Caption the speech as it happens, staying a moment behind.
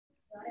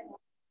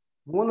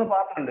3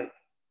 part ഉണ്ട്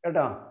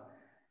കേട്ടോ.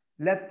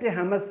 Left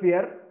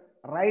ഹെമസ്ഫിയർ,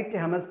 right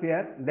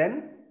ഹെമസ്ഫിയർ, then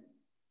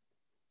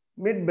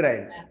mid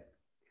brain.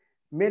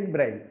 Mid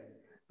brain,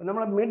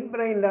 നമ്മുടെ മിഡ്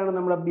ബ്രെയിനിലാണ്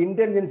നമ്മുടെ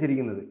ഇന്റലിജൻസ്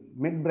ഇരിക്കുന്നത്.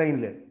 മിഡ്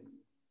ബ്രെയിനിൽ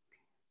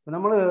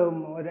നമ്മൾ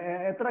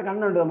എത്ര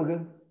കണ്ണുണ്ട് നമുക്ക്?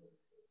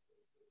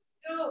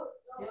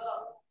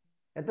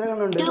 എത്ര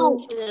കണ്ണുണ്ട്?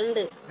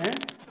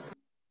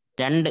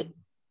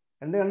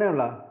 2 കണ്ണേ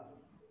ഉള്ള?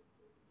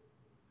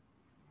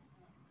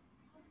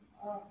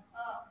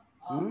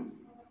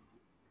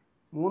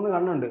 3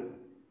 കണ്ണുണ്ട്.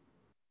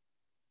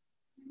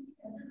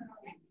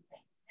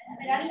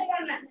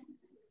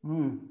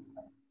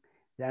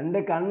 2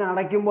 കണ്ണ്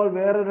അടയ്ക്കുമ്പോൾ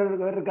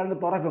വേറൊരു കണ്ണ്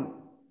തുറക്കും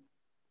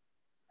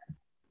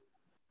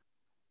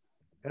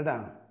കേട്ടാ.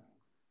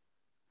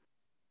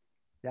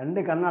 2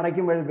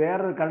 കണ്ണടയ്ക്കുമ്പോൾ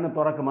വേറൊരു കണ്ണ്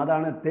തുറക്കും.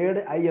 അതാണ്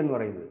തേർഡ് ഐ എന്ന്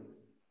പറയുന്നത്.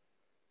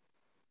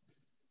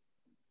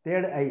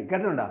 തേർഡ് ഐ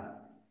കേട്ടിട്ടുണ്ടോ?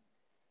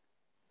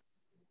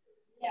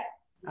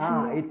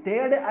 ഈ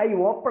തേർഡ് ഐ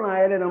ഓപ്പൺ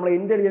ആയാലേ നമ്മുടെ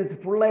ഇന്റലിജൻസ്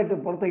ഫുള്ളായിട്ട്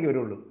പുറത്തേക്ക്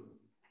വരുള്ളൂ.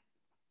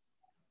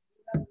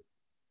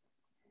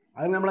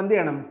 അത് നമ്മൾ എന്ത്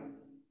ചെയ്യണം?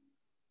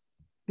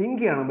 തിങ്ക്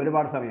ചെയ്യണം.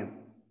 ഒരുപാട് സമയം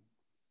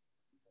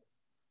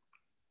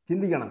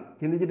ചിന്തിക്കണം.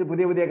 ചിന്തിച്ചിട്ട്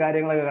പുതിയ പുതിയ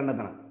കാര്യങ്ങളൊക്കെ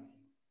കണ്ടെത്തണം.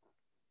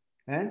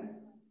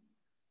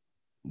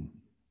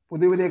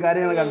 പുതിയ പുതിയ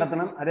കാര്യങ്ങൾ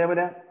കണ്ടെത്തണം.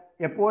 അതേപോലെ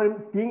എപ്പോഴും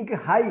think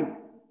high,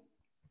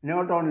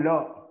 not on law.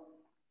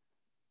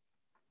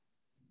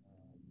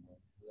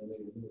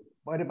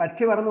 ഒരു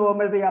പക്ഷി പറന്നു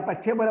പോകുമ്പോഴത്തേക്ക് ആ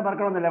പക്ഷിയെ പോലെ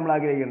പറക്കണമെന്നല്ല നമ്മൾ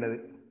ആഗ്രഹിക്കേണ്ടത്.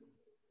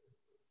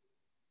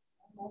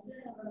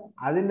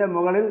 അതിൻ്റെ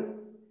മുകളിൽ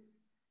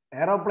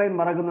എയറോപ്ലെയിൻ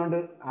പറക്കുന്നുണ്ട്,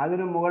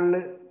 അതിന് മുകളിൽ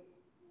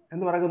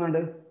എന്ത്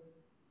പറക്കുന്നുണ്ട്?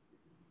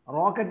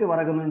 റോക്കറ്റ്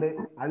പറക്കുന്നുണ്ട്,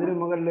 അതിന്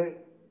മുകളിൽ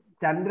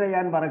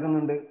ചന്ദ്രയാൻ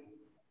പറക്കുന്നുണ്ട്.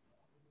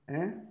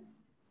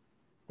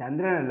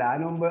 ചന്ദ്രനല്ല,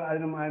 അതിനു മുമ്പ്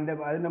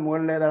അതിൻ്റെ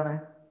മുകളിൽ ഏതാണ്?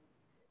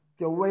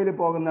 ചൊവ്വയിൽ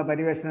പോകുന്ന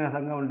പര്യവേഷണ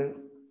സംഘമുണ്ട്.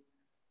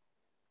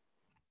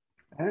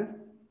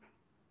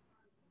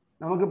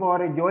 നമുക്കിപ്പോൾ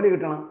ഒരു ജോലി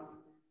കിട്ടണം.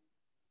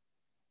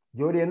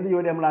 എന്ത്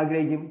ജോലി നമ്മൾ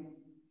ആഗ്രഹിക്കും?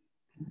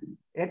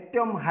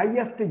 ഏറ്റവും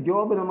ഹയസ്റ്റ്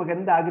ജോബ് നമുക്ക്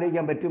എന്ത്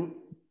ആഗ്രഹിക്കാൻ പറ്റും?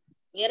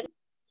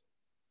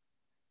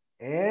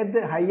 ഏത്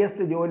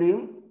ഹയസ്റ്റ്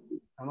ജോലിയും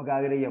നമുക്ക്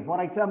ആഗ്രഹിക്കാം. ഫോർ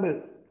എക്സാമ്പിൾ,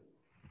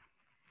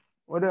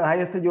 ഒരു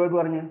ഹയസ്റ്റ് ജോബ്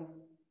പറഞ്ഞ്,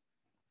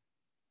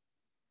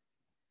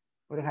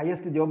 ഒരു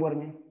ഹയസ്റ്റ് ജോബ്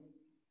പറഞ്ഞ്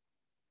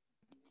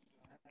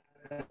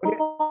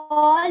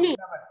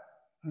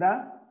എന്താ?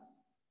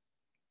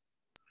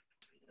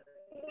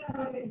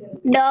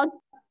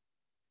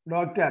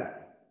 ഡോക്ടർ.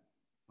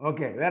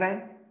 ഓക്കെ, വേറെ?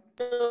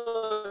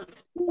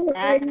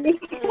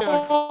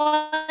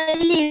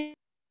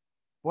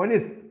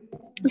 പോലീസ്.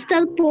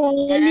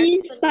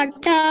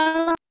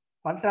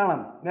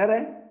 പട്ടാളം. വേറെ?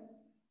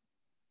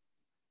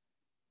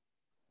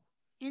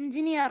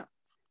 എഞ്ചിനീയർ.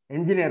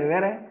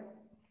 വേറെ?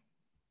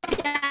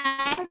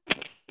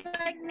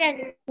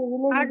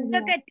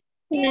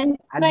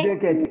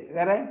 അഡ്വക്കേറ്റ്.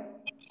 വേറെ?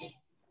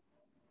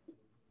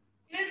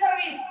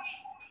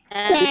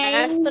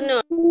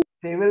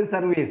 Civil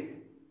service.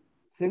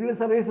 Civil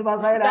service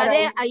പാസ്സായാൽ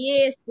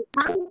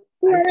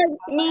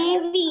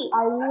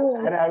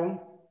ആരാകും?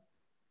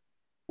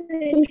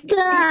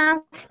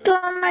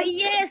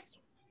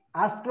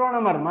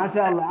 Astronomer.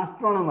 മാഷാ അല്ലാഹ്,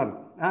 ആസ്ട്രോണമർ.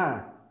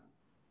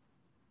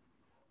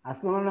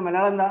 ആസ്ട്രോണമറിന്റെ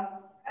മലയാളം എന്താ?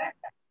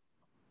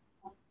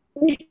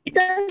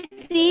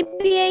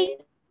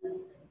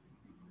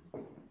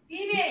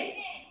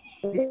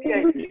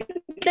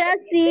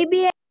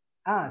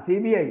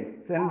 CBI,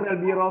 central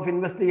bureau of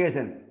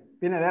investigation.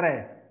 പിന്നെ വേറെ?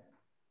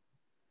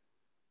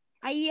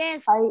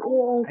 IAS.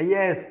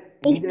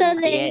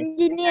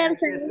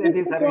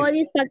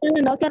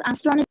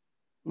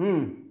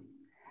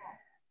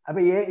 അപ്പൊ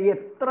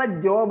എത്ര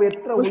ജോബ്,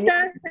 എത്ര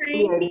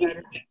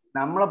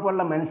നമ്മളെ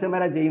പോലുള്ള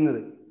മനുഷ്യന്മാരാ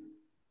ചെയ്യുന്നത്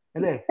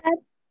അല്ലേ?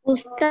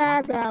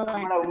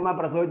 നമ്മുടെ ഉമ്മ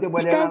പ്രസവിച്ച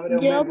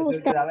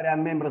പോലെയാണ് അവരെ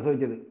അമ്മയും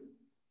പ്രസവിച്ചത്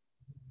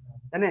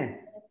തന്നെ.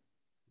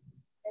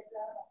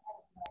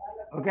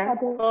 ഓക്കെ.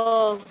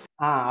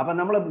 അപ്പൊ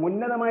നമ്മൾ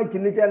ഉന്നതമായി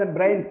ചിന്തിച്ചാൽ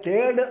ബ്രെയിൻ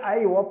തേർഡ് ഐ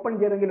ഓപ്പൺ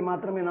ചെയ്തെങ്കിൽ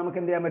മാത്രമേ നമുക്ക്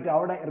എന്ത് ചെയ്യാൻ പറ്റൂ?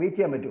 അവിടെ റീച്ച്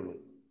ചെയ്യാൻ പറ്റുള്ളൂ.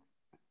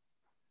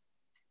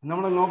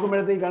 നമ്മൾ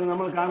നോക്കുമ്പോഴത്തേക്കാണ്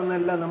നമ്മൾ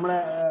കാണുന്നതെല്ലാം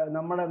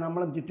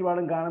നമ്മളെ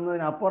ചുറ്റുപാടും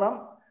കാണുന്നതിനപ്പുറം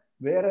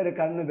വേറൊരു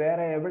കണ്ണ്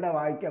വേറെ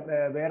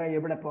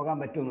എവിടെ പോകാൻ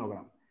പറ്റും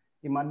നോക്കണം.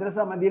 ഈ മദ്രസ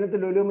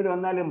മദീനത്തുൽ ഉലൂമിൽ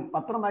വന്നാലും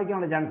പത്രം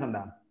വായിക്കാനുള്ള ചാൻസ്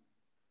ഉണ്ടാ?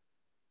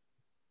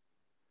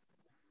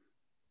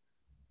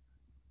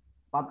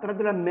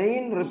 പത്രത്തിലെ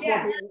മെയിൻ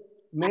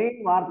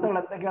വാർത്തകൾ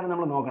എന്തൊക്കെയാണ്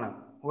നമ്മൾ നോക്കണം.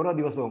 ഓരോ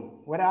ദിവസവും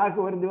ഒരാൾക്ക്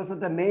ഒരു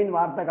ദിവസത്തെ മെയിൻ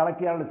വാർത്ത കളക്ട്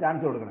ചെയ്യാനുള്ള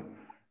ചാൻസ് കൊടുക്കണം.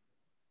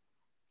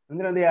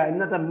 എന്നിട്ട് എന്ത് ചെയ്യുക?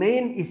 ഇന്നത്തെ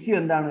മെയിൻ ഇഷ്യൂ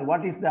എന്താണ്?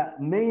 What is the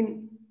main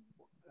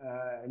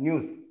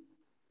news?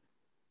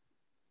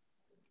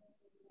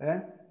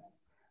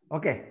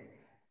 Okay,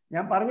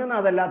 ഞാൻ പറഞ്ഞു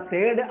അതല്ല.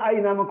 തേർഡ് ഐ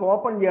നമുക്ക്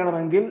ഓപ്പൺ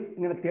ചെയ്യണമെങ്കിൽ,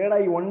 ഇങ്ങനെ തേർഡ്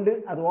ഐ ഉണ്ട്,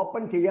 അത്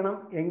ഓപ്പൺ ചെയ്യണം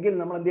എങ്കിൽ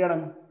നമ്മൾ എന്ത്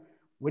ചെയ്യണം?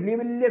 വലിയ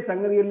വലിയ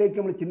സംഗതികളിലേക്ക്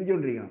നമ്മൾ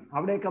ചിന്തിച്ചുകൊണ്ടിരിക്കണം.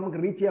 അവിടേക്ക് നമുക്ക്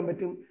റീച്ച് ചെയ്യാൻ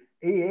പറ്റും.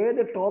 ഈ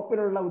ഏത്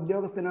ടോപ്പിലുള്ള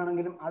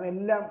ഉദ്യോഗസ്ഥനാണെങ്കിലും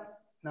അതെല്ലാം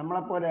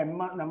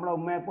നമ്മളെ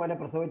ഉമ്മയെ പോലെ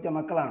പ്രസവിച്ച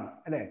മക്കളാണ്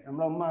അല്ലേ?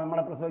 നമ്മളെ ഉമ്മ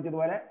നമ്മളെ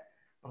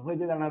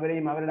പ്രസവിച്ചതാണ്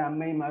അവരെയും, അവരുടെ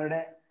അമ്മയും,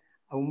 അവരുടെ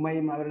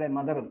ഉമ്മയും, അവരുടെ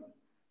മദറും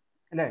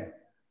അല്ലേ?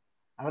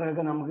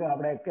 അവർക്കൊക്കെ നമുക്ക്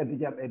അവിടെയൊക്കെ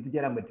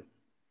എത്തിച്ചേരാൻ പറ്റും.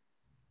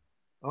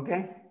 ഓക്കെ.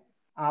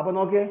 അപ്പൊ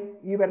നോക്കിയേ,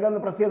 ഈ വിരലൊന്ന്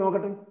പ്രസ് ചെയ്ത്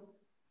നോക്കട്ടെ.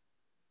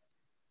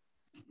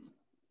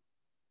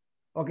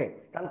 ഓക്കെ,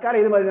 തൽക്കാലം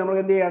ഇത് മതി. നമ്മൾ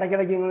എന്ത് ചെയ്യുക,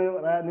 ഇടയ്ക്കിടയ്ക്ക്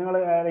നിങ്ങൾ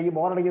ഈ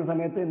ബോറടിക്കുന്ന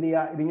സമയത്ത് എന്ത്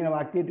ചെയ്യുക, ഇതിങ്ങനെ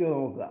ആക്ടിവേറ്റ് ചെയ്ത്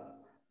നോക്കുക.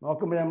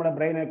 നോക്കുമ്പോൾ നമ്മുടെ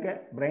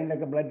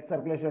ബ്രെയിനിലൊക്കെ ബ്ലഡ്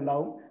സർക്കുലേഷൻ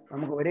ഉണ്ടാവും.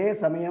 നമുക്ക് ഒരേ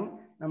സമയം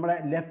നമ്മുടെ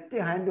ലെഫ്റ്റ്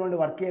ഹാൻഡ് കൊണ്ട്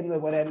വർക്ക് ചെയ്യുന്നത്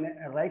പോലെ തന്നെ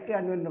റൈറ്റ്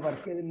ഹാൻഡ് കൊണ്ട്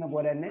വർക്ക് ചെയ്യുന്ന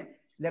പോലെ തന്നെ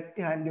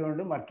ലെഫ്റ്റ് ഹാൻഡ്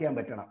കൊണ്ടും വർക്ക് ചെയ്യാൻ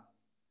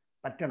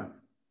പറ്റണം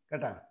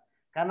കേട്ടോ.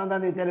 കാരണം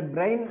എന്താണെന്ന് വെച്ചാൽ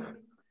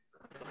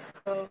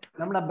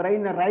നമ്മുടെ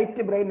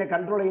റൈറ്റ് ബ്രെയിനിനെ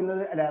കൺട്രോൾ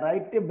ചെയ്യുന്നത്, അല്ല,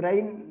 റൈറ്റ്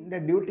ബ്രെയിനിന്റെ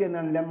ഡ്യൂട്ടി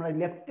എന്താണ്? നമ്മുടെ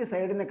ലെഫ്റ്റ്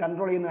സൈഡിനെ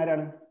കൺട്രോൾ ചെയ്യുന്ന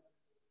ആരാണ്?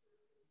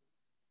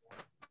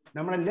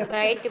 നമ്മുടെ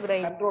ലെഫ്റ്റ്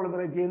കൺട്രോൾ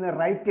ചെയ്യുന്ന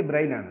റൈറ്റ്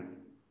ബ്രെയിൻ ആണ്.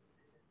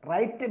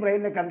 റൈറ്റ്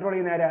ബ്രെയിനിനെ കൺട്രോൾ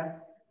ചെയ്യുന്ന ആരാ?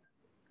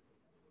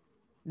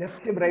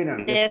 ലെഫ്റ്റ് ബ്രെയിൻ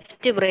ആണ്.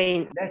 Left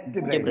brain.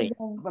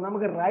 അപ്പൊ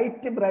നമുക്ക്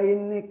റൈറ്റ്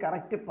ബ്രെയിനിന്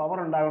കറക്റ്റ് പവർ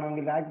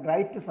ഉണ്ടാകണമെങ്കിൽ,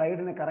 റൈറ്റ്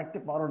സൈഡിന് കറക്റ്റ്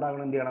പവർ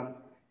ഉണ്ടാകണം, എന്ത് ചെയ്യണം?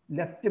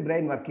 ലെഫ്റ്റ്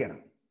ബ്രെയിൻ വർക്ക് ചെയ്യണം.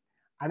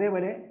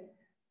 അതേപോലെ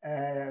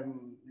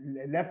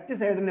ലെഫ്റ്റ്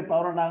സൈഡിന്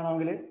പവർ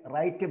ഉണ്ടാകണമെങ്കിൽ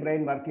റൈറ്റ്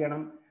ബ്രെയിൻ വർക്ക്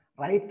ചെയ്യണം.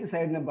 റൈറ്റ്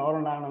സൈഡിന് പവർ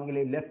ഉണ്ടാകണമെങ്കിൽ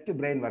ലെഫ്റ്റ്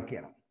ബ്രെയിൻ വർക്ക്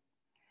ചെയ്യണം.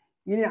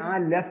 ഇനി ആ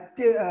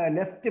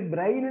ലെഫ്റ്റ്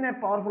ബ്രെയിനിനെ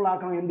പവർഫുൾ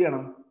ആക്കണം, എന്ത്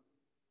ചെയ്യണം?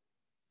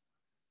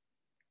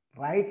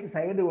 റൈറ്റ്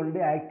സൈഡ് കൊണ്ട്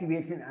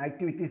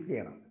ആക്ടിവിറ്റീസ്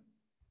ചെയ്യണം.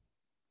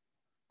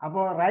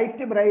 അപ്പോൾ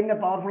റൈറ്റ് ബ്രെയിനിനെ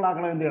പവർഫുൾ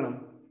ആക്കണം, എന്ത് ചെയ്യണം?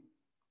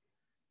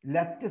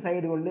 ലെഫ്റ്റ്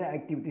സൈഡ് കൊണ്ട്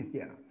ആക്ടിവിറ്റീസ്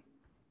ചെയ്യണം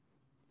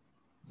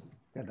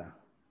കേട്ടോ.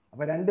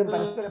 അപ്പോൾ രണ്ടും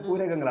പരസ്പര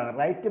പൂരകങ്ങളാണ്.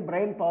 റൈറ്റ്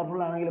ബ്രെയിൻ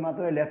പവർഫുൾ ആണെങ്കിൽ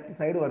മാത്രമേ ലെഫ്റ്റ്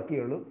സൈഡ് വർക്ക്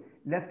ചെയ്യുള്ളൂ.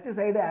 Left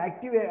side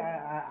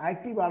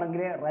active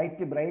ആണെങ്കിലേ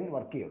right brain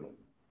work ചെയ്യുള്ളൂ.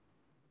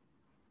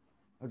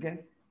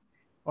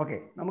 ഓക്കെ,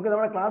 നമുക്ക്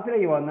നമ്മുടെ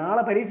ക്ലാസ്സിലേക്ക് പോവാം.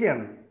 നാളെ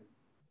പരീക്ഷയാണ്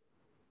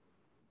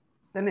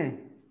തന്നെ.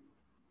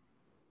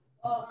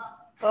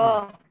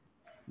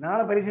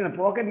 നാളെ പരീക്ഷയാണ്.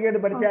 പോക്കറ്റ് ഗൈഡ്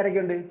പഠിച്ച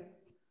ആരൊക്കെ ഉണ്ട്?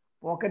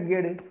 പോക്കറ്റ്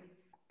ഗൈഡ്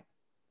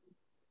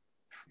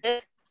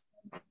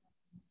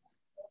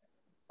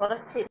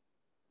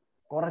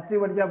കുറച്ച്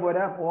പഠിച്ചാൽ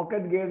പോരാ.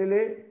 പോക്കറ്റ് ഗൈഡിൽ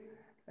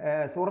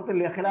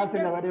സൂറത്തുൽ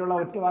ഇഖ്ലാസിന്റെ വരെയുള്ള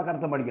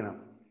ഒറ്റവാക്കർത്ഥം പഠിക്കണം.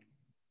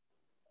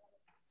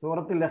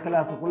 സൂറത്തുൽ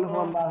ഇഖ്ലാസ്, ഖുൽ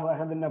ഹുവല്ലാഹു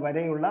അഹദിന്റെ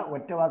വരെയുള്ള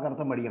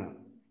ഒറ്റവാക്കർത്ഥം പഠിക്കണം.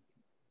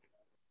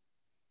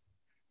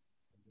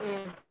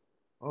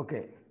 ഓക്കെ,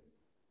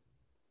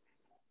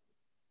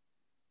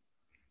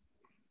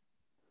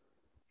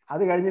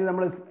 അത് കഴിഞ്ഞ്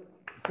നമ്മൾ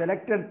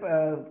സെലക്റ്റഡ്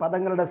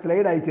പദങ്ങളുടെ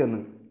സ്ലൈഡ് അയച്ചു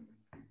തന്നു.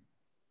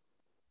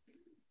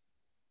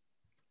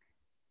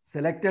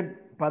 സെലക്റ്റഡ്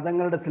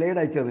പദങ്ങളുടെ സ്ലൈഡ്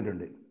അയച്ചു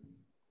തന്നിട്ടുണ്ട്.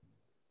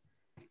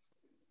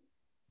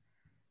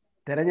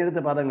 തിരഞ്ഞെടുത്ത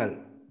പദങ്ങൾ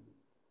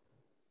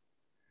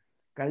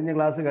കഴിഞ്ഞ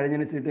ക്ലാസ്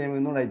കഴിഞ്ഞതിന് ശേഷം ഞാൻ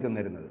ഇന്നോട് അയച്ചു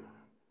തന്നിരുന്നത്.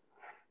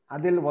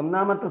 അതിൽ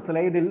ഒന്നാമത്തെ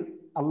സ്ലൈഡിൽ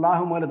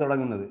അള്ളാഹു മുതൽ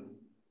തുടങ്ങുന്നത്.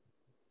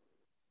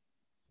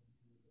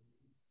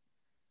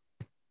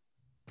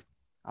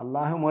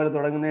 അള്ളാഹു മുതൽ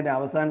തുടങ്ങുന്നതിന്റെ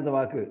അവസാനത്തെ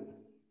വാക്ക്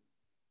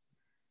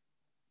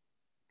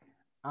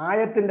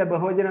ആയത്തിന്റെ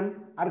ബഹുവചനം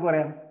ആർക്ക്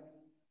പറയാം?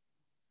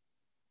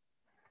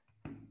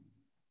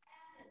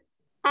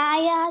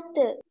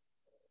 ആയാത്ത്.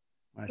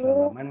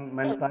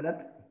 മൻ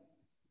ഖാലത്?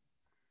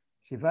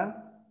 ഷിഫ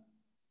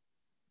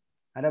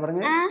ആരാ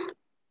പറഞ്ഞു?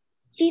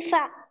 ഷിഫ.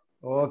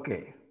 ഓക്കെ,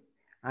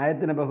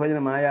 ആയത്തിന്റെ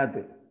ബഹുവചനം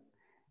ആയാത്ത്.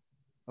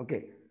 ഓക്കെ,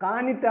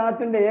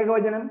 കാനിത്താത്തിന്റെ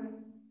ഏകവചനം?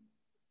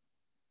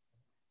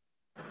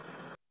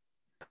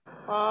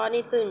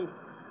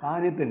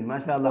 ഖാനിത്തുൻ.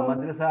 മാഷാ അല്ലാഹ്,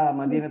 മദ്രസ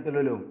മദീനത്തുൽ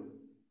ഉലൂം.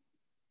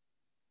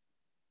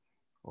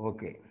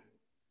 ഓക്കെ,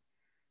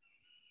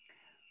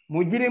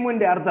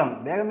 മുജ്രിമുന്റെ അർത്ഥം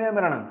വേഗം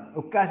പറയണം,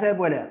 ഉക്കാശയെ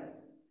പോലെ.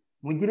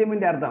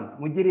 മുജ്രിമിന്റെ അർത്ഥം?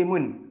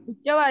 മുജ്രിമുൻ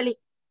കുറ്റവാളി.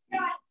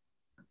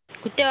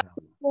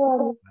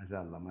 മാഷാ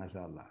അല്ലാഹ്,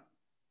 മാഷാ അല്ലാഹ്.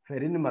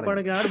 ഫെരിനും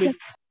പറഞ്ഞു.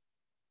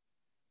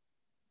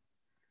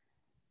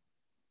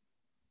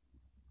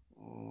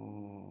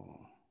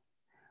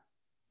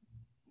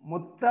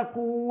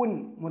 മുത്തഖൂൻ.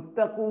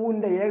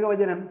 മുത്തഖൂന്റെ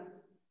ഏകവചനം?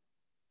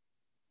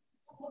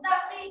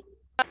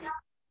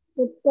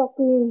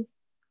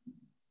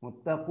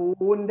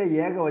 മുത്തഖൂന്റെ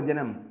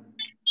ഏകവചനം?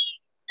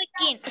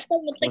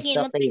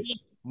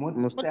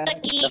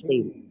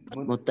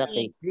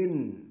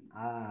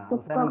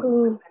 അവസാനം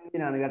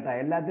കേട്ടാ.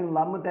 എല്ലാത്തിനും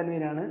ലമ്മ്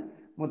തൻവീനാണ്.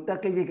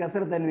 മുത്തഖിക്ക്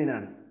കസ്ർ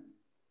തൻവീനാണ്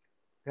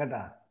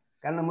കേട്ടാ.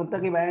 കാരണം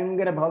മുത്തഖി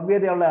ഭയങ്കര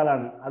ഭവ്യതയുള്ള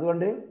ആളാണ്.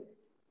 അതുകൊണ്ട്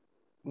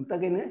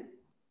മുത്തഖിന്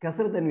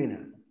കസ്ർ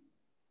തൻവീനാണ്.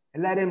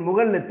 എല്ലാവരെയും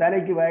മുകളിൽ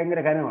തലയ്ക്ക് ഭയങ്കര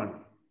കനമാണ്.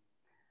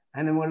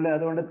 അതിന് മുകളിൽ,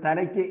 അതുകൊണ്ട്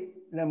തലയ്ക്ക്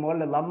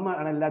മുകളിൽ ലമ്മ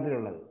ആണ് എല്ലാത്തിനും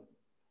ഉള്ളത്.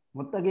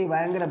 മുത്തഖി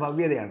ഭയങ്കര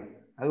ഭവ്യതയാണ്.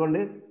 അതുകൊണ്ട്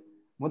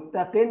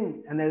മുത്തഖിൻ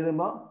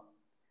എന്നെഴുതുമ്പോൾ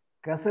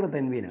കസ്ർ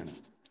തൻവീനാണ്.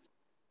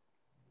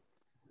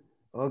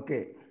 ഓക്കെ,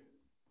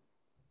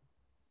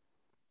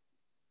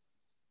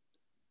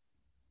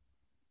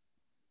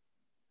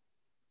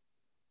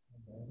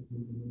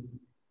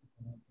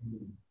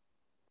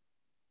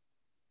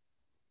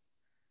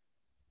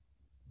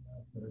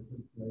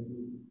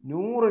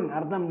 നൂറുൻ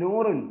അർത്ഥം?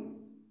 നൂറുൻ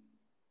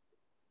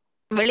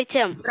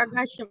വെളിച്ചം,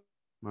 പ്രകാശം.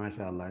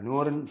 മാഷാ അല്ലാഹ്,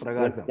 നൂറുൻ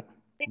പ്രകാശം.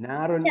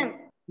 നാറുൻ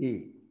തീ.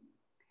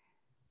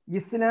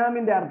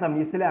 ഇസ്ലാമിന്റെ അർത്ഥം?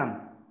 ഇസ്ലാം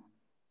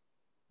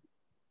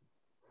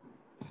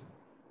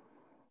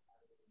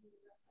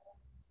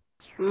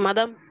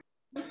മതം,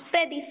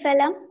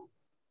 പ്രതിഫലം,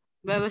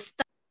 വ്യവസ്ഥ.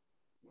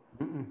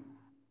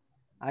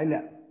 അല്ല,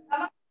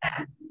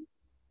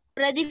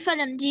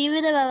 പ്രതിഫലം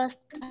ജീവിത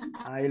വ്യവസ്ഥ.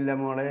 ആയില്ല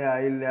മോളെ,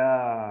 ആയില്ല.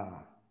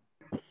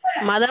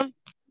 മതം.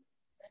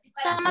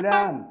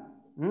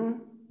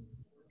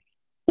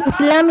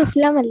 ഇസ്ലാം.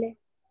 ഇസ്ലാം അല്ലേ?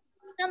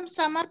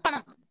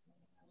 സമർപ്പണം.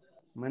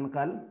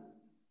 മൻഖൽ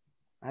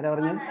ആരാ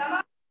പറഞ്ഞേ?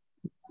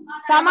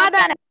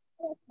 സമാധാനം.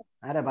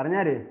 ആരാ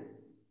പറഞ്ഞാര്?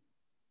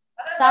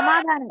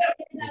 സമാധാനം.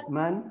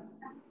 ഉസ്മാൻ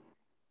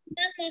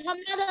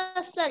മുഹമ്മദ്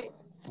അഫ്സൽ.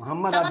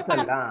 മുഹമ്മദ് അഫ്സൽ.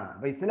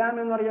 അപ്പൊ ഇസ്ലാം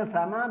എന്ന് പറഞ്ഞാൽ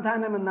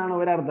സമാധാനം എന്നാണ്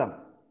ഒരർത്ഥം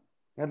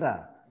കേട്ടാ.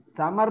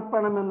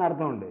 സമർപ്പണം എന്ന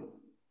അർത്ഥമുണ്ട്.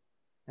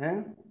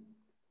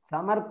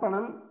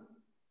 സമർപ്പണം,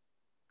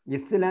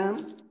 ഇസ്ലാം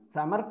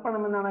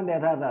സമർപ്പണം എന്നാണ് എൻ്റെ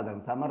യഥാർത്ഥ അർത്ഥം.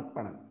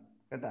 സമർപ്പണം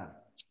കേട്ടാ.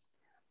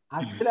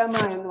 അസ്ലമ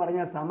എന്ന്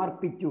പറഞ്ഞാൽ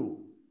സമർപ്പിച്ചു.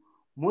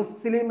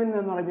 മുസ്ലിം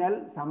എന്ന് പറഞ്ഞാൽ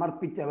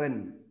സമർപ്പിച്ചവൻ.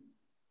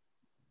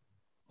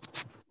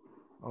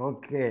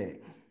 ഓക്കെ,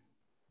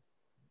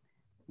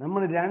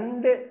 നമ്മൾ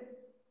 2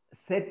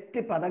 സെറ്റ്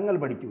പദങ്ങൾ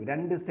പഠിച്ചു.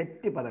 2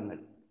 സെറ്റ് പദങ്ങൾ.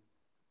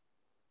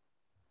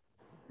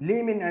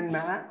 ലീമിൻ അൻമ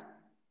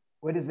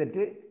ഒരു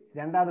സെറ്റ്,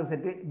 രണ്ടാമത്തെ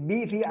സെറ്റ് ബി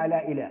ഫി അല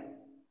ഇല.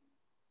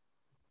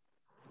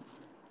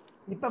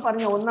 ഇപ്പൊ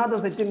പറഞ്ഞ ഒന്നാമത്തെ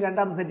സെറ്റും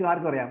രണ്ടാമത്തെ സെറ്റും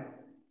ആർക്കും അറിയാം?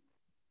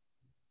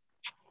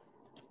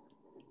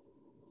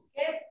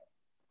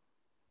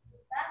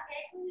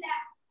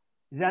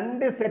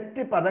 രണ്ട്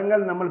സെറ്റ് പദങ്ങൾ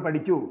നമ്മൾ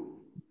പഠിച്ചു.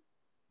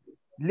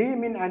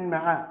 ലീമിൻ അൻമ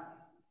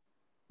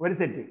ഒരു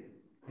സെറ്റ്,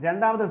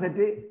 രണ്ടാമത്തെ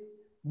സെറ്റ്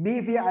ബി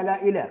ഫി അല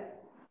ഇല.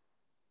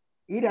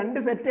 ഈ 2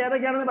 സെറ്റ്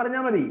ഏതൊക്കെയാണെന്ന്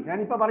പറഞ്ഞാൽ മതി.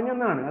 ഞാനിപ്പോ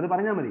പറഞ്ഞതാണ്, അത്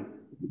പറഞ്ഞാൽ മതി.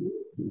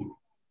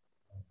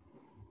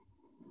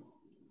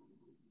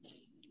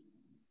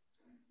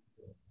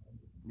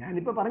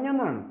 ഞാനിപ്പോ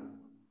പറഞ്ഞതാണ്.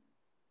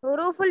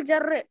 ഹുറൂഫുൽ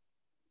ജർ.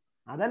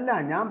 അതല്ല,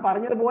 ഞാൻ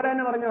പറഞ്ഞതുപോലെ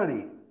തന്നെ പറഞ്ഞാൽ മതി.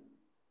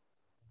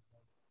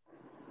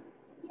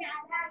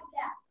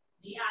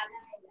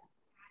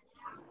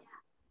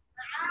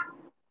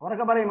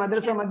 ഉറക്കെ പറയും.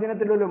 മദ്രസ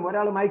മദ്യനത്തിലും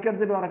ഒരാൾ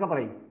മൈക്കെടുത്തിട്ട് ഉറക്കെ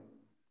പറയും.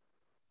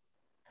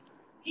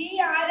 ഈ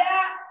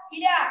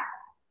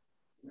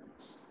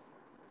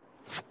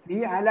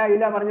അല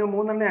ഇല പറഞ്ഞു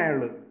 3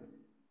 ആയുള്ളൂ.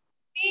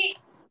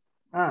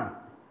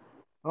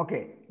 ഓക്കെ.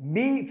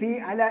 ബി ഫി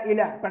അല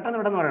ഇല. പെട്ടെന്ന്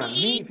പറയണം.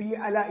 ബി ഫി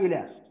അല ഇല.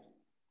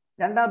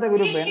 രണ്ടാമത്തെ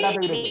ഗ്രൂപ്പ് ബി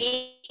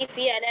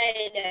ഫി അല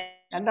ഇല.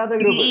 രണ്ടാമത്തെ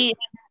ഗ്രൂപ്പ്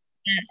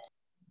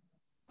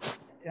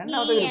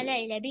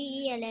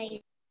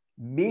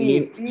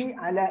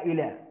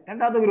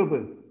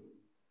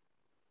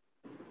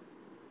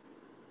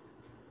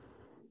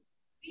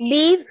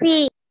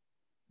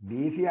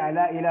ബി ഫി അല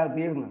ഇല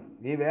തീർന്നു.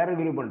 ഈ വേറെ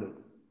ഗ്രൂപ്പ് ഉണ്ട്.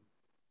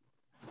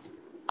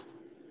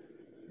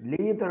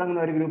 ലീ തുടങ്ങുന്ന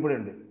ഒരു ഗ്രൂപ്പ് കൂടെ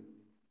ഉണ്ട്.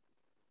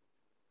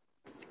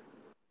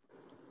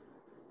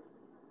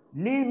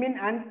 ലീ മിൻ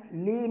അൻ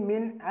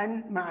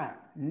മഅ.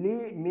 ലീ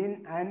മിൻ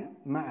അൻ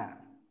മഅ.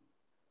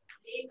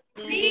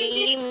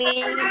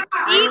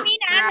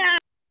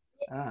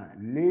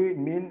 ലീ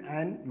മിൻ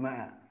അൻ മഅ.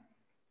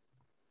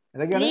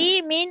 ഏതൊക്കെയാണ്? ലീ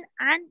മിൻ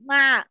അൻ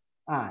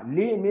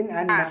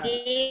മഅ.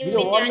 ഇത്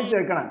ഓർമ്മിച്ച്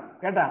വെക്കണം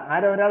കേട്ടാ.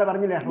 ആരോ ഒരാൾ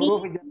പറഞ്ഞില്ലേ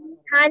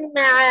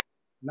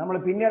നമ്മൾ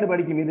പിന്നീട്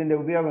പഠിക്കും ഇതിന്റെ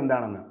ഉപയോഗം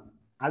എന്താണെന്ന്.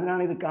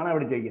 അതിനാണ് ഇത് കാണാൻ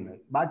പഠിച്ചിരിക്കുന്നത്.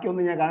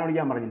 ബാക്കിയൊന്നും ഞാൻ കാണാൻ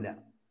പഠിക്കാൻ പറഞ്ഞില്ല.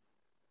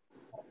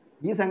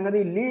 ഈ സംഗതി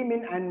ലീ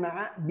മിൻ അൻ മഅ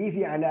ബി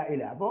ഫി അല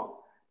ഇല. അപ്പോ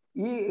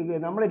ഈ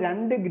നമ്മൾ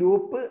 2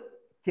 ഗ്രൂപ്പ്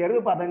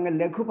ചെറുപദങ്ങൾ,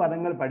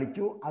 ലഘുപദങ്ങൾ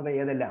പഠിച്ചു. അവ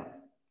ഏതെല്ലാം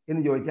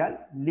എന്ന് ചോദിച്ചാൽ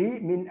ലീ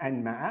മിൻ അൻ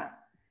മഅ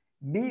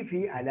ബി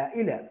ഫി അല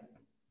ഇല.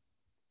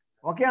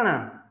 ഓക്കെ ആണോ?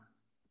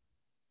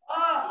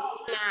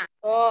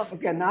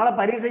 ഓക്കെ. നാളെ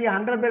പരീക്ഷയ്ക്ക്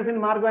 100%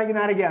 മാർക്ക്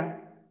വാങ്ങിക്കുന്ന ആരൊക്കെയാ?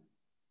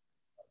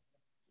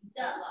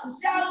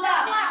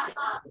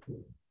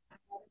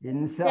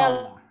 ഇൻഷാ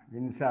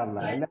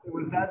അല്ലാഹ്. എല്ലാവരും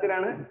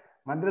ഉത്സാഹത്തിലാണ്.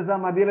 മദ്രസ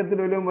മദീനത്തുൽ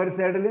ഒരു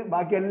സൈഡിൽ,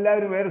 ബാക്കി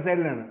എല്ലാവരും വേറെ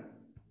സൈഡിലാണ്.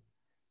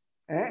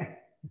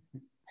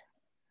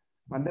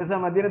 മദ്രസ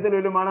മദീനത്തുൽ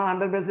ഉലൂമാണോ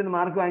 100%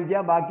 മാർക്ക്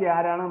വാങ്ങിക്കുക, ബാക്കി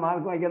ആരാണ്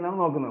മാർക്ക് വാങ്ങിക്കുന്നതാണ്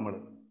നോക്കുന്നത് നമ്മൾ.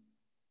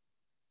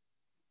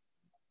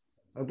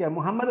 ഓക്കെ.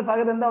 മുഹമ്മദ്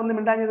ഫഹദ് എന്താ ഒന്നും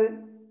മിണ്ടാഞ്ഞത്?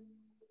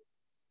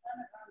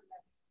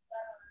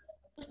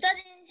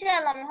 ഇൻഷാ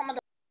അല്ലാഹ്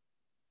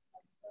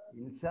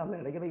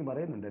ഇടയ്ക്കിടയ്ക്ക്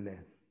പറയുന്നുണ്ടല്ലേ.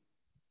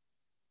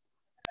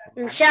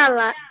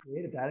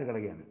 പേര് താഴെ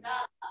കിടക്കുകയാണ്.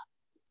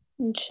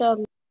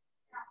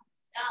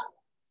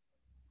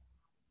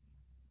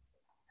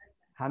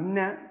 ഹംന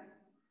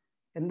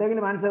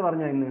എന്തെങ്കിലും ആൻസർ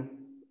പറഞ്ഞോ ഇന്ന്?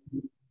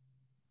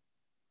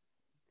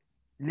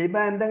 ലിബ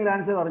എന്തെങ്കിലും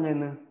ആൻസർ പറഞ്ഞോ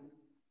ഇന്ന്?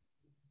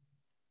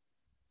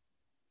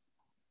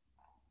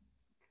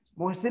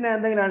 മുഹ്സിന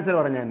എന്തെങ്കിലും ആൻസർ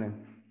പറഞ്ഞോ ഇന്ന്?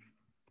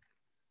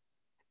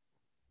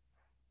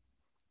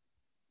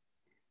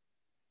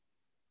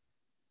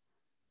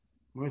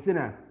 മുഹ്സിന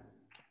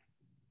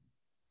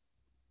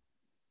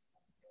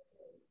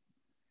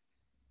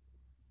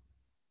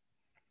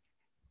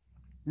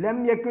ലം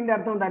യക്കുന്റെ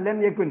അർത്ഥം എന്താ? ലം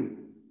യക്കുൻ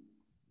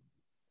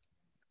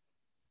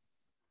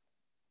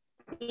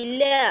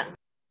ഇല്ല.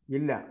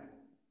 ഇല്ല.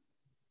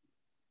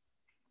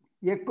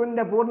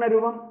 യക്കുന്റെ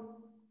പൂർണ്ണരൂപം?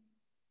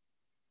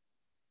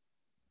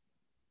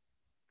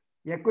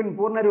 യക്കുൻ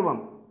പൂർണ്ണരൂപം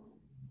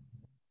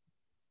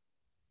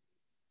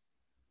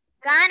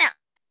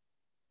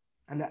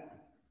അല്ല.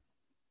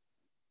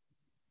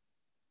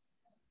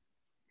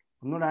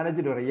 ഒന്നുകൂടെ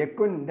ആലോചിച്ചിട്ട് പറയാം.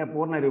 യക്കുന്റെ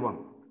പൂർണ്ണരൂപം.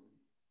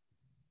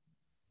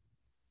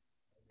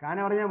 കാന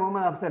പറഞ്ഞ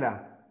മുഹമ്മദ് അഫ്സല.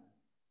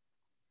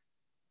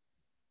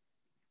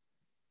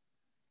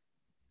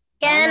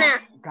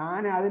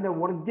 കാന അതിൻ്റെ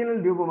ഒറിജിനൽ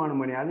രൂപമാണ്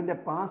മോനെ, അതിൻ്റെ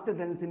പാസ്റ്റ്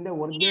ടെൻസിൻ്റെ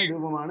ഒറിജിനൽ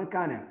രൂപമാണ്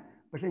കാന.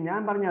 പക്ഷെ ഞാൻ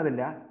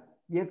പറഞ്ഞതല്ല,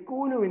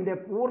 യക്കൂനുവിൻ്റെ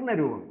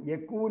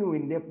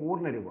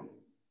പൂർണ്ണരൂപം.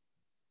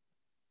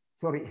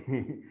 സോറി,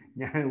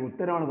 ഞാൻ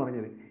ഉത്തരമാണ്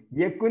പറഞ്ഞത്.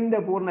 യക്കുൻ്റെ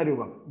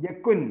പൂർണ്ണരൂപം,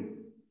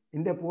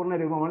 യക്കുൻ്റെ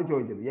പൂർണ്ണരൂപമാണ്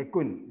ചോദിച്ചത്.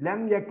 യക്കുൻ,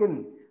 ലം യക്കുൻ,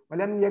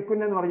 വലം യക്കുൻ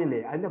എന്ന്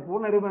പറഞ്ഞില്ലേ, അതിൻ്റെ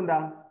പൂർണ്ണരൂപം എന്താ?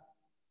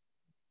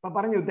 അപ്പൊ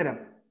പറഞ്ഞു ഉത്തരം.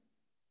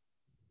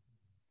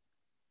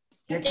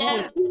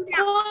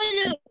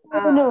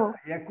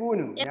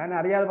 യക്കൂനു, ഞാൻ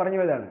അറിയാതെ പറഞ്ഞു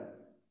പോയതാണ്.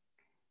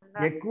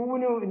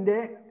 യക്കൂനുവിന്റെ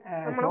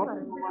ഷോർട്ട്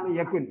രൂപമാണ്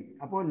യക്കുൻ.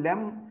 അപ്പോൾ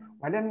ലം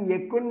വലം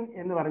യക്കുൻ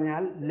എന്ന്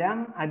പറഞ്ഞാൽ ലം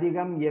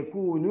അധികം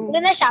യക്കൂനു,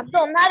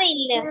 ശബ്ദം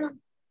ഒന്നാറിയില്ല.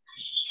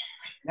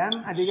 ലം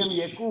അധികം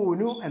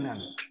യക്കൂനു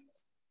എന്നാണ്.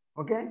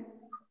 Okay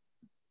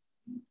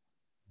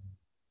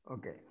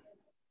okay.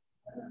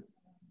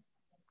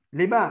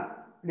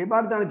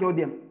 ലിബാർത്താണ്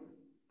ചോദ്യം.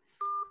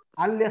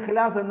 അൽ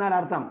ഇഖ്ലാസ് എന്നാൽ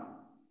അർത്ഥം?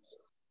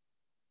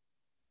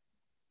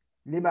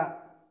 ലിബ.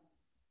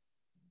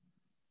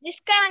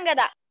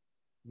 നിഷ്കളങ്കത.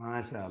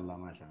 മാഷാ അല്ലാ,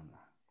 മാഷാ അല്ലാ,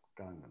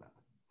 നിഷ്കളങ്കത.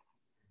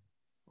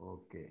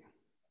 ഓക്കെ.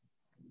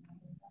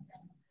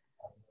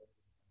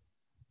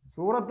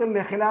 സൂറത്തുൽ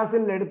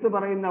ഇഖ്ലാസിൽ എടുത്തു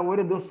പറയുന്ന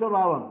ഒരു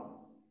ദുസ്വഭാവം,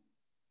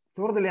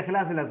 സൂറത്തുൽ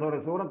ഇഖ്ലാസില്ല, സോറി,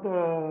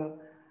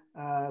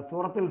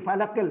 സൂറത്തുൽ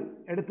ഫലക്കിൽ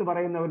എടുത്തു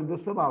പറയുന്ന ഒരു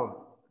ദുസ്വഭാവം.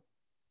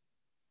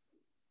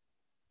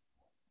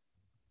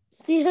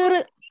 സിഹർ,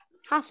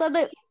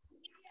 ഹസദ്,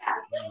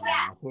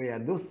 അസൂയ.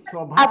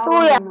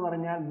 ദുസ്വഭാവം എന്ന്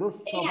പറഞ്ഞാൽ,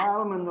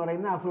 ദുസ്വഭാവം എന്ന്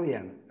പറയുന്ന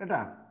അസൂയാണ്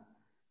കേട്ടാ.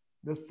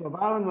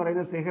 ദുസ്വഭാവം എന്ന്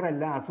പറയുന്ന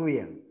സിഹറല്ല,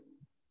 അസൂയാണ്.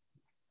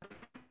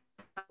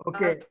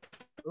 ഓക്കെ.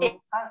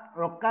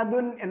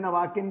 റൊക്കദുൻ എന്ന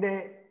വാക്കിന്റെ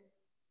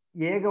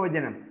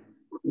ഏകവചനം.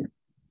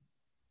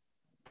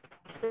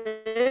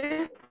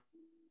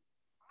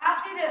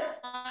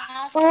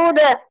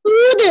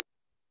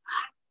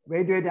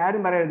 വെയിറ്റ്,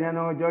 ആരും പറയരുത്, ഞാൻ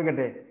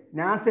ചോദിക്കട്ടെ.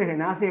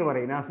 നാസിഹ്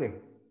പറയും. നാസിഹ്.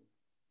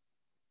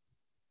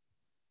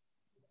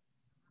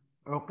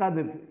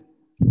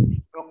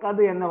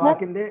 റൊക്കദ് എന്ന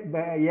വാക്കിന്റെ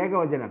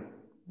ഏകവചനം.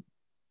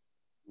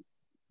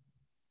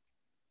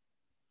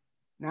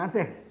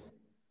 നാസിഹ്.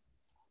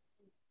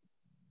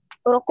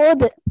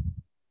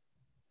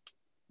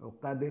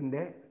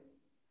 റൊക്കദിന്റെ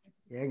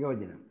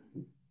ഏകവചനം.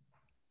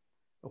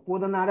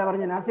 റൊക്കൂദ് എന്ന് ആരാ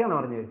പറഞ്ഞത്? നാസിയാണോ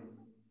പറഞ്ഞത്?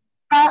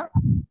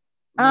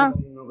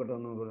 നോക്കട്ടെ,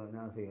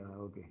 നാസിയ.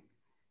 ഓക്കെ.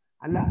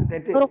 അല്ല,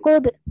 തെറ്റ്.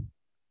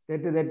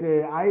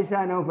 ആയിഷ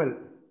നൗഫൽ.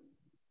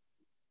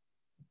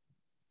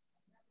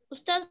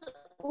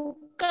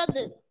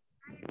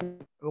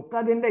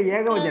 ഉഖദിന്റെ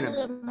ഏകവചനം.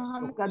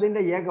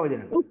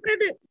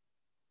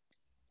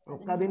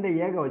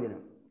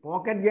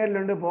 പോക്കറ്റ്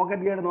ഗേഡിലുണ്ട്.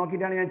 പോക്കറ്റ് ഗേഡ്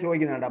നോക്കിയിട്ടാണ് ഞാൻ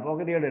ചോദിക്കുന്നത് കേട്ടോ.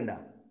 പോക്കറ്റ് ഗേഡ് ഉണ്ടാ?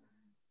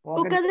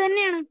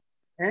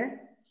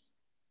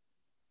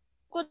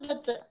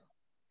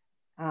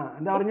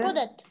 എന്താ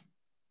പറഞ്ഞത്?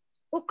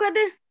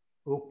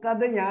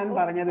 ഉഖദ് ഞാൻ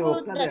പറഞ്ഞത്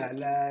ഉഖദ്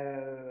അല്ല.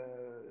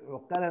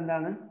 ഉഖദ്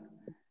എന്താണ്?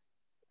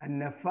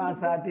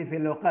 അന്നഫാസാതി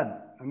ഫിൽ ഉഖദ്,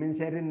 മിൻ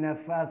ശർരി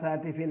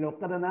നഫാസാതി ഫിൽ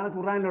ഉഖദ് എന്നാണ്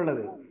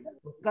ഖുർആനിലുള്ളത്.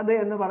 ഉഖദ്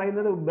എന്ന്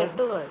പറയുന്നത്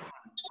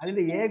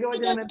അതിന്റെ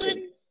ഏകവചനം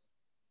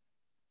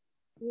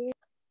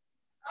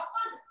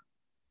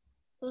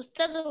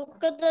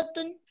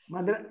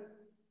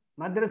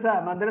മദ്രസ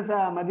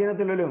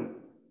മദീനത്തുൽ ഉലൂം.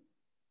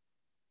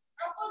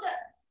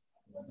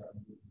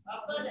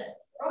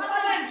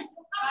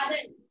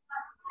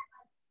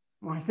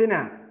 മുഹ്സിന.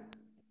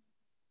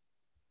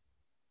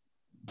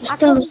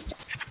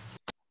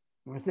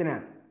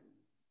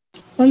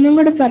 ഒന്നും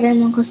കൂടെ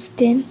പറയാമോ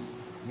ക്വസ്റ്റ്യൻ?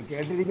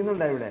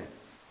 കേട്ടിരിക്കുന്നുണ്ടോ ഇവിടെ?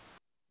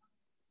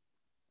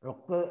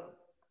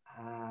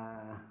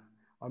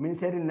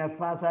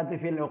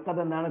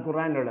 എന്നാണ്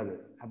ഖുർആനിലുള്ളത്.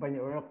 അപ്പൊ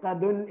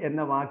ഉഖദുൻ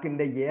എന്ന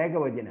വാക്കിന്റെ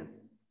ഏകവചനം.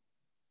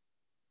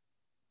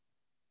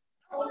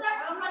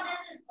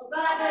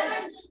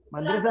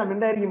 മദ്രസ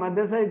മിണ്ടായിരിക്കും.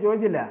 മദ്രസ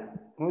ചോദിച്ചില്ല.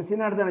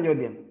 മുഹ്സിന അടുത്താണ്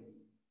ചോദ്യം.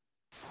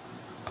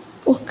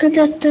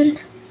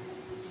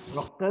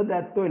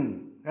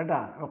 കേട്ടാ,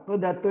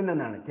 ഉഖദത്തുൻ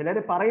എന്നാണ്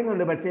ചിലര്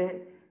പറയുന്നുണ്ട്. പക്ഷേ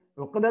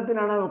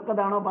ഉഖദത്തിനാണോ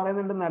ഉഖദാണോ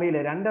പറയുന്നുണ്ടെന്ന് അറിയില്ല.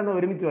 രണ്ടെണ്ണം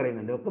ഒരുമിച്ച്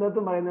പറയുന്നുണ്ട്.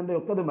 ഉഖദത്തും പറയുന്നുണ്ട്,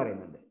 ഉഖദും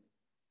പറയുന്നുണ്ട്.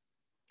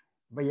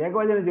 അപ്പൊ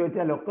ഏകവചനം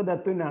ചോദിച്ചാൽ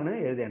ഉഖദത്തുൻ ആണ്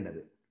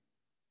എഴുതേണ്ടത്.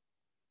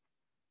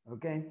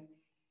 ഓക്കെ.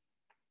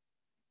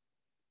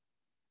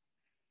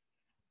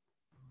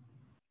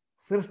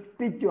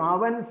 സൃഷ്ടിച്ചു,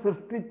 അവൻ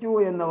സൃഷ്ടിച്ചു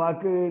എന്ന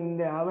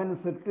വാക്കിന്റെ, അവൻ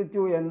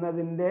സൃഷ്ടിച്ചു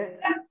എന്നതിന്റെ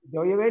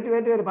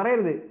വെയിറ്റ്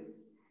പറയരുത്.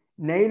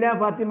 നെയ്ല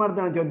ഫാത്തിമ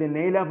അടുത്താണ് ചോദ്യം.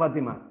 നെയ്ല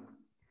ഫാത്തിമ,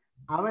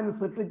 അവൻ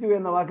സൃഷ്ടിച്ചു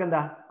എന്ന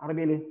വാക്കെന്താ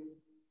അറബിയില്?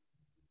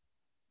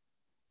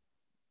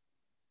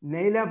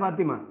 നെയ്ല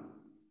ഫാത്തിമ.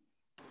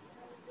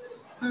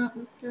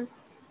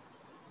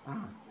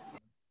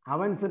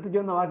 അവൻ സൃഷ്ടിച്ചു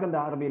എന്ന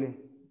വാക്കെന്താ അറബിയില്?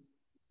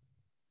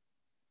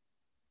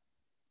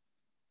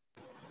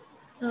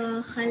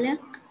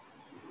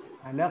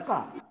 ഖലഖ.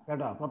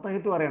 കേട്ടോ,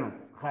 ഫതഹിട്ട് പറയണം.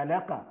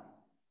 ഖലഖ.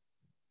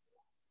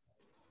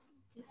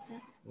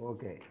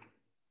 Okay,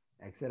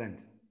 excellent.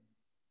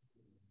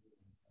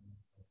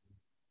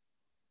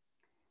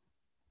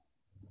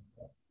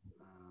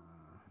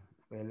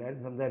 അപ്പൊ എല്ലാവരും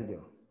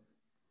സംസാരിച്ചോ?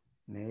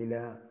 നെയ്ല,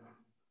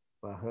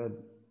 ഫഹദ്,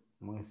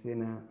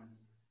 മുഹ്സിന.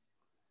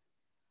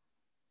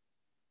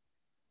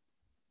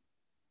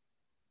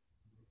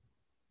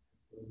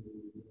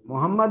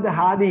 മുഹമ്മദ്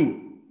ഹാദി.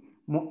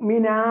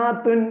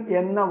 മുഅ്മിനാത്തുൻ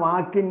എന്ന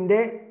വാക്കിന്റെ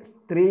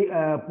സ്ത്രീ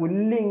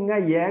പുല്ലിംഗ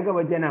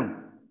ഏകവചനം.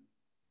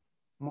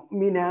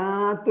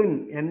 മുഅ്മിനാത്തുൻ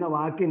എന്ന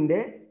വാക്കിന്റെ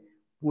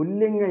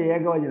പുല്ലിംഗ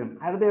ഏകവചനം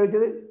ആരുടെ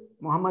ചോദിച്ചത്?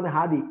 മുഹമ്മദ്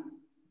ഹാദി.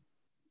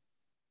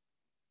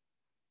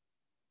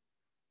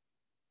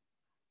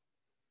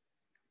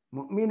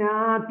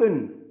 മുഅ്മിനാത്തുൻ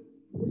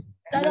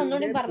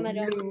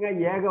പുല്ലിംഗ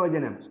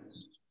ഏകവചനം.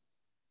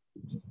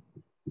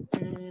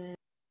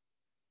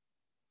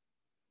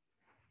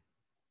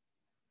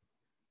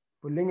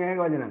 പുല്ലിംഗ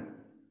ഏകവചനം.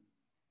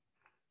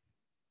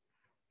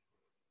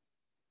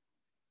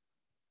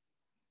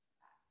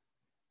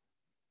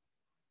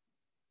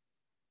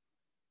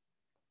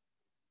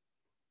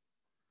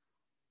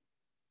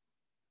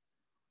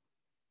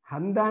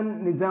 ഹംദാൻ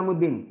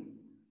നിജാമുദ്ദീൻ.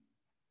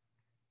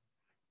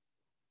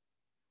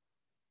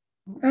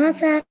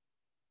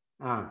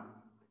 ആ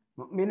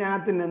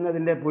മുഅ്മിനാത്തുൻ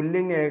എന്നതിന്റെ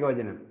പുല്ലിംഗ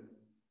ഏകവചനം.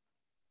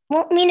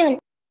 മുഅ്മിനുൻ.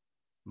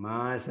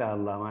 മാഷാ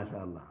അല്ലാ, മാഷാ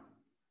അല്ലാ.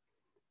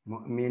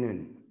 മുഅ്മിനുൻ.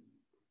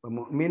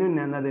 മുഅ്മിനുൻ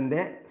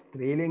എന്നതിന്റെ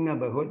സ്ത്രീലിംഗ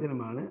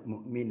ബഹുവചനമാണ്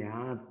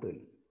മുഅ്മിനാത്തുൻ.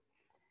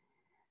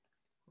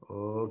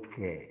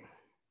 ഓക്കെ.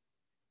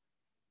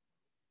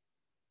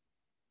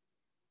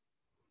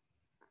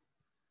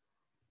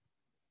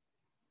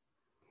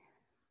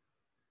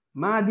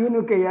 മാ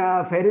ദീനുക യാ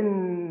ഫെറിൻ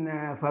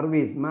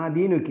ഫർവീസ്. മാ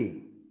ദീനുകി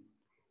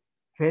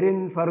ഫെറിൻ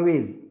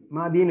ഫർവീസ്.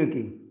 മാ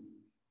ദീനുകി.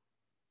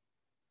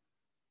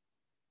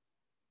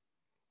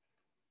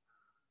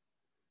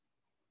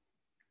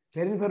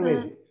 ഫെറിൻ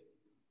ഫർവീസ്.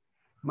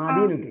 മാ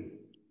ദീനുകി.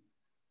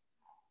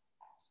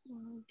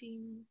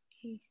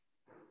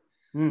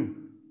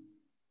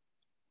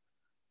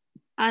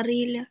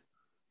 അറിയില്ല.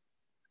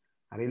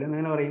 അറിയില്ലെന്ന്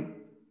എങ്ങനെ പറയും?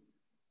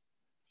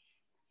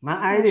 മാ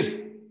ആരിഫ്.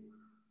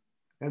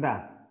 കേട്ടാ?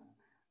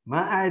 മാ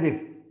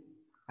ആരിഫ്.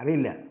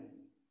 അറിയില്ല.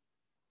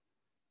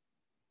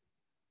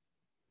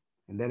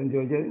 എന്തായാലും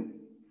ചോദിച്ചത്?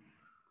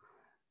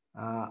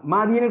 മാ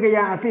ദീനുക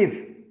യാ അഫീഫ്.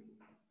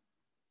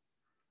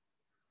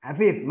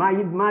 അഫീഫ്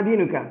മാ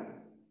ദീനുക.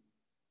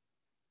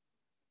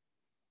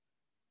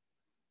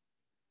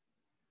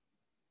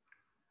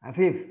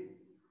 അഫീഫ്.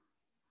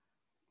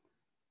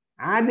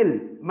 ആദിൽ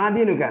മാ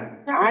ദീനുക.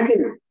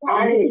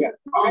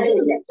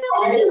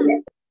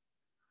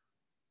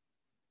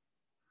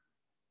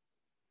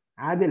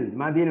 ആദിൽ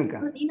മാ ദീനുക.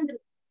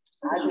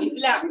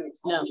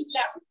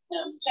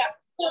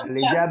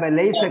 الإجابة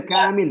ليس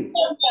كامل.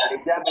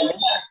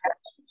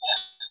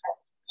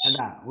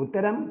 കേട്ടാ?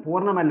 ഉത്തരം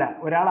പൂർണ്ണമല്ല.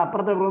 ഒരാൾ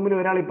അപ്പുറത്തെ റൂമിൽ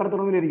ഒരാൾ ഇപ്പുറത്തെ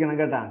റൂമിൽ ഇരിക്കണം.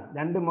 കേട്ടാ?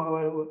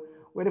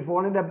 ഒരു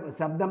ഫോണിന്റെ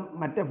ശബ്ദം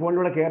മറ്റേ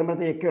ഫോണിലൂടെ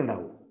കയറുമ്പോഴത്തേക്ക്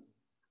ഉണ്ടാവും.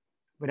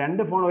 അപ്പൊ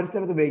രണ്ട് ഫോൺ ഒരു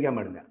സ്ഥലത്ത് ഉപയോഗിക്കാൻ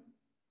പാടില്ല.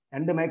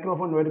 രണ്ട്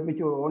മൈക്രോഫോൺ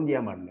ഒരുമിച്ച് ഓൺ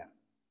ചെയ്യാൻ പാടില്ല.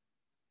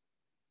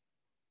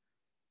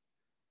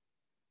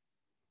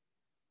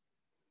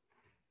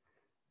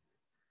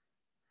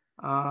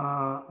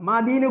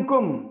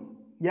 മാദീനുക്കും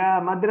യാ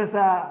മദ്രസ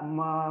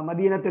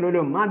മദീനത്തുൽ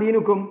ഉലൂം.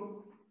 മാദീനുക്കും.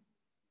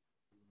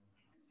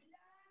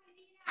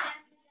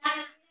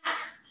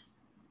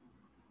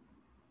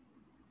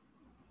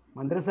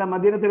 മദ്രസ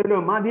മദീനത്തുൽ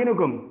ഉലൂം.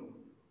 മാദീനുക്കും.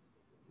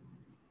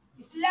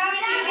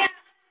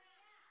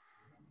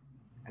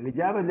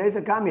 الإجابة ليس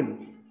كامل.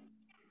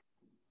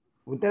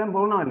 ഉത്തരം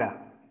പൂർണ്ണമല്ല.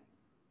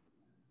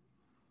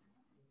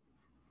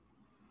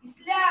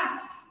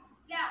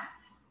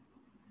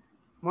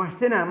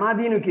 മുഹ്സിന മാ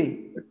ദീനുകി.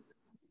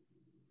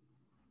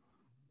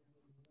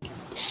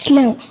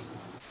 ഇസ്ലാം.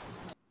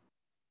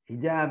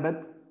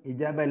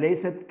 إجابة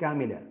ليست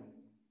كاملة.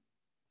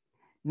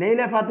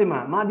 نيلة فاطمة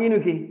ما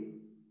دينك؟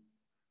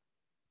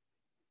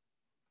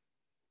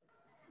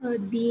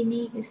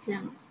 ديني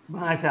إسلام.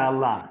 ما شاء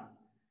الله.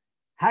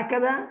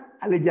 هكذا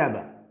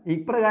الإجابة.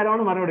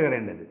 ഇപ്രകാരമാണ് മറുപടി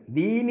പറയേണ്ടത്.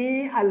 ദീനി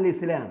അൽ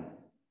ഇസ്ലാം.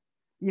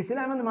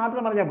 ഇസ്ലാം എന്ന്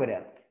മാത്രം പറഞ്ഞാൽ പോരാ.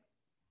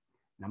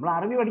 നമ്മൾ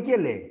അറബി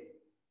പഠിക്കുകയല്ലേ.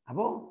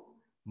 അപ്പോൾ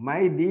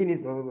my Deen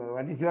is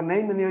what is your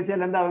name എന്ന്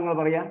ചോദിച്ചാൽ എന്താ നിങ്ങൾ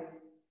പറയാ?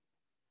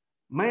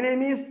 മൈ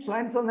നെയിം ഈസ്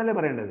സയൻസ് എന്നല്ലേ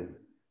പറയേണ്ടത്.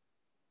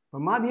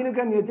 അപ്പം മാ ദീനുക്ക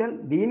എന്ന് ചോദിച്ചാൽ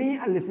ദീനി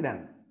അൽ ഇസ്ലാം.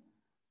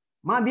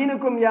 മാ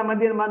ദീനുക്കും യാ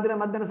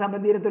മദ്രസ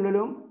മദീനത്തുൽ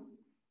ഉലൂം.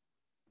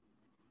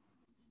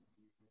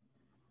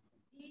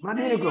 മാ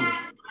ദീനുക്കും.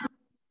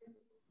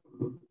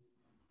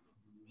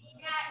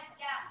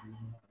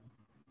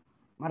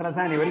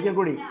 മറസാനി ഒരിക്കൽ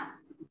കൂടി.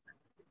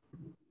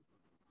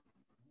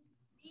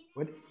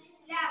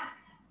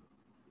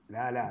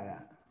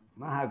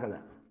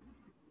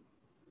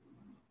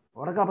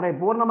 ഉറക്ക പറയും,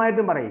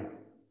 പൂർണ്ണമായിട്ടും പറയും.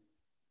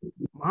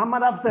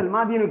 മുഹമ്മദ് അഫ്സൽ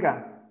മാ ദീനുക?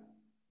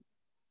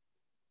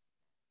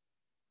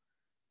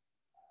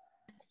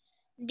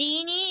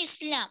 ദീനി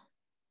ഇസ്ലാം.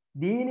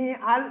 ദീനി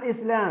അൽ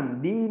ഇസ്ലാം.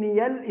 ദീനി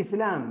അൽ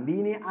ഇസ്ലാം.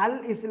 ദീനി അൽ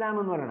ഇസ്ലാം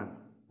എന്ന് പറയണം.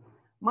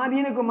 മാ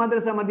ദീനുക്കും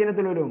മദ്രസ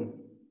മദീനത്തുൽ ഉലൂം.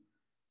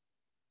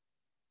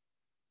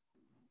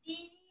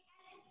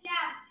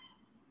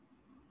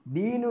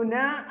 ദീനുന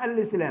അൽ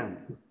ഇസ്ലാം.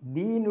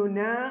 ദീനുന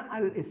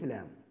അൽ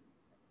ഇസ്ലാം.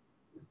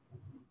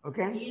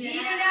 ഓക്കെ.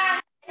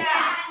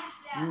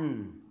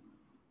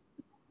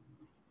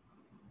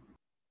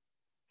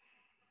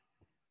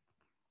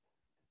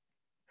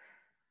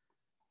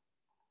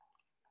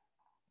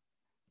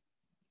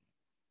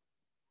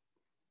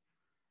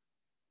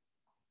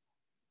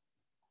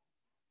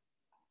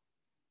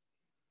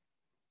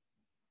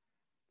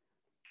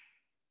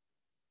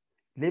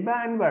 ലിബ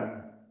അൻവർ.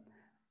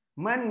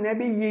 മൻ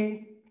നബിയി.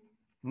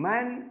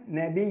 മൻ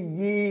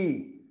നബിയി.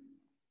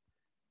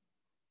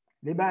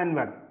 ലിബ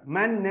അൻവർ.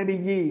 മൻ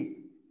നബിയി.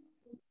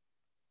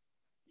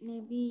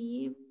 നബി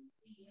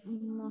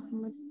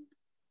മുഹമ്മദ്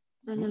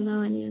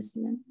സല്ലല്ലാഹു അലൈഹി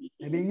വസല്ലം.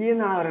 നബിയി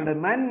എന്നാണ് പറയേണ്ടത്.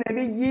 മൻ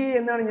നബിയി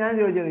എന്നാണ് ഞാൻ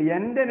ചോദിച്ചത്.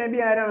 എന്റെ നബി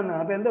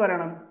ആരാണെന്നാണ്. അപ്പൊ എന്ത്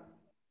പറയണം?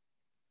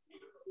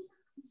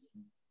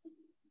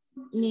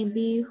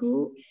 നബിഹു.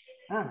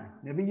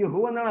 നബിയുഹു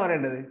എന്നാണ്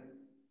പറയേണ്ടത്.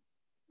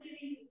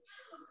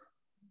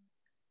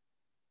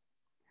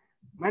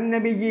 മൻ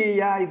നബിയി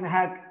യാ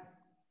ഇസ്ഹാഖ്.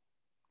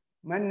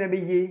 മൻ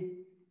നബിയി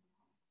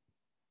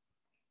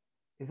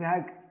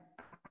ഇസ്ഹാഖ്.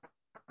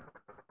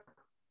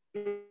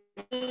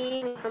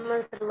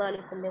 മുഹമ്മദ് സല്ലല്ലാഹു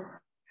അലൈഹി വസല്ലം.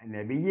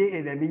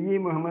 നബിയി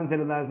മുഹമ്മദ്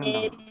സല്ലല്ലാഹു അലൈഹി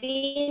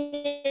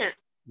വസല്ലം.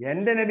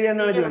 എന്റെ നബി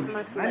എന്നാണ്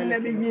ചോദിച്ചത്. മൻ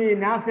നബിയി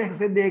നാസിഹ്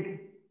സിദ്ദീഖ്.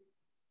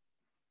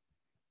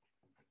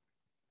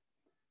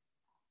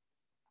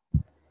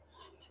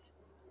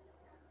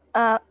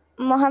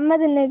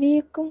 മുഹമ്മദ്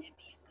നബിയുക്കും.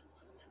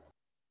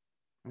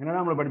 അങ്ങനെയാണ്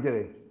നമ്മൾ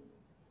പഠിച്ചത്.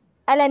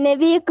 അല്ല,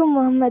 നബിയുക്കും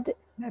മുഹമ്മദ്.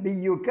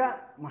 നബിയുക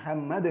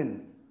മുഹമ്മദുൻ.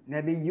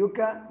 നബിയുക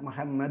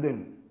മുഹമ്മദുൻ.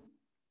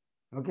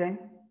 ഓക്കെ.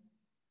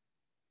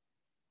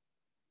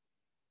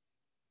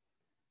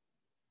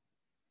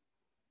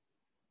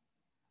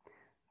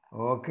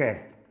 ഓക്കെ.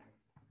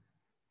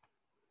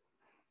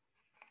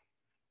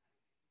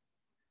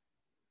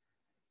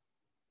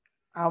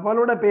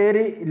 അവളുടെ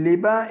പേര്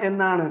ലിബ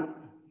എന്നാണ്.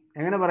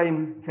 എങ്ങനെ പറയും?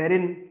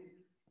 ഫെരിൻ.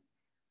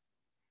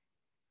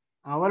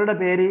 അവളുടെ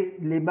പേര്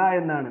ലിബ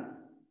എന്നാണ്.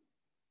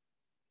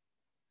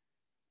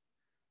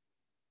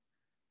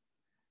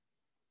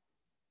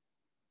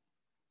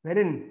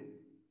 ഫെരിൻ.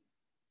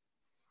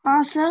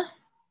 സർ.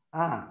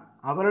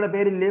 അവളുടെ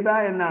പേര് ലിബ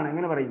എന്നാണ്.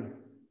 എങ്ങനെ പറയും?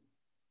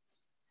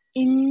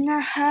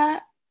 ഇന്നഹ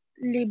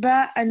ലിബ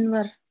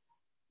അൻവർ.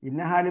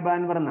 ഇന്നഹ ലിബ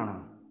അൻവർ എന്നാണോ?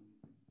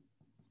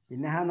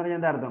 ഇന്നഹ എന്ന് പറഞ്ഞാൽ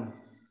എന്താ അർത്ഥം?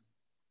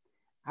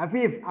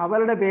 അഫീഫ്,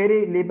 അവളുടെ പേര്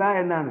ലിബ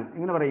എന്നാണ്.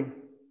 എങ്ങനെ പറയും?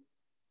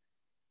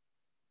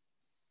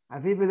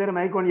 അഫീഫ് ഇതുവരെ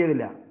മൈക്ക് ഓൺ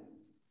ചെയ്തില്ല.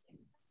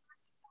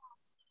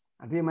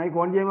 അഫീഫ് മൈക്ക്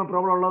ഓൺ ചെയ്യുമ്പോൾ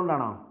പ്രോബ്ലം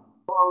ഉള്ളതുകൊണ്ടാണോ?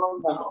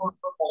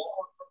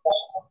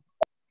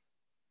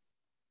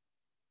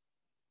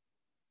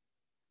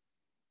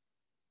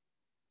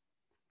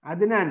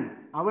 അതിനാൽ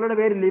അവളുടെ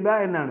പേര് ലിബ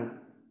എന്നാണ്.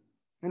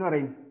 എങ്ങനെ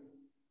പറയും?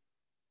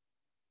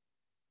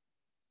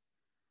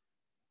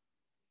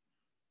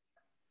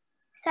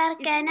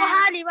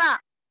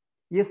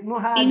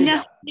 ഇസ്മുഹാ ലിബ.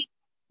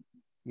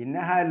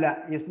 ഇന്നഹ അല്ല,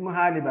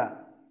 ഇസ്മുഹാ ലിബ.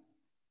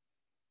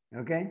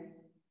 ഓക്കെ.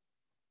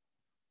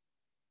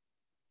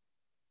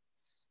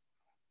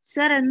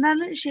 സർ,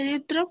 എന്താണ് ശരി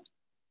ഉത്തരം?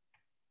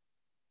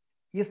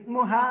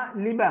 ഇസ്മുഹാ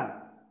ലിബ.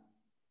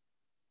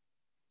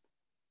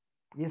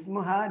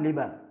 ഇസ്മുഹാ ലിബ.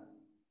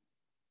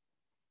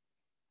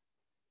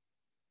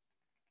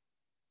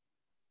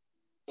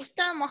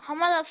 ഉസ്താദ്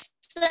മുഹമ്മദ്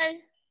അഫ്സൽ.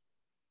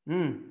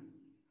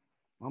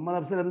 മുഹമ്മദ്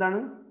അഫ്സൽ എന്താണ്?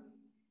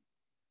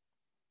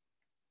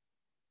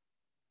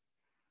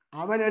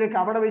 അവനൊരു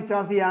കപട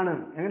വിശ്വാസിയാണ്.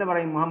 എങ്ങനെ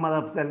പറയും മുഹമ്മദ്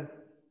അഫ്സൽ?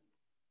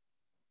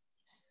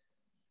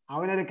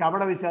 അവനൊരു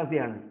കപട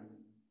വിശ്വാസിയാണ്.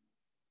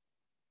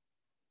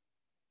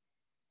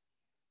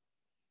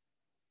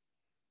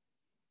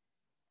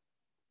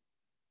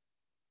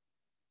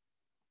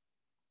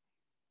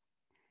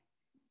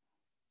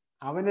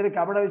 അവനൊരു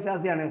കപട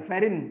വിശ്വാസിയാണ്.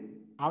 ഫെരിൻ,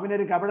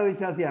 അവനൊരു കപട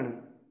വിശ്വാസിയാണ്.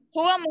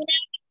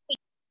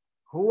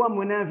 ഹുവ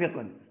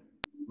മുനാഫിഖുൻ.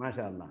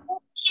 മാഷാ അല്ലാഹ്.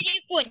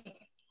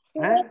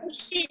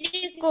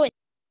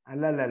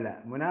 അല്ല അല്ല അല്ല,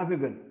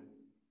 മുനാഫിഖുൻ.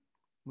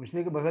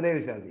 മുശ്രിക് ബഹുദൈവ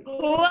വിശ്വാസി.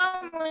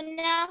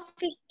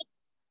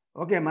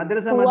 ഓക്കെ.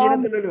 മദ്രസ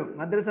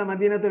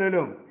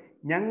മദീനത്തുലും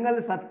ഞങ്ങൾ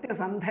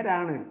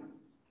സത്യസന്ധരാണ്.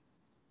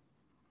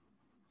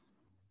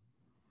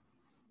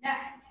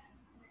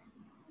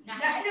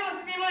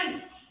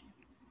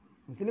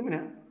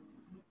 മുസ്ലിമിനാ?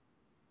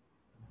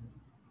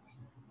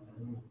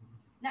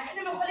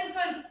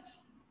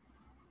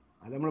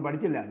 അത് നമ്മൾ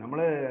പഠിച്ചില്ല. നമ്മൾ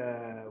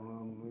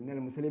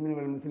മുസ്ലിമിൻ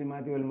വൽ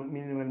മുസ്ലിമാത്തി വൽ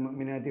മുഅ്മിനീന വൽ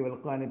മുഅ്മിനാത്തി വൽ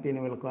ഖാനിതീന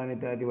വൽ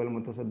ഖാനിതാത്തി വൽ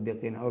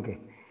മുതസദ്ദിഖീന. ഓക്കെ,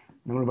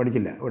 നമ്മൾ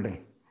പഠിച്ചില്ല. ഓട്ടെ.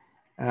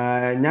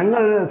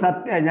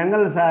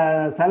 ഞങ്ങൾ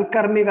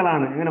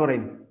സൽക്കർമ്മികളാണ്. എങ്ങനെ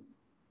പറയും?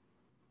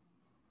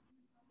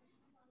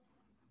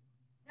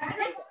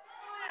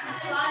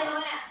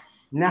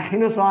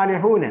 നഹ്നു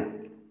സാലിഹൂന.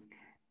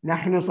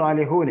 നഹ്നു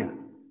സാലിഹൂന.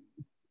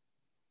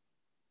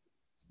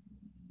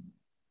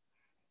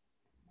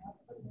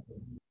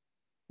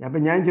 അപ്പൊ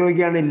ഞാൻ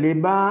ചോദിക്കുകയാണ്,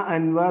 ലിബ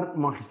അൻവർ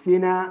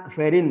മുഹ്സിന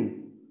ഫെരിൻ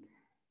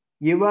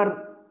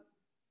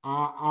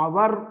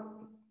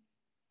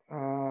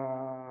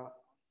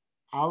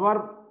അവർ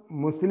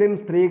മുസ്ലിം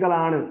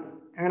സ്ത്രീകളാണ്.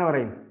 എങ്ങനെ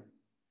പറയും?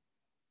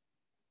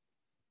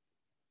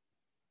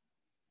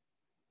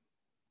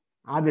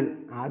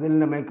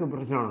 ആദിലിന്റെ മൈക്ക്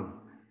പ്രശ്നമാണ്.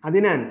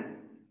 അതിനാൽ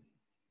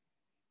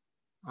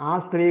ആ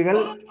സ്ത്രീകൾ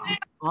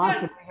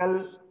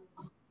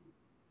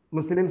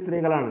മുസ്ലിം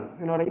സ്ത്രീകളാണ്.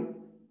 എങ്ങനെ പറയും?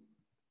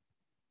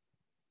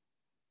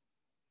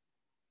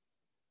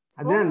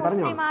 അതിനാൽ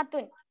പറഞ്ഞോ.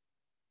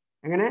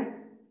 എങ്ങനെ?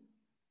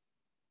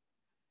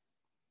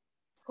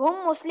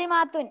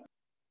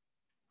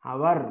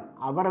 അവർ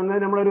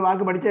എന്നത് നമ്മളൊരു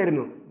വാക്ക്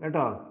പഠിച്ചായിരുന്നു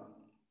കേട്ടോ.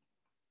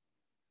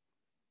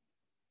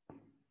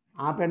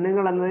 ആ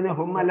പെണ്ണുങ്ങൾ എന്നതിന്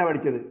ഹും അല്ല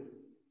പഠിച്ചത്.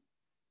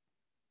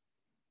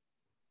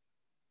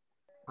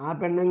 ആ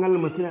പെണ്ണുങ്ങൾ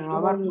മുസ്ലിം,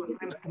 അവർ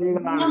മുസ്ലിം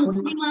സ്ത്രീകളാണ്.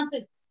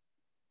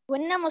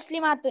 ഹുന്ന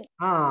മുസ്ലിമാത്തുൻ.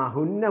 ആ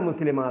ഹുന്ന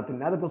മുസ്ലിമാത്തുൻ.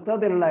 അത്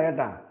പുസ്തകത്തിലുള്ള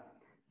കേട്ടാ,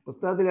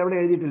 പുസ്തകത്തിൽ എവിടെ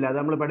എഴുതിയിട്ടില്ല, അത്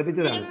നമ്മൾ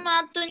പഠിപ്പിച്ചതാണ്.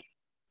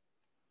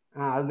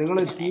 അത് നിങ്ങൾ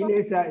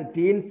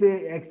ടീൻസ്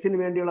എക്സിന്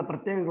വേണ്ടിയുള്ള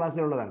പ്രത്യേക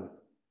ക്ലാസ്സിലുള്ളതാണ്.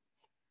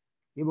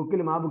 ഈ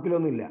ബുക്കിലും ആ ബുക്കിലും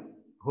ഒന്നുമില്ല.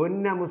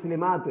 ഹുന്ന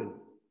മുസ്ലിമാത്തുൻ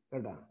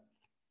കേട്ടാ.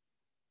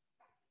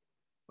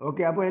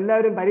 ഓക്കെ, അപ്പോൾ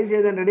എല്ലാവരും പരീക്ഷ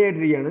എഴുതാൻ റെഡി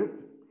ആയിട്ടിരിക്കുകയാണ്.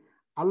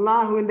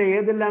 അള്ളാഹുവിൻ്റെ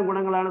ഏതെല്ലാം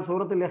ഗുണങ്ങളാണ്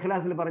സൂറത്തുൽ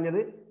ഇഖ്ലാസിൽ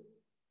പറഞ്ഞത്?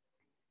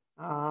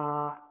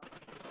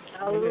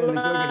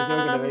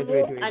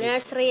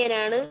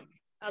 അനാശ്രയനാണ്.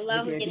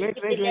 അല്ലാഹു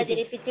ജനിച്ചിട്ടില്ല,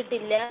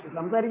 ജനിപ്പിച്ചിട്ടില്ല.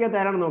 സംസാരിക്കാത്ത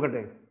ആരാണെന്ന്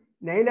നോക്കട്ടെ.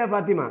 നൈല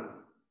ഫാത്തിമ.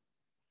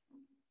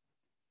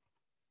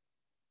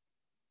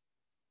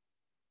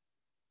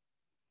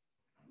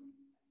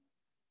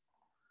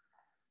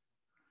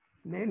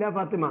 നൈല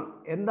ഫാത്തിമ,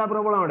 എന്താ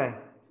പ്രോബ്ലം അവിടെ?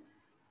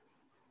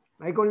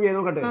 മൈക്ക് ഓൺ ചെയ്ത്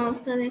നോക്കട്ടെ.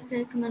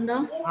 കേൾക്കുന്നുണ്ടോ?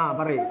 ആ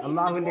പറയും.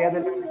 അള്ളാഹുവിന്റെ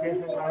ഏതെല്ലാം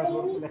വിശേഷങ്ങളാണ്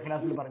സൂറത്തുൽ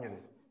ഇഖ്ലാസിൽ പറഞ്ഞത്?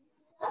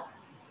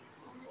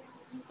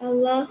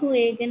 അള്ളാഹു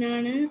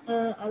ഏകനാണ്.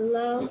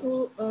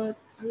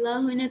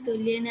 അള്ളാഹുവിന്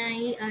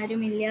തുല്യനായി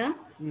ആരുമില്ല.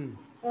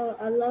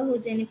 അള്ളാഹു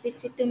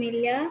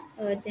ജനിപ്പിച്ചിട്ടുമില്ല,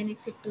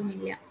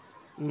 ജനിച്ചിട്ടുമില്ല.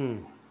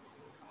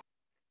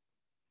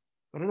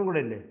 ഒരെണ്ണം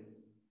കൂടെ ഇല്ലേ?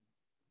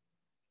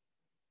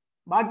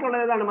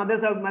 ബാക്കിയുള്ളത് ഏതാണ്?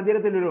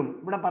 മധ്യത്തിൽ വരും.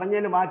 ഇവിടെ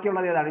പറഞ്ഞതിൽ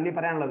ബാക്കിയുള്ളത് ഏതാണ് ഇനി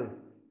പറയാനുള്ളത്?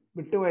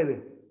 വിട്ടുപോയത്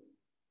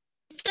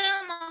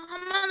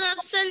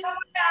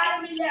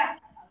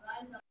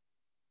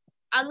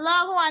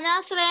അള്ളാഹു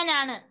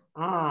അനാശ്രയനാണ്.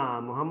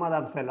 മുഹമ്മദ്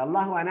അഫ്സൽ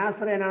അള്ളാഹു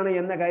അനാശ്രയനാണ്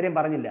എന്ന കാര്യം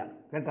പറഞ്ഞില്ല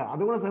കേട്ടോ.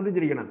 അതുകൂടെ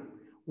ശ്രദ്ധിച്ചിരിക്കണം.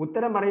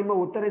 ഉത്തരം പറയുമ്പോൾ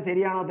ഉത്തരം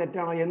ശരിയാണോ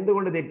തെറ്റാണോ,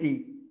 എന്തുകൊണ്ട് തെറ്റി,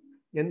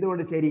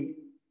 എന്തുകൊണ്ട് ശരി.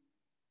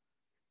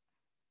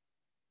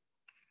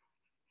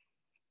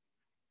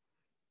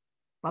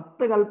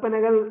 പത്ത്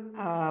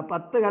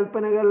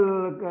കൽപ്പനകൾ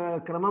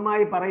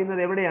ക്രമമായി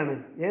പറയുന്നത് എവിടെയാണ്?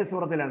 ഏത്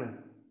സൂറത്തിലാണ്?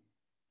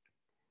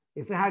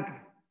 ഇസ്ഹാഖ്,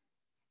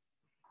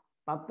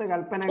 10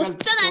 കൽപ്പനകൾ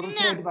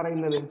തുടർച്ചയായിട്ട്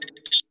പറയുന്നത്.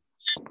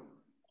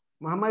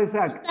 മുഹമ്മദ്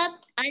ഇസ്ഹാഖ്,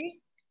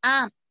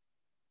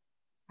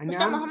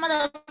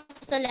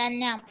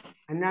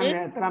 അന്നാം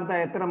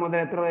എത്ര മുതൽ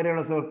എത്ര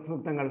വരെയുള്ള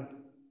സൂക്തങ്ങൾ?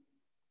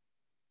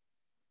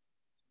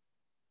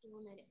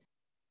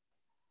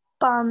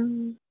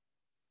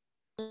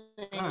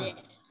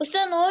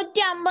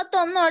 151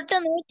 തൊട്ട്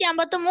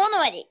 153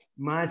 വരെ.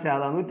 മാഷാ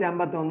അല്ലാഹ്,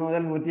 151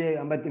 മുതൽ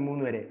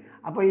 153 വരെ.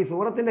 അപ്പൊ ഈ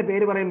സൂറത്തിന്റെ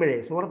പേര് പറയുമ്പോഴേ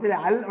സൂറത്തിൽ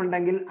അൽ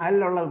ഉണ്ടെങ്കിൽ അൽ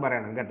ഉള്ളത്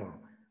പറയണം കേട്ടോ.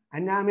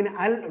 അന്നാമിന്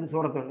അൽ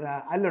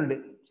അല്ലുണ്ട്.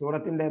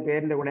 സൂറത്തിന്റെ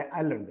പേരിന്റെ കൂടെ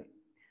അല്ലുണ്ട്.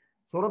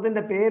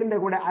 സൂറത്തിന്റെ പേരിന്റെ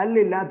കൂടെ അൽ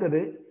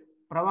ഇല്ലാത്തത്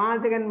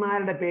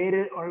പ്രവാചകന്മാരുടെ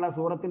പേര് ഉള്ള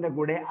സൂറത്തിന്റെ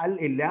കൂടെ അൽ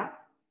ഇല്ല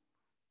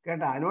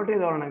കേട്ടാ. നോട്ട്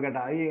ചെയ്തോളണം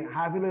കേട്ടാ. ഈ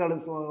ഹാഫിദുകൾ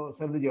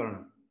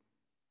ശ്രദ്ധിച്ചോളണം.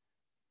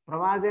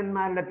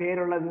 പ്രവാചകന്മാരുടെ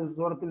പേരുള്ള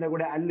സൂറത്തിന്റെ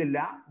കൂടെ അല്ലില്ല.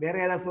 വേറെ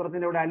ഏതാ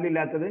സൂറത്തിന്റെ കൂടെ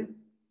അല്ലില്ലാത്തത്?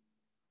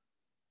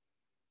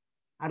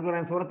 ആർക്ക്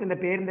പറയാം? സൂറത്തിന്റെ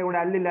പേരിന്റെ കൂടെ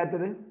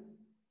അല്ലില്ലാത്തത്?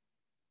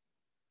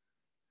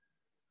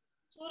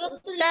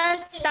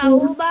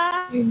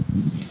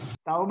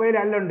 തൗബയിൽ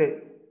അല്ലുണ്ട്.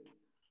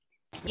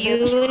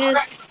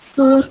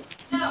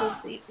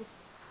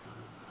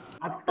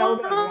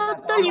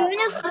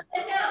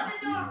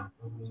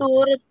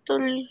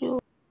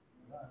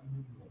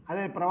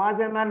 അതെ,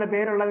 പ്രവാചകന്മാരുടെ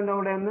പേരുള്ളതിന്റെ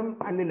കൂടെ ഒന്നും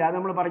അല്ലില്ല. അത്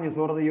നമ്മൾ പറഞ്ഞു.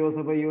 സൂറത്ത്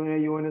യൂസുഫ്,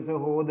 യൂനുസ്,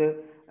 ഹൂദ്,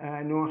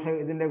 നൂഹ്,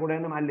 ഇതിന്റെ കൂടെ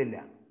ഒന്നും അല്ലില്ല.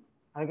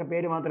 അതൊക്കെ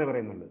പേര് മാത്രമേ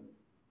പറയുന്നുള്ളൂ.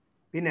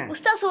 പിന്നെ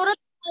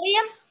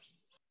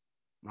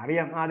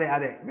മറിയം, അതെ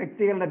അതെ,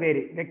 വ്യക്തികളുടെ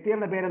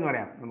പേരെന്ന്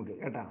പറയാം നമുക്ക്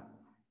കേട്ടാ.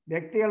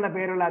 വ്യക്തികളുടെ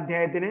പേരുള്ള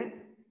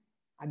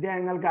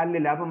അധ്യായങ്ങൾക്ക്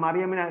അല്ലില്ല. അപ്പൊ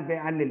മറിയമിന്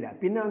അല്ലില്ല.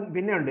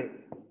 പിന്നെ ഉണ്ട്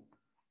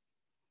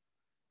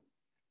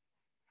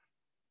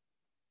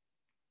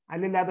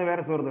അല്ലില്ലാത്ത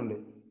വേറെ സൂറത്തുണ്ട്.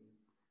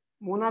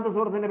 മൂന്നാമത്തെ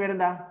സൂറത്തിന്റെ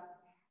പേരെന്താ?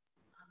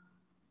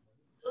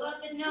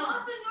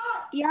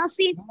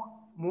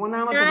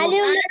 മൂന്നാമത്തെ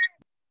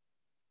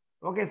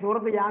ഓക്കെ,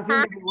 സൂറത്ത്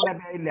യാസീന്റെ കൂടെ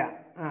ഇല്ല.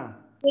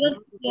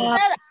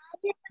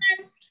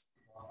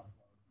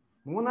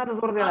 മൂന്നാമത്തെ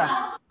സൂറത്ത് ഏതാ?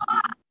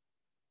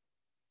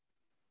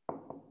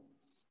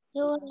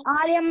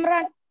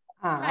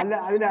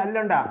 അതിൽ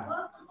അല്ലുണ്ടാ?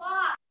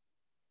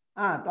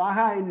 ത്വാഹ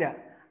ഇല്ല.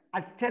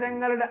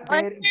 അക്ഷരങ്ങളുടെ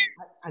പേര്,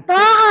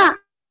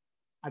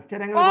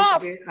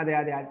 അതെ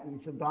അതെ,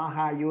 ത്വാഹ,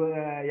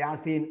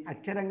 യാസീൻ,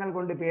 അക്ഷരങ്ങൾ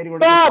കൊണ്ട് പേര്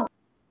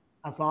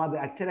കൊടുക്കുന്ന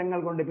അക്ഷരങ്ങൾ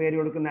കൊണ്ട് പേര്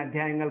കൊടുക്കുന്ന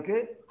അധ്യായങ്ങൾക്ക്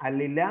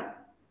അല്ലില്ല.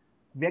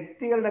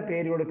 വ്യക്തികളുടെ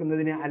പേര്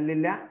കൊടുക്കുന്നതിന്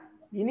അല്ലില്ല.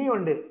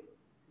 ഇനിയുണ്ട്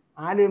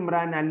ആലി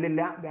ഇമ്രാൻ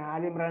അല്ലില്ല.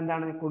 ആലി ഇമ്രാൻ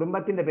എന്താണ്?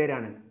 കുടുംബത്തിന്റെ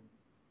പേരാണ്.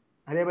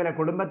 അതേപോലെ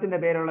കുടുംബത്തിന്റെ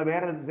പേരുള്ള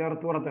വേറെ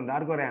സൂറത്തുണ്ട്.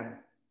 ആർക്കും പറയാം?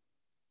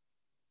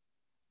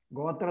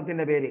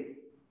 ഗോത്രത്തിന്റെ പേര്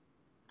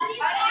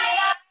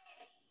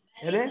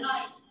ഏത്?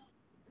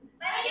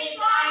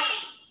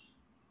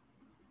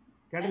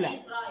 കേട്ടില്ല.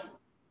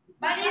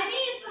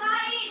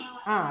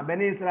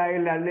 ബനി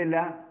ഇസ്രായേലിൽ അല്ലില്ല.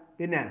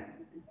 പിന്നെ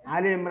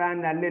ആലി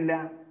ഇമ്രാനിൽ അല്ലില്ല.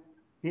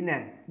 പിന്നെ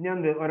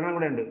ഇനിയൊന്ന് ഒരെണ്ണം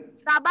കൂടെ ഉണ്ട്,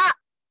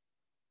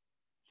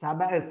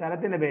 സബ,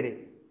 സ്ഥലത്തിന്റെ പേര്.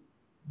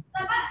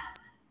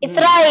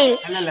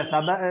 അല്ലല്ല,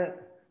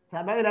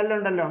 സബയിൽ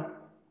അല്ലുണ്ടല്ലോ.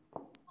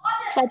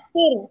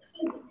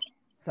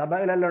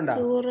 സബയിൽ അല്ലുണ്ടോ?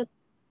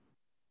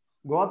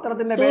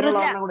 ഗോത്രത്തിന്റെ പേരുള്ള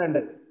ഒരെണ്ണം കൂടെ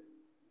ഉണ്ട്.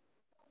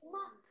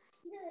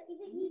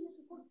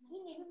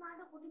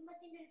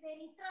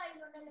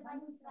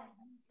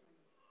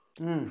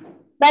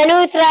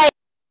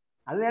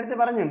 അത് നേരത്തെ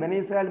പറഞ്ഞു, ബനി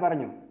ഇസ്രായേൽ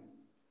പറഞ്ഞു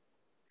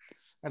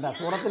കേട്ടാ.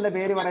 സൂറത്തിന്റെ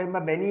പേര് പറയുമ്പോ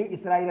ബനി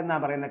ഇസ്രായേൽ എന്നാ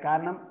പറയുന്നത്.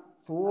 കാരണം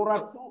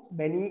സൂറത്തു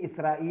ബനി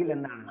ഇസ്രായേൽ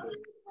എന്നാണ്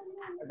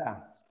കേട്ടാ.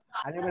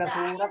 അതേപോലെ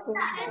സൂറത്തു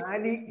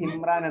ആലി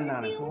ഇമ്രാൻ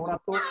എന്നാണ്.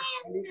 സൂറത്തു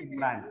ആലി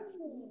ഇമ്രാൻ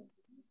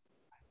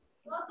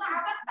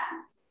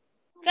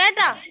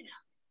കേട്ടോ?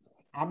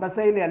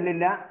 അബസയിൽ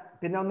അല്ലില്ല.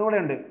 പിന്നെ ഒന്നുകൂടെ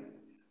ഉണ്ട്,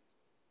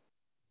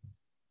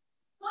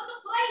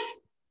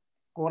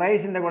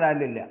 ഖുറൈശിന്റെ കൂടെ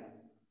അല്ലില്ല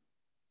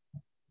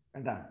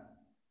കേട്ടാ.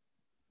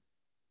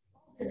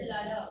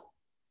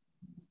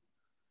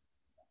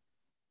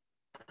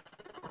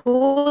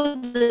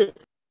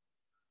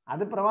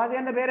 അത്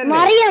പ്രവാചകന്റെ പേരല്ലേ.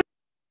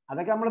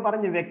 അതൊക്കെ നമ്മൾ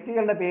പറഞ്ഞു.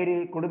 വ്യക്തികളുടെ പേര്,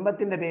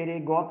 കുടുംബത്തിന്റെ പേര്,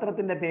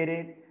 ഗോത്രത്തിന്റെ പേര്,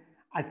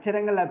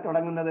 അക്ഷരങ്ങളിൽ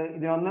തുടങ്ങുന്നത്,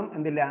 ഇതിനൊന്നും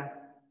എന്തില്ല,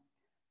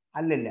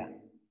 അല്ലില്ല.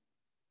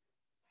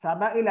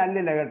 സബയിൽ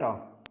അല്ലില്ല കേട്ടോ.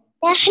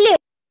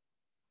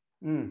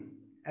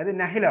 അത്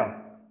നഹിലോ?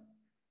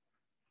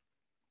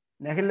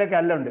 നഹിലൊക്കെ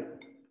അല്ലുണ്ട്.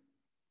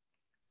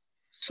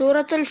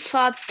 സൂറത്തുൽ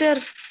ഫാത്തിർ.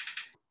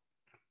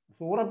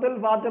 സൂറത്തുൽ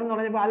ഫാത്തിർ എന്ന്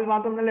പറഞ്ഞപ്പോ അൽ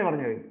ഫാത്തിർ എന്നല്ലേ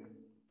പറഞ്ഞത്?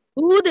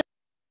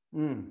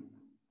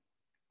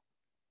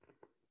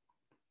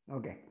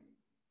 ഓക്കെ.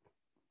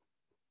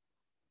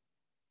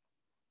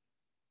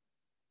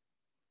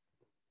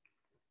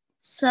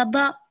 സബ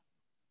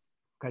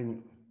കഴിഞ്ഞു.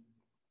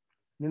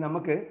 ഇനി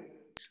നമുക്ക്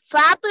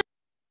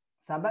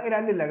സബയിൽ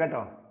അല്ലില്ല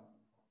കേട്ടോ.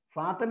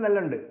 ഫാത്തിറിൽ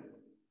അല്ലുണ്ട്.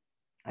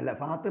 അല്ല,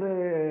 ഫാത്തിർ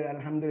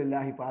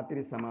അൽഹംദുലില്ലാഹി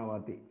ഫാത്തിരി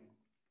സമാവാത്തി.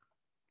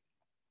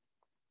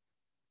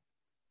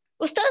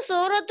 ഉസ്താദ്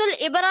സൂറത്തുൽ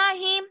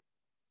ഇബ്രാഹിം.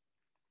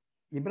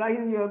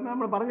 ഇബ്രാഹിം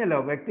നമ്മൾ പറഞ്ഞല്ലോ,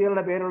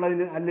 വ്യക്തികളുടെ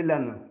പേരുള്ളതിന് അല്ലില്ല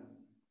എന്ന്.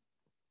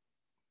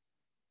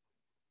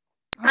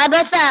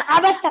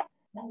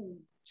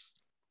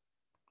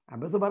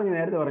 അബസ് പറഞ്ഞു,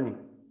 നേരത്തെ പറഞ്ഞു.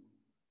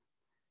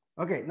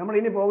 ഓക്കെ, നമ്മൾ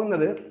ഇനി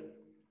പോകുന്നത്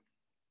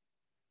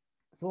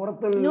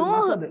സൂറത്തുൽ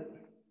മസദ്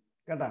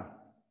കേട്ടാ.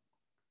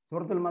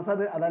 സൂറത്തുൽ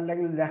മസദ്,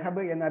 അതല്ലെങ്കിൽ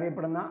ലഹബ്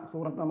എന്നറിയപ്പെടുന്ന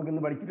സൂറത്ത് നമുക്ക്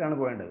ഇന്ന് പഠിച്ചിട്ടാണ്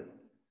പോകേണ്ടത്.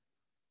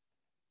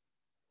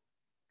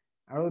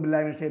 അഊദു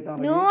ബില്ലാഹി മിനശ്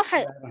ശൈത്വാനിർ റജീം,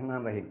 ബിസ്മില്ലാഹിർ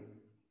റഹ്മാനിർ റഹീം.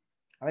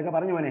 അതൊക്കെ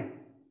പറഞ്ഞു മോനെ.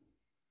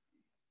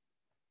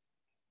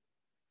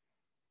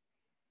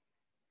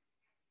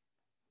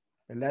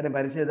 എല്ലാവരും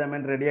പരീക്ഷ എഴുതാൻ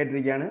വേണ്ടി റെഡി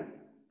ആയിട്ടിരിക്കുകയാണ്.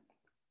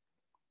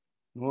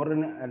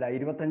 100-ന് അല്ല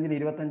 25-ന്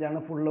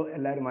 25 ഫുള്ള്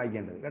എല്ലാവരും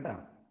വായിക്കേണ്ടത് കേട്ടാ.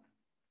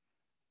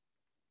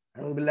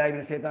 അഊദു ബില്ലാഹി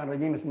മിനശ് ശൈത്വാനിർ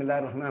റജീം,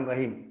 ബിസ്മില്ലാഹിർ റഹ്മാനിർ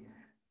റഹീം.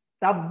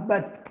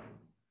 തബ്ബത്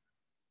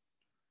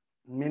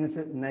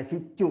മീൻസ്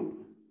നശിച്ചു.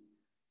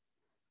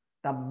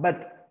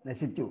 തബ്ബത്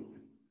നശിച്ചു.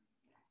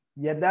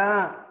 യദാ,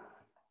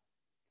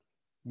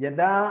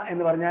 യദാ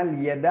എന്ന് പറഞ്ഞാൽ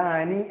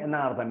യദാനി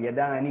എന്നാണ് അർത്ഥം.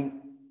 യദാനി.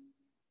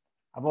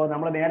 അപ്പോൾ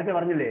നമ്മൾ നേരത്തെ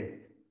പറഞ്ഞില്ലേ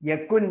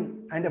യക്കുൻ,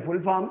 അതിന്റെ ഫുൾ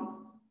ഫോം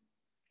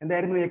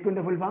എന്തായിരുന്നു?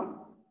 യക്കുന്റെ ഫുൾ ഫോം,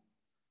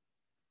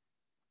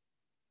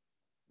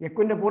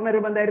 യക്കുന്റെ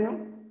പൂർണ്ണരൂപം എന്തായിരുന്നു?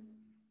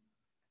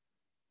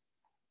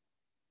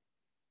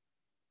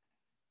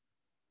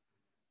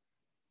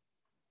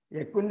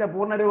 യക്കുന്റെ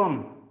പൂർണ്ണരൂപം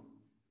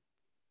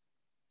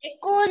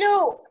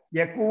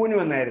യക്കൂനു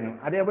എന്നായിരുന്നു.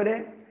 അതേപോലെ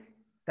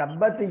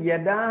തബ്ബത്ത്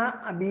യദാ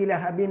അബീ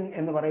ലഹബിൻ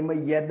എന്ന് പറയുമ്പോൾ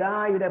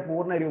യദായുടെ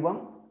പൂർണ്ണരൂപം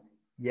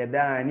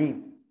യദാനി.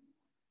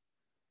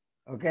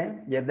 ഓക്കെ,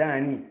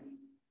 യദാനി.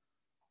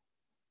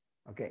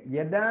 ഓക്കെ,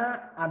 യദാ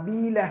അബീ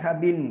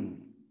ലഹബിൻ,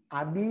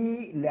 അബീ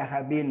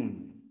ലഹബിൻ,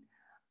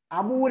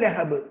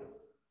 അബൂലഹബ്,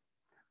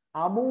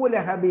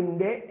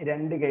 അബൂലഹബിന്റെ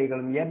രണ്ട്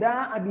കൈകളും. യദാ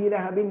അബീ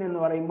ലഹബിൻ എന്ന്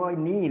പറയുമ്പോൾ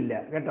നീ ഇല്ല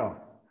കേട്ടോ.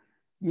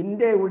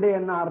 ഇന്റെ ഉടെ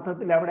എന്ന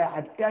അർത്ഥത്തിൽ അവിടെ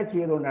അറ്റാച്ച്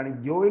ചെയ്തുകൊണ്ടാണ്,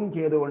 ജോയിൻ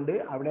ചെയ്തുകൊണ്ട്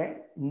അവിടെ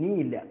നീ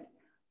ഇല്ല.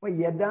 അപ്പൊ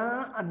യദാ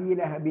അബീ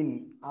ലഹബിൻ,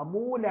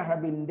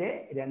 അബൂലഹബിന്റെ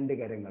രണ്ട്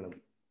കരങ്ങളും.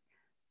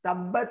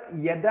 തബ്ബത്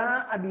യദാ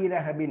അബീ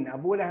ലഹബിൻ,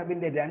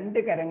 അബൂലഹബിന്റെ രണ്ട്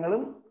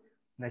കരങ്ങളും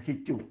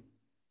നശിച്ചു.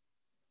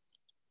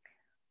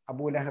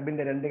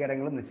 അബൂലഹബിന്റെ രണ്ട്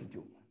കരങ്ങളും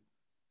നശിച്ചു.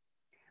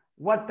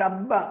 വ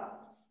തബ്ബ,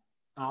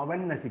 അവൻ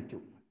നശിച്ചു.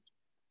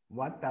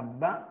 വ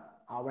തബ്ബ,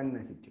 അവൻ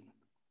നശിച്ചു.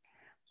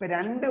 ഇപ്പൊ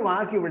രണ്ട്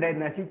വാക്ക് ഇവിടെ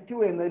നശിച്ചു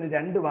എന്നതിന്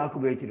രണ്ട് വാക്ക്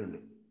ഉപയോഗിച്ചിട്ടുണ്ട്.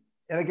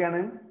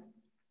 ഏതൊക്കെയാണ്?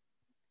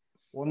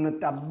 ഒന്ന്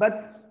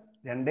തബ്ബത്ത്,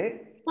 രണ്ട്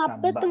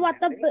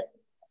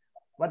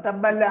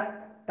വതബ്ബല്ല,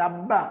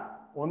 തബ്ബ.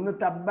 ഒന്ന്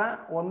തബ്ബ,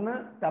 ഒന്ന്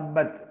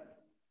തബ്ബത്ത്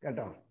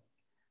കേട്ടോ.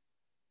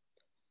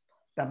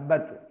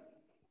 തബ്ബത്ത്,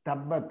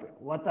 തബ്ബത്ത്,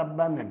 വതബ്ബ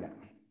എന്നല്ല.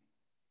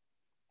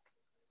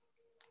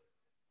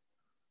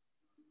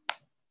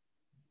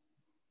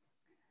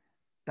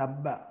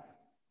 തബ്ബ,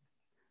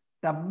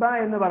 തബ്ബ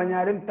എന്ന്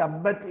പറഞ്ഞാലും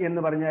തബ്ബത്ത് എന്ന്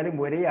പറഞ്ഞാലും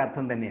ഒരേ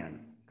അർത്ഥം തന്നെയാണ്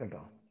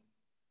കേട്ടോ.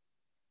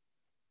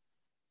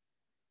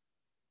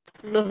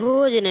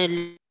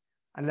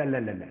 അല്ല,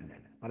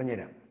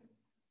 പറഞ്ഞുതരാം.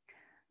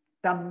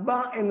 തബ്ബ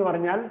എന്ന്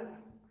പറഞ്ഞാൽ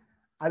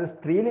അത്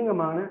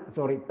സ്ത്രീലിംഗമാണ്.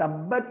 സോറി,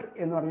 തബ്ബത്ത്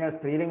എന്ന് പറഞ്ഞാൽ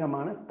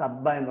സ്ത്രീലിംഗമാണ്.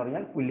 തബ്ബ എന്ന്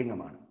പറഞ്ഞാൽ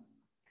പുല്ലിംഗമാണ്.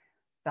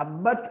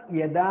 തബ്ബത്ത്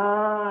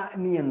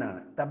യദാനി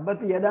എന്നാണ്.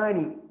 തബ്ബത്ത്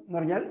യദാനി എന്ന്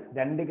പറഞ്ഞാൽ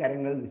രണ്ട്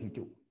കരങ്ങൾ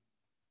നശിച്ചു.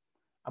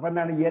 അപ്പൊ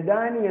എന്താണ്?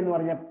 യദാനി എന്ന്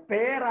പറഞ്ഞ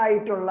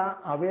പേരായിട്ടുള്ള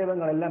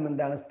അവയവങ്ങളെല്ലാം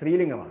എന്താണ്?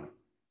 സ്ത്രീലിംഗമാണ്.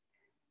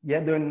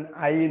 യദുൻ,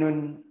 ഐനുൻ,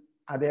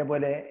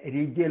 അതേപോലെ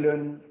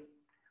റിജലുൻ,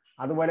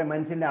 അതുപോലെ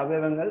മനുഷ്യന്റെ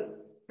അവയവങ്ങൾ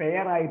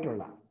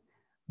പെയറായിട്ടുള്ള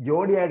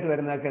ജോഡിയായിട്ട്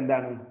വരുന്നതൊക്കെ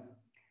എന്താണ്?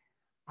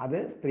 അത്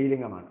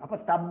സ്ത്രീലിംഗമാണ്. അപ്പൊ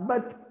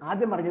തബ്ബത്ത്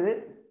ആദ്യം പറഞ്ഞത്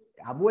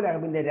അബൂ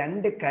ലഹബിന്റെ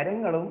 2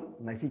 കരങ്ങളും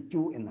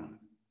നശിച്ചു എന്നാണ്.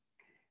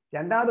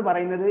 രണ്ടാമത്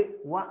പറയുന്നത്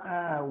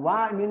വ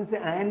മീൻസ്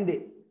ആൻഡ്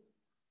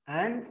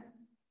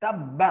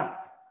തബ്ബ,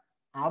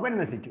 അവൻ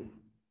നശിച്ചു.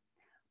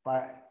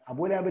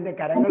 അബൂ ലഹബിന്റെ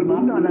കരങ്ങൾ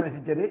മാത്രമല്ല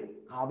നശിച്ചത്,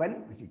 അവൻ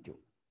നശിച്ചു.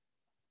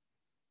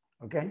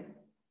 ഓക്കെ.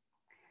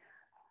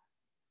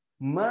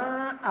 മാ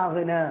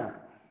അഗ്ന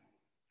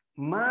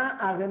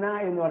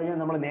എന്ന് പറഞ്ഞാൽ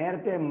നമ്മൾ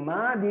നേരത്തെ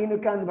മാ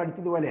ദീനുക എന്ന്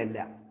പഠിച്ചതുപോലെയല്ല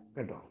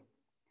കേട്ടോ.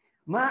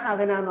 മാ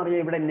അഗ്ന എന്ന്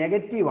പറഞ്ഞാൽ ഇവിടെ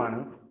നെഗറ്റീവാണ്.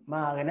 മാ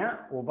അഗ്ന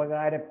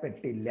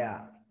ഉപകാരപ്പെട്ടില്ല.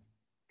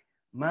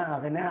 മാ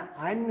അഗ്ന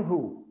അൻഹു,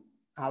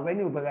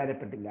 അവന്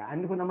ഉപകാരപ്പെട്ടില്ല.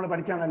 അൻഹു നമ്മൾ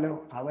പഠിച്ചാണല്ലോ,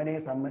 അവനെ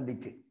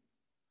സംബന്ധിച്ച്.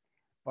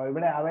 അപ്പൊ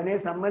ഇവിടെ അവനെ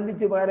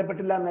സംബന്ധിച്ച്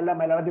ഉപകാരപ്പെട്ടില്ല എന്നല്ല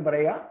മലയാളത്തിൽ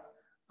പറയുക,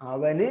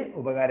 അവന്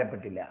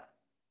ഉപകാരപ്പെട്ടില്ല.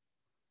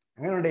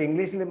 അങ്ങനെയുണ്ട്.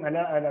 ഇംഗ്ലീഷിൽ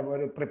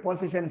ഒരു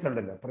പ്രിപ്പോസിഷൻസ്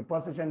ഉണ്ടല്ലോ.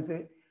 പ്രിപ്പോസിഷൻസ്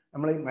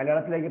നമ്മൾ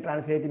മലയാളത്തിലേക്ക്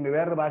ട്രാൻസ്ലേറ്റ് ചെയ്യുമ്പോൾ,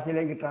 വേറൊരു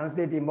ഭാഷയിലേക്ക്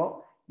ട്രാൻസ്ലേറ്റ് ചെയ്യുമ്പോൾ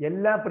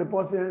എല്ലാ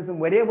പ്രിപ്പോസിഷൻസും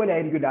ഒരേപോലെ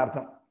ആയിരിക്കില്ല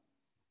അർത്ഥം.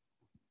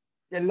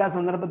 എല്ലാ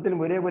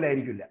സന്ദർഭത്തിലും ഒരേപോലെ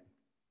ആയിരിക്കില്ല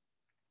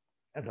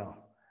കേട്ടോ.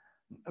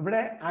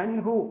 ഇവിടെ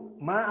അൻഹു,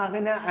 മാ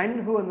അഗ്ന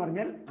അൻഹു എന്ന്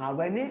പറഞ്ഞാൽ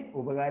അവന്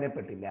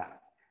ഉപകാരപ്പെട്ടില്ല.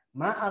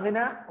 മാ അഗ്ന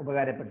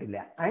ഉപകാരപ്പെട്ടില്ല,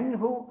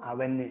 അൻഹു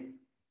അവന്,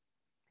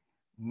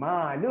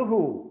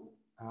 മാലുഹു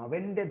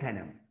അവന്റെ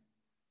ധനം.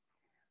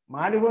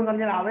 മാലുഹു എന്ന്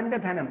പറഞ്ഞാൽ അവന്റെ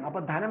ധനം. അപ്പൊ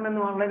ധനം എന്ന്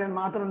പറഞ്ഞാൽ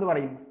മാത്രം എന്ത്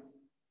പറയും?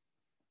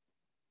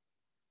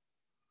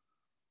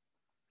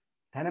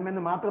 ധനം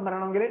എന്ന് മാത്രം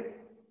പറയണമെങ്കിൽ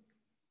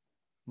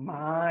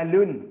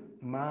മാലുൻ,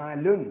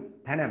 മാലുൻ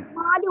ധനം.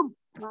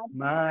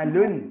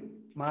 മാലുൻ,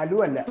 മാലു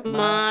അല്ല,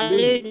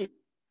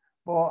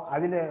 അപ്പോ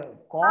അതിന്റെ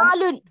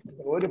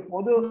ഒരു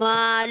പൊതു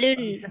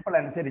പ്രിൻസിപ്പിൾ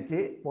അനുസരിച്ച്,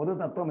 പൊതു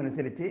തത്വം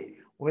അനുസരിച്ച്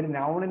ഒരു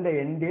നൗണിന്റെ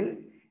എൻഡിൽ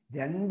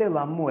 2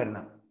 ലമ്മ്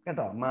വരണം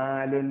കേട്ടോ.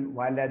 മാലുൻ,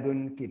 വലതുൻ,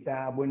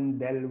 കിതാബുൻ,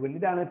 ദൽവുൻ,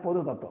 ഇതാണ്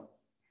പൊതു തത്വം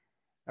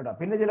കേട്ടോ.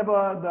 പിന്നെ ചിലപ്പോ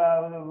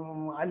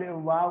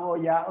വാവോ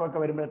യാ ഒക്കെ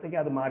വരുമ്പോഴത്തേക്ക്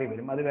അത് മാറി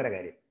വരും, അത് വേറെ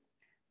കാര്യം.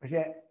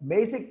 പക്ഷെ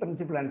ബേസിക്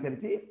പ്രിൻസിപ്പിൾ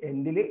അനുസരിച്ച്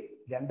എൻഡിൽ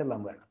 2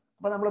 ലമ്മ് വരണം.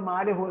 അപ്പൊ നമ്മൾ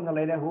മാലുഹു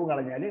എന്നുള്ളതിലെ ഹൂ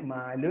കളഞ്ഞാൽ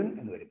മാലുൻ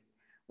എന്ന് വരും.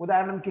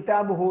 ഉദാഹരണം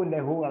കിതാബ് ഹൂവിന്റെ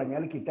ഹൂ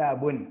കളഞ്ഞാൽ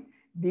കിതാബുൻ,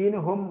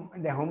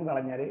 ദീനുഹുംന്റെ ഹും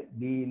കളഞ്ഞാൽ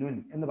ദീനുൻ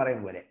എന്ന്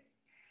പറയുന്ന പോലെ.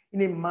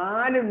 ഇനി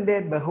മാലുന്റെ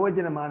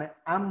ബഹുവചനമാണ്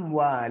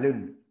അംവാലുൻ.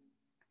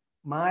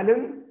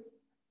 മാലുൻ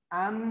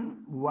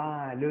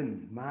അംവാലുൻ,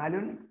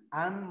 മാലുൻ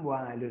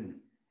അംവാലുൻ.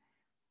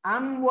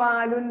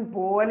 അംവാലുൻ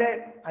പോലെ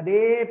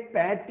അതേ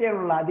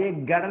പാറ്റേണുള്ള, അതേ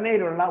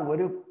ഘടനയിലുള്ള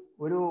ഒരു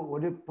ഒരു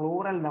ഒരു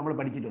പ്ലൂറൽ നമ്മൾ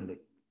പഠിച്ചിട്ടുണ്ട്.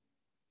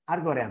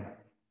 ആർക്കും പറയാം?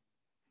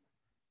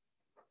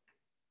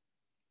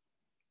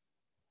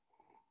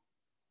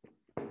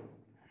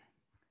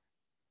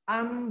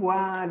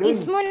 അംവാലുൻ.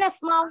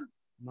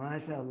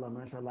 മാഷാ അല്ലാഹ്,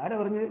 മാഷാ അല്ലാഹ്. ആരാ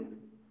പറഞ്ഞത്?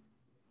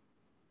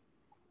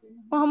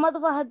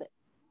 മുഹമ്മദ് ഫഹദ്.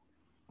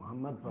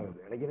 മുഹമ്മദ് ഫഹദ്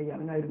ഇടയ്ക്കിടയ്ക്ക്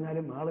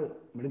ഇറങ്ങാതിരുന്നാലും ആള്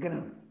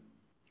മിടുക്കനാണ്.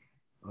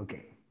 ഓക്കെ.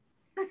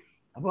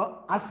 അപ്പോ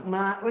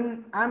അസ്മാഉൻ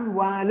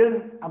അംവാലുൻ.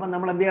 അപ്പൊ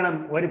നമ്മൾ എന്ത് ചെയ്യണം?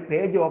 ഒരു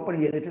പേജ് ഓപ്പൺ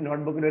ചെയ്തിട്ട്,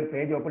 നോട്ട്ബുക്കിൽ ഒരു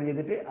പേജ് ഓപ്പൺ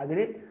ചെയ്തിട്ട് അതിൽ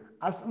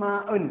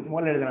അസ്മാഉൻ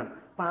മോൾ എഴുതണം.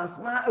 അപ്പൊ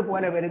അസ്മാ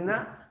പോലെ വരുന്ന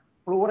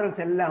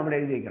പ്ലൂറൽസ് എല്ലാം അവിടെ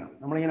എഴുതി വെക്കണം.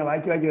 നമ്മളിങ്ങനെ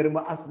വായിച്ച്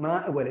വരുമ്പോൾ അസ്മാ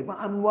പോലെ, ഇപ്പൊ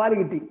അംവാൽ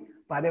കിട്ടി,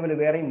 അപ്പൊ അതേപോലെ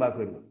വേറെയും വാക്ക്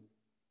വരുന്നു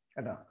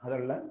കേട്ടോ.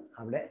 അതുള്ള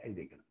അവിടെ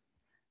എഴുതി വെക്കണം.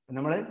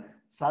 നമ്മൾ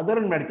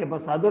സദറുൻ പഠിച്ചപ്പോൾ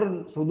സദറുൻ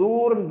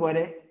സുദൂറുൻ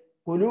പോലെ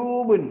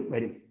കുലൂബുൻ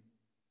വരും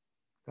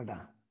കേട്ടാ.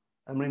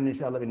 നമ്മൾ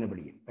ഇൻഷാ അല്ലാഹ് പിന്നെ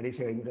പഠിക്കും. പരീക്ഷ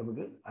കഴിഞ്ഞിട്ട്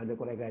നമുക്ക് അതിൽ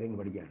കുറെ കാര്യങ്ങൾ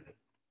പഠിക്കാനുണ്ട്.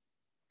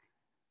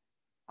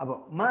 അപ്പൊ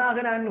മാ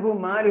അഗ്ന അൻഹു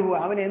മാലുഹു,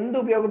 അവൻ എന്ത്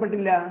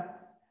ഉപയോഗപ്പെട്ടില്ല?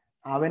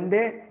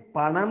 അവന്റെ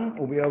പണം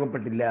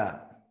ഉപയോഗപ്പെട്ടില്ല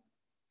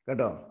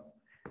കേട്ടോ.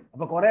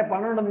 അപ്പൊ കുറെ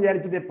പണം ഉണ്ടെന്ന്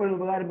വിചാരിച്ചിട്ട് എപ്പോഴും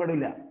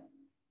ഉപകാരപ്പെടില്ല.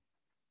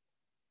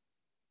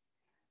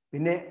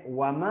 പിന്നെ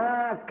വമാ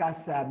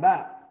കസബ.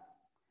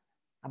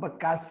 അപ്പൊ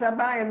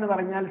കസബ എന്ന്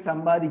പറഞ്ഞാൽ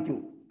സമ്പാദിച്ചു.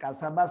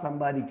 കസബ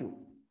സമ്പാദിച്ചു,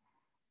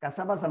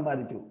 കസബ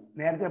സമ്പാദിച്ചു.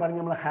 നേരത്തെ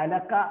പറഞ്ഞു നമ്മൾ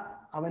ഹലക്ക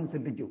അവൻ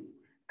സൃഷ്ടിച്ചു,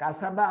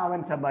 കസബ അവൻ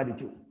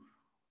സമ്പാദിച്ചു.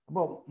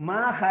 അപ്പോ മാ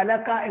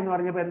ഹലക്ക എന്ന്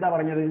പറഞ്ഞപ്പോ എന്താ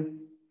പറഞ്ഞത്?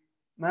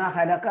 മാ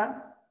ഹലക്ക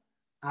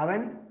അവൻ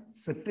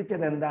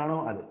സൃഷ്ടിച്ചത് എന്താണോ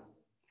അത്.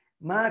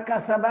 മാ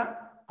കസബ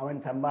അവൻ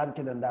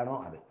സമ്പാദിച്ചത് എന്താണോ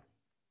അത്.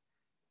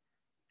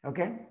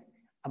 ഓക്കെ.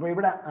 അപ്പൊ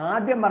ഇവിടെ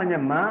ആദ്യം പറഞ്ഞ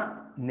മാ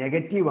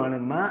നെഗറ്റീവാണ്.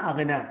 മാ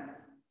അഗ്ന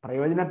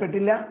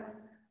പ്രയോജനപ്പെട്ടില്ല.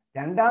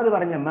 രണ്ടാമത്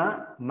പറഞ്ഞ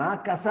മാ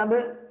കസബ്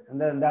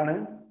എന്താണ്?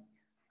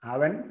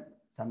 അവൻ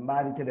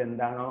സമ്പാദിച്ചത്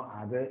എന്താണോ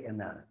അത്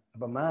എന്നാണ്.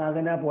 അപ്പൊ മാ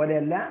അഗ്ന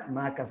പോലെയല്ല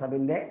മാ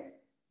കസബിന്റെ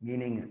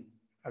മീനിങ്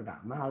കേട്ടോ.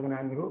 മാ അഗ്ന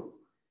അൻഹു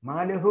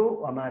മാലുഹു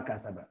വമാ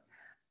കസബ്.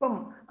 അപ്പം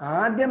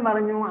ആദ്യം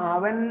പറഞ്ഞു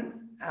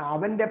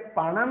അവന്റെ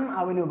പണം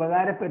അവന്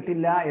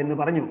ഉപകാരപ്പെട്ടില്ല എന്ന്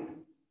പറഞ്ഞു.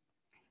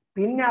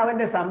 പിന്നെ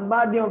അവന്റെ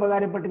സമ്പാദ്യം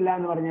ഉപകാരപ്പെട്ടില്ല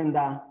എന്ന് പറഞ്ഞ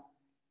എന്താ?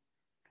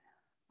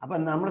 അപ്പൊ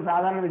നമ്മൾ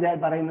സാധാരണ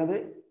പറയുന്നത്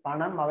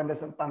പണം, അവന്റെ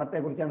പണത്തെ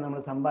കുറിച്ചാണ്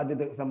നമ്മൾ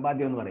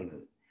സമ്പാദ്യം എന്ന്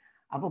പറയുന്നത്.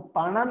 അപ്പൊ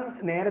പണം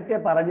നേരത്തെ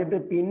പറഞ്ഞിട്ട്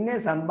പിന്നെ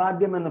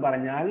സമ്പാദ്യം എന്ന്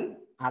പറഞ്ഞാൽ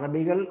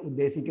അറബികൾ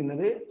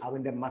ഉദ്ദേശിക്കുന്നത്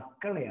അവന്റെ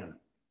മക്കളെയാണ്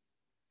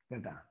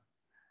കേട്ടാ.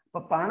 അപ്പൊ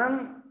പണം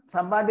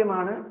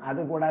സമ്പാദ്യമാണ്,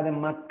 അതുകൂടാതെ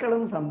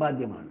മക്കളും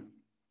സമ്പാദ്യമാണ്.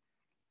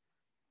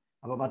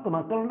 അപ്പോൾ 10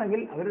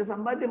 മക്കളുണ്ടെങ്കിൽ അവരൊരു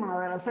സമ്പാദ്യമാണ്,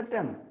 അതൊരു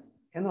അസറ്റാണ്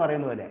എന്ന്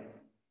പറയുന്ന പോലെ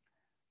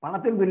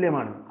പണത്തിന്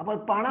തുല്യമാണ്. അപ്പോൾ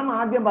പണം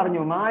ആദ്യം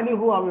പറഞ്ഞു,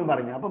 മാലുഹു അവൻ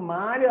പറഞ്ഞു. അപ്പം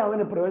മാല്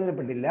അവന്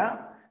പ്രയോജനപ്പെട്ടില്ല,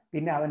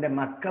 പിന്നെ അവൻ്റെ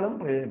മക്കളും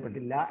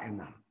പ്രയോജനപ്പെട്ടില്ല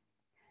എന്നാണ്.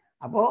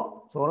 അപ്പോൾ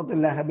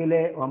സൂറത്തുൽ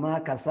ലഹബിലെ വമാ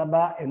കസബ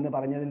എന്ന്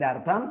പറഞ്ഞതിൻ്റെ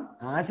അർത്ഥം,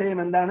 ആശയം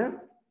എന്താണ്?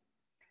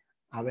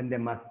 അവൻ്റെ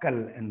മക്കൾ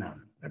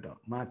എന്നാണ് കേട്ടോ.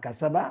 മാ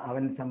കസബ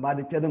അവൻ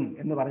സമ്പാദിച്ചതും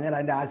എന്ന് പറഞ്ഞാൽ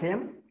അതിൻ്റെ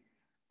ആശയം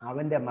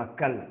അവൻ്റെ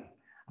മക്കൾ.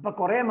 അപ്പൊ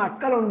കുറെ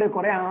മക്കളുണ്ട്,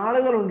 കുറെ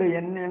ആളുകളുണ്ട്.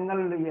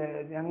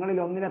 ഞങ്ങളിൽ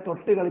ഒന്നിനെ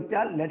തൊട്ട്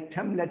കളിച്ചാൽ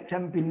ലക്ഷം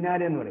ലക്ഷം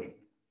പിന്നാലെ എന്ന് പറയും.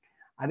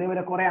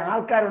 അതേപോലെ കുറെ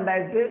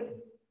ആൾക്കാരുണ്ടായിട്ട്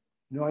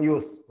നോ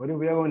യൂസ്, ഒരു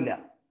ഉപയോഗമില്ല.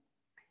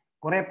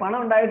 കുറെ പണം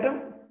ഉണ്ടായിട്ടും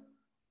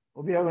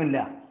ഉപയോഗമില്ല.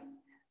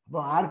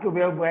 അപ്പോൾ ആർക്ക്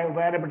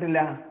ഉപകാരപ്പെട്ടില്ല?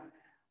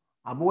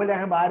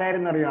 അബൂലഹബ്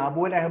ആരായിരുന്നു അറിയോ?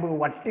 അബൂലഹബ്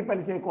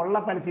വട്ടിപ്പലിശ,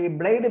 കൊള്ളപ്പലിശ,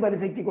 ബ്ലേഡ്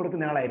പലിശയ്ക്ക്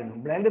കൊടുക്കുന്ന ആളായിരുന്നു.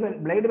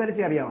 ബ്ലേഡ് പലിശ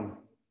അറിയാമോ?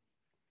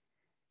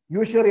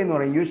 യൂഷ്വറി എന്ന്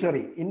പറയും,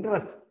 യൂഷ്വറി,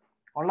 ഇൻട്രസ്റ്റ്,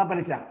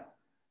 കൊള്ളപ്പലിശ.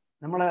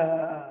 നമ്മൾ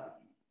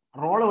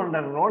റോള്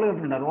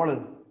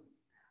കിട്ടുന്നുണ്ട്,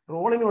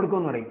 റോളിന്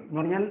കൊടുക്കുമെന്ന് പറയും. എന്ന്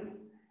പറഞ്ഞാൽ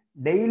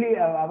ഡെയിലി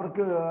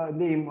അവർക്ക്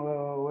എന്ത് ചെയ്യും,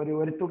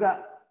 ഒരു തുക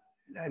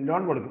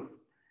ലോൺ കൊടുക്കും.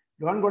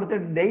 ലോൺ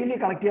കൊടുത്തിട്ട് ഡെയിലി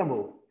കളക്ട് ചെയ്യാൻ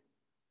പോകും.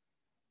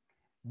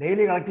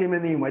 ഡെയിലി കളക്ട് ചെയ്യുമ്പോൾ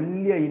എന്ത് ചെയ്യും,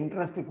 വലിയ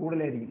ഇൻട്രസ്റ്റ്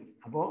കൂടുതലായിരിക്കും.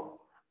 അപ്പോൾ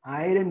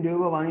 1000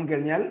 രൂപ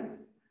വാങ്ങിക്കഴിഞ്ഞാൽ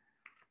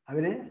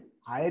അവര്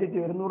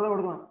 1100 രൂപ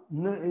കൊടുക്കണം.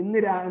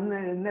 ഇന്നലെ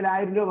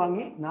 1000 രൂപ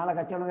വാങ്ങി, നാളെ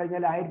കച്ചവടം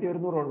കഴിഞ്ഞാൽ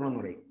 1100 കൊടുക്കണം എന്ന്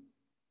പറയും.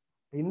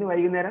 ഇന്ന്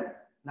വൈകുന്നേരം,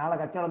 നാളെ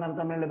കച്ചവടം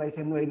നടത്താൻ വേണ്ടി പൈസ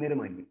ഇന്ന് വൈകുന്നേരം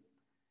വാങ്ങിക്കും.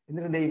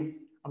 എന്നിട്ട് എന്ത് ചെയ്യും?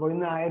 അപ്പോൾ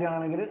ഇന്ന് 1000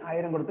 ആണെങ്കിൽ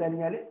 1000 കൊടുത്തു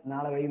കഴിഞ്ഞാൽ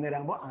നാളെ വൈകുന്നേരം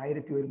ആകുമ്പോൾ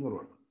 1100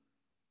 കൊടുക്കും.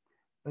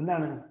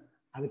 എന്താണ്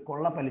അത്?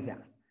 കൊള്ളപ്പലിശ.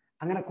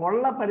 അങ്ങനെ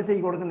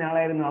കൊള്ളപ്പലിശയ്ക്ക് കൊടുക്കുന്ന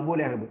ആളായിരുന്നു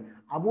അബൂലഹബ്.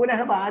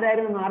 അബൂലഹബ്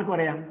ആരായിരുന്നു എന്ന് ആർക്കും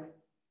അറിയാം?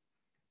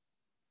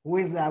 Who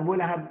is the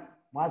Abu Lahab?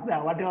 What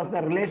was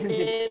the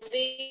relationship?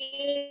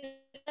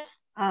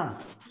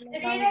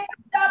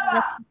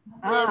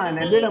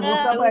 നബിയുടെ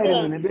മൂത്തപ്പ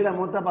ആയിരുന്നു. നബിയുടെ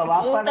മൂത്തപ്പ,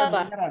 വാപ്പാടെ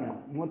ബ്രദറാണ്,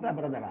 മൂത്ത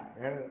ബ്രദറാ.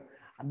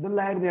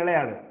 അബ്ദുല്ലായിരുന്നു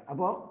ഇളയാള്.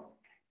 അപ്പോ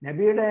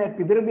നബിയുടെ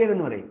പിതൃവ്യൻ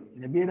എന്ന് പറയും.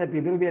 നബിയുടെ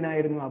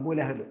പിതൃവ്യനായിരുന്നു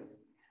അബൂലഹബ്.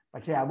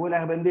 പക്ഷെ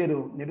അബൂലഹബ് എന്ത് ചെയ്തു?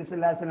 നബി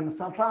സല്ലല്ലാഹു അലൈഹി വസല്ലം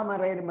സഫ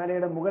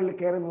മലയുടെ മുകളിൽ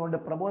കയറുന്നതുകൊണ്ട്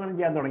പ്രബോധനം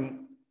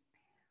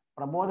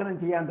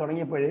ചെയ്യാൻ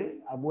തുടങ്ങിയപ്പോൾ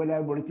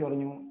അബൂലഹബ് വിളിച്ചു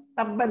പറഞ്ഞു,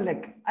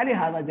 തബ്ബല്ലക് അലി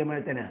ഹാദാ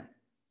ജമഅതന,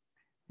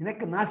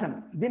 നിനക്ക് നാശം,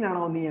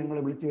 ഇതിനാണോ നീ ഞങ്ങൾ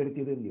വിളിച്ചു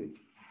വരുത്തിയത് എന്ന്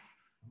ചോദിച്ചു.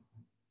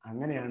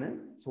 അങ്ങനെയാണ്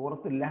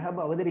സൂറത്തുൽ ലഹബ്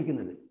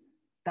അവതരിക്കുന്നത്.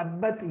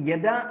 തബ്ബത്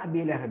യദാ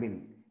അബീ ലഹബിൻ.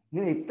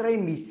 ഇങ്ങനെ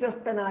ഇത്രയും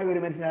വിശ്വസ്തനായ ഒരു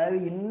മനുഷ്യൻ, അതായത്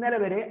ഇന്നലെ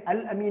വരെ അൽ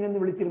അമീൻ എന്ന്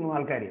വിളിച്ചിരുന്നു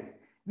ആൾക്കാർ,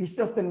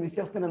 വിശ്വസ്തൻ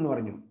എന്ന്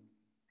പറഞ്ഞു.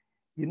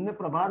 ഇന്ന്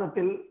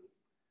പ്രഭാതത്തിൽ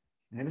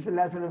നബി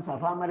സല്ലല്ലാഹു അലൈഹി വസല്ലം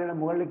സഫാ മലയുടെ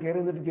മുകളിൽ കയറി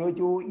നിന്നിട്ട്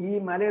ചോദിച്ചു, ഈ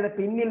മലയുടെ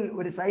പിന്നിൽ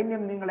ഒരു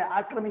സൈന്യം നിങ്ങളെ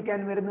ആക്രമിക്കാൻ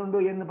വരുന്നുണ്ടോ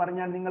എന്ന്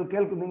പറഞ്ഞാൽ നിങ്ങൾ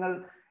കേൾക്കും, നിങ്ങൾ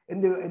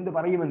എന്ത്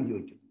പറയുമെന്ന്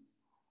ചോദിച്ചു.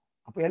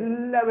 അപ്പൊ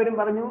എല്ലാവരും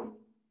പറഞ്ഞു,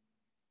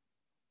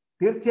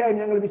 തീർച്ചയായും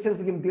ഞങ്ങൾ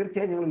വിശ്വസിക്കും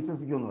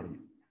എന്ന് പറഞ്ഞു.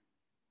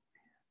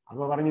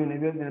 അപ്പോൾ പറഞ്ഞു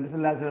നബി സല്ലല്ലാഹു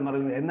അലൈഹി വസല്ലം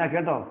പറഞ്ഞു, എന്നാ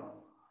കേട്ടോ,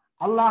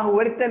 അള്ളാഹു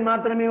ഒരുത്തൻ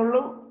മാത്രമേ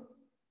ഉള്ളൂ,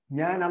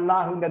 ഞാൻ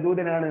അള്ളാഹുവിന്റെ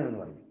ദൂതനാണ് എന്ന്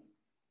പറഞ്ഞു.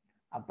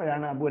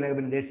 അപ്പോഴാണ്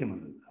അബൂലഹബിന് ദേഷ്യം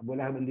വന്നത്.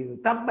 അബൂലഹബ് എന്ത് ചെയ്തു?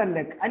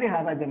 തബ്ബല്ലക് അലി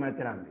ഹാദാ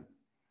ജമഅതനാണ്,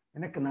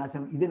 നിനക്ക്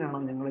നാശം, ഇതിനാണോ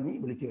ഞങ്ങൾ നീ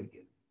വിളിച്ചു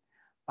വരുത്തിയത്?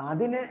 അപ്പൊ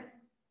അതിന്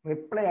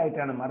റിപ്ലൈ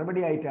ആയിട്ടാണ്,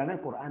 മറുപടി ആയിട്ടാണ്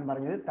ഖുർആൻ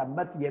പറഞ്ഞത്,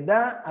 തബ്ബത്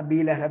യദാ അബീ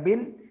ലഹബിൻ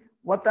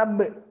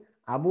വതബ്.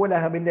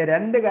 അബൂലഹബിന്റെ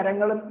 2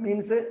 കരങ്ങളും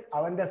മീൻസ്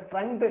അവന്റെ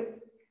സ്ട്രെങ്ത്.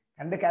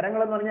 2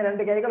 കരങ്ങൾ എന്ന് പറഞ്ഞാൽ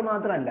 2 കൈകൾ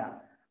മാത്രമല്ല,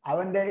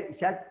 അവന്റെ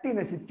ശക്തി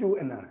നശിച്ചു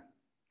എന്നാണ്.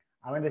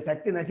 അവന്റെ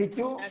ശക്തി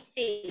നശിച്ചു,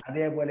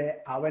 അതേപോലെ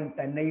അവൻ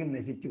തന്നെയും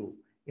നശിച്ചു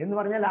എന്ന്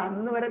പറഞ്ഞാൽ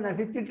അന്ന് വരെ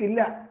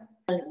നശിച്ചിട്ടില്ല.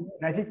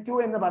 നശിച്ചു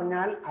എന്ന്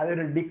പറഞ്ഞാൽ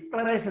അതൊരു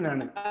ഡിക്ലറേഷൻ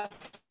ആണ്.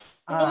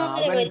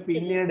 അവൻ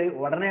പിന്നീട്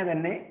ഉടനെ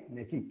തന്നെ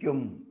നശിക്കും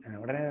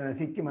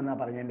എന്നാ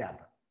പറഞ്ഞതിന്റെ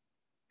അർത്ഥം.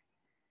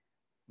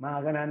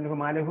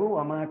 മാലഹു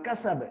വമാ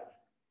കസബ്,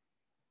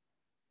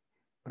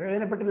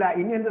 പ്രയോജനപ്പെട്ടില്ല.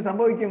 ഇനി എന്ത്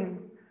സംഭവിക്കും?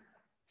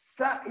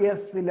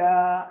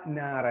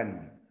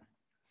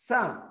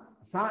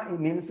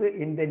 Means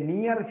in the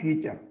near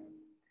future.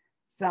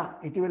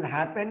 It will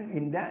happen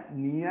in the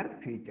near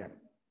future.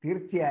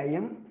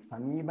 തീർച്ചയായും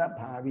സമീപ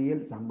ഭാവിയിൽ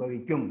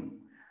സംഭവിക്കും.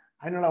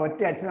 അതിനുള്ള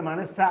ഒറ്റ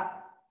അക്ഷരമാണ് സ.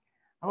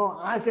 അപ്പോൾ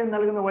ആശയം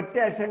നൽകുന്ന ഒറ്റ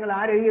അക്ഷരങ്ങൾ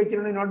ആരെഴുതി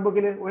വെച്ചിട്ടുണ്ട്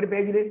നോട്ട്ബുക്കിൽ? ഒരു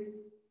പേജിൽ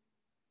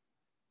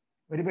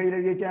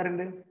എഴുതി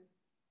വെച്ചാറുണ്ട്?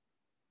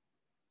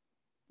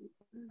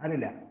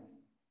 അറിയില്ല.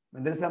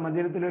 മദ്രസ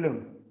മദ്യത്തിലും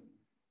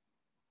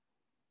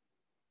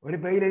ഒരു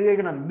പേജിൽ എഴുതി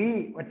വെക്കണം. ബി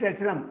ഒറ്റ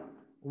അക്ഷരം,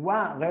 വ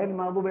ഗൈർ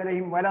മഗ്ദൂബി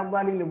അലൈഹിം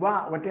വലദ്ദാലിൻ, വ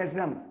ഒറ്റ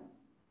അക്ഷരം.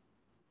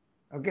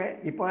 ഓക്കെ,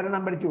 ഇപ്പൊ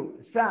ഒരെണ്ണം പഠിച്ചു,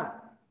 സ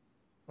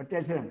ഒറ്റ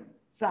അക്ഷരം,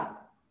 സ.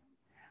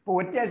 അപ്പൊ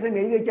ഒറ്റ അക്ഷരം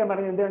എഴുതി വെക്കാൻ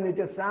പറഞ്ഞത് എന്താണെന്ന്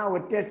വെച്ചാൽ, സ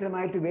ഒറ്റ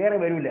അക്ഷരമായിട്ട് വേറെ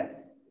വരില്ല.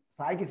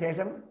 സായ്ക്ക്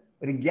ശേഷം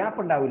ഒരു ഗ്യാപ്പ്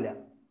ഉണ്ടാവില്ല.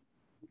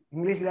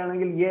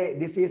 ഇംഗ്ലീഷിലാണെങ്കിൽ A,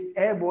 this is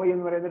A boy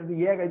എന്ന് പറയുന്നിടത്ത്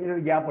എ കഴിഞ്ഞിട്ട്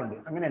ഒരു ഗ്യാപ്പ് ഉണ്ട്.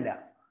 അങ്ങനെയല്ല.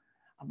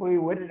 അപ്പോൾ ഈ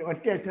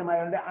ഒറ്റ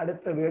അക്ഷരമായതുകൊണ്ട്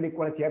അടുത്ത വേർഡിൽ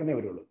കൂടെ ചേർന്നേ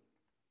വരുള്ളൂ.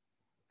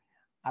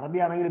 അറബി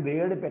ആണെങ്കിൽ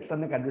വേർഡ്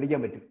പെട്ടെന്ന് കണ്ടുപിടിക്കാൻ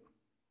പറ്റും.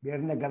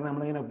 വേർഡിന്റെ ഘടന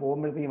നമ്മളിങ്ങനെ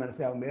പോകുമ്പോഴത്തേക്ക്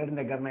മനസ്സിലാവും.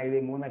 വേർഡിന്റെ ഘടന ഇത്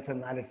 3 അക്ഷരം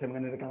 4 അക്ഷരം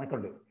അങ്ങനെ ഒരു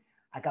കണക്കുണ്ട്.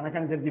 ആ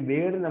കണക്കനുസരിച്ച്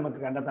വേർഡ് നമുക്ക്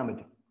കണ്ടെത്താൻ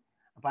പറ്റും.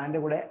 അപ്പൊ അതിന്റെ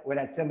കൂടെ ഒരു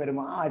അക്ഷരം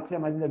വരുമ്പോൾ ആ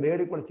അക്ഷരം അതിന്റെ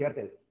വേർഡിൽ കൂടെ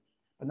ചേർത്തരുത്.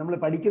 അപ്പൊ നമ്മൾ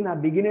പഠിക്കുന്ന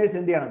ബിഗിനേഴ്സ്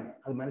എന്ത് ചെയ്യണം?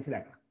 അത്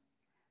മനസ്സിലാക്കണം.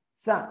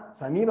 സ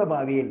സമീപ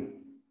ഭാവിയിൽ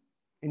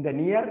ഇൻ ദ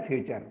നിയർ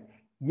ഫ്യൂച്ചർ.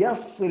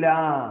 യസ്ല,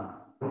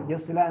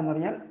 യസ്ല എന്ന്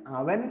പറഞ്ഞാൽ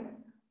അവൻ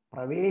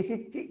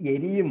പ്രവേശിച്ച്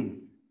എരിയും.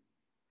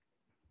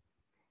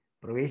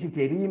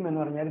 പ്രവേശിച്ചെരിയും എന്ന്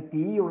പറഞ്ഞാൽ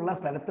തീയുള്ള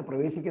സ്ഥലത്ത്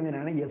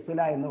പ്രവേശിക്കുന്നതിനാണ്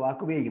യസ്ല എന്ന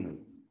വാക്ക് ഉപയോഗിക്കുന്നത്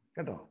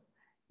കേട്ടോ.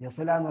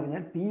 യസ്ല എന്ന്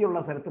പറഞ്ഞാൽ തീയുള്ള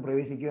സ്ഥലത്ത്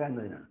പ്രവേശിക്കുക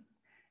എന്നതിനാണ്.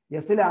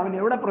 യസ്ല അവൻ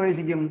എവിടെ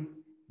പ്രവേശിക്കും?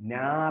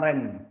 നാറൻ,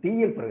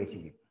 തീയിൽ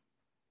പ്രവേശിക്കും.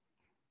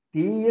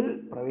 തീയിൽ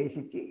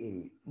പ്രവേശിച്ച്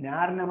എരിയും.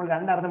 നാറിന് നമ്മൾ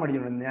രണ്ടർത്ഥം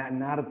പഠിച്ചിട്ടുണ്ട്.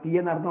 നാർ തീ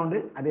എന്ന അർത്ഥമുണ്ട്,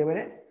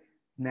 അതേപോലെ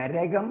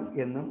നരകം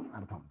എന്നും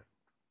അർത്ഥമുണ്ട്.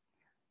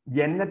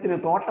 ജന്നത്തിന്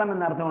തോട്ടം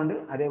എന്ന അർത്ഥമുണ്ട്,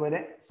 അതേപോലെ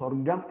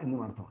സ്വർഗം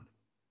എന്നും അർത്ഥമുണ്ട്.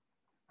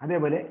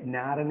 അതേപോലെ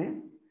നാറിന്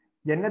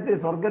ജന്നത്തിൽ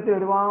സ്വർഗത്തിൽ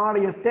ഒരുപാട്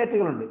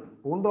എസ്റ്റേറ്റുകളുണ്ട്.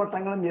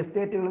 പൂന്തോട്ടങ്ങളും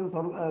എസ്റ്റേറ്റുകളും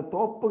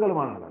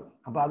തോപ്പുകളുമാണുള്ളത്.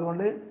 അപ്പൊ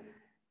അതുകൊണ്ട്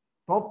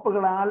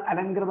തോപ്പുകളാൽ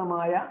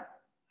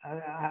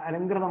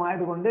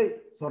അലങ്കൃതമായത് കൊണ്ട്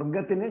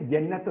സ്വർഗത്തിന്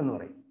ജന്നത്ത് എന്ന്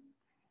പറയും.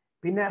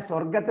 പിന്നെ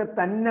സ്വർഗത്തെ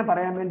തന്നെ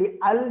പറയാൻ വേണ്ടി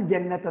അൽ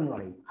ജന്നത്ത് എന്ന്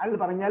പറയും. അൽ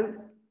പറഞ്ഞാൽ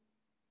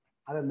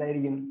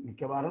അതെന്തായിരിക്കും?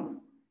 മിക്കവാറും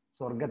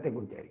സ്വർഗത്തെ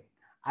കുറിച്ചായിരിക്കും.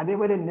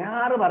 അതേപോലെ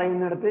നാറ്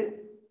പറയുന്നിടത്ത്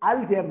അൽ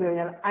ചേർത്ത്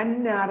കഴിഞ്ഞാൽ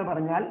അന്നാറ്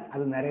പറഞ്ഞാൽ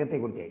അത് നരകത്തെ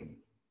കുറിച്ചായിരിക്കും.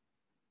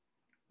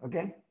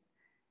 ഓക്കെ,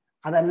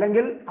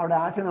 അതല്ലെങ്കിൽ അവിടെ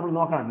ആശയം നമ്മൾ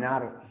നോക്കണം.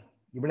 നാറ്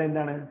ഇവിടെ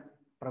എന്താണ്?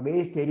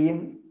 പ്രവേശിച്ചെരിയും,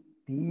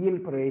 തീയിൽ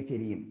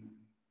പ്രവേശിച്ചെരിയും.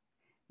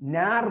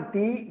 നാർ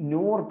തീ,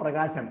 നൂർ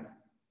പ്രകാശം.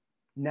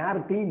 നാർ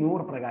തീ, നൂർ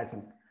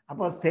പ്രകാശം.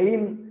 അപ്പോൾ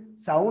സെയിം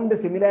സൗണ്ട്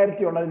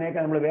സിമിലാരിറ്റി ഉള്ളതിനേക്ക്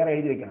നമ്മൾ വേറെ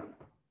എഴുതി വെക്കണം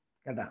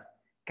കേട്ടാ.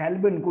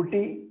 കൽബുൻ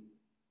കുട്ടി,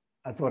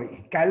 സോറി,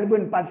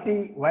 കൽബുൻ പട്ടി,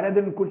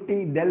 വലതുൻ കുട്ടി,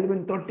 ഡൽബുൻ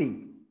തൊട്ടി.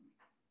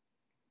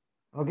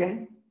 ഓക്കെ,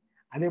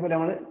 അതേപോലെ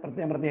നമ്മൾ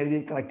പ്രത്യേകം എഴുതി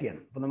കളക്ട്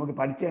ചെയ്യണം. അപ്പൊ നമുക്ക്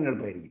പഠിക്കാൻ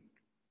എളുപ്പമായിരിക്കും.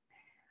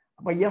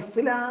 അപ്പൊ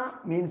യസ്ല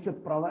മീൻസ്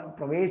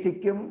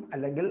പ്രവേശിക്കും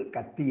അല്ലെങ്കിൽ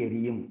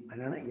കത്തിയെരിയും.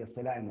 അതിനാണ്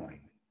യസ്ല എന്ന്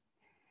പറയുന്നത്.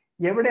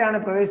 എവിടെയാണ്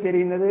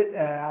പ്രവേശിച്ചെരിയുന്നത്?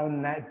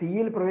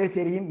 തീയിൽ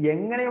പ്രവേശിച്ചെരിയും.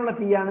 എങ്ങനെയുള്ള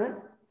തീയാണ്?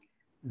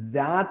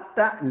 ജാത്ത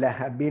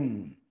ലഹബിൻ.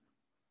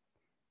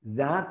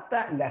 ജാത്ത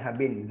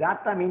ലഹബിൻ.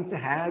 ജാത്ത മീൻസ്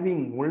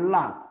ഹാവിങ്, ഉള്ള.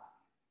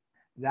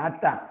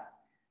 ജാത്ത,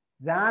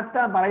 ജാത്ത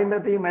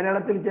പറയുമ്പോഴത്തേക്ക്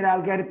മലയാളത്തിൽ ചില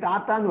ആൾക്കാർ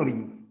താത്ത എന്ന്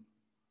വിളിക്കും.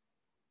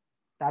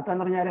 താത്ത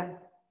എന്ന് പറഞ്ഞാല്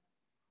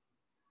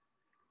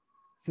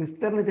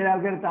സിസ്റ്ററിന് ചില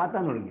ആൾക്കാർ താത്ത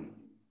എന്ന് വിളിക്കും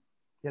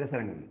ചില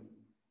സ്ഥലങ്ങളിൽ.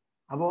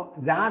 അപ്പോ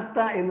ജാത്ത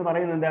എന്ന്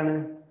പറയുന്നത് എന്താണ്?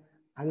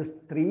 അത്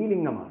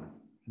സ്ത്രീലിംഗമാണ്.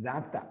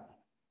 ജാത്ത.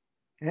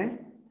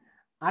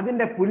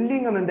 അതിന്റെ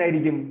പുല്ലിംഗം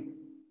എന്തായിരിക്കും?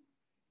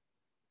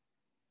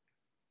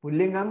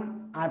 പുല്ലിംഗം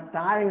ആ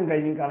താഴെ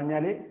കഴിഞ്ഞ്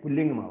കളഞ്ഞാല്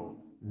പുല്ലിംഗമാവും.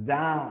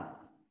 ജാ.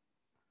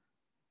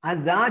 ആ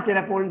ജാ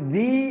ചിലപ്പോൾ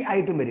ദീ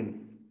ആയിട്ടും വരും,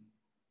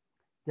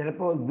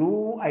 ചിലപ്പോൾ ദൂ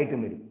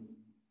ആയിട്ടും വരും.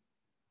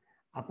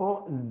 അപ്പോ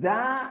ജാ,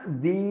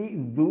 ദീ,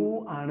 ദൂ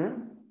ആണ്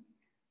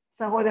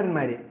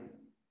സഹോദരന്മാര്.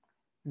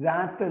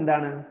 ജാത്ത്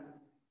എന്താണ്?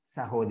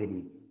 സഹോദരി.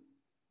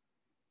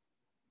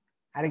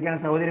 ആരൊക്കെയാണ്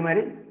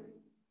സഹോദരിമാര്?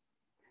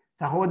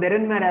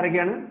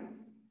 സഹോദരന്മാരാരൊക്കെയാണ്?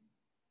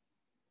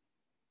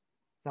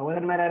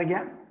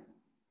 സഹോദരന്മാരാരൊക്കെയാ?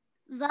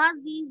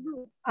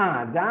 ആ,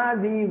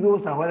 ജാദീദു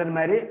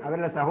സഹോദരന്മാര്.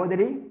 അവരുടെ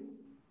സഹോദരി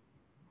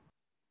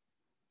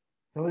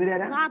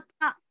ആരാ?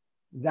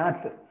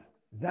 ജാത്ത്.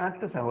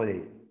 ജാത്ത്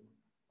സഹോദരി.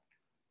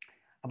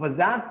 അപ്പൊ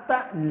ജാത്ത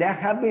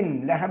ലഹബിൻ,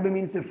 ലഹബ്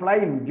മീൻസ്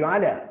ഫ്ലൈം,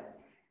 ജ്വാല.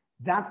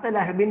 ജാത്ത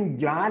ലഹബിൻ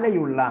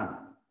ജ്വാലയുള്ള.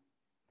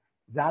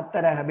 ജാത്ത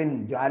ലഹബിൻ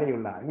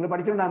ജ്വാലയുള്ള. നിങ്ങൾ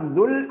പഠിച്ചിട്ടുണ്ടാകും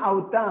ദുൽ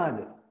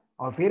ഔതാദ്.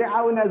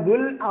 ഫിർഔന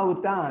ദുൽ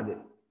ഔതാദ്.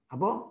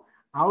 അപ്പോ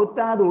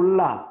ഔതാദ്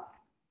ഉള്ള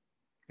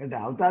കേട്ടോ.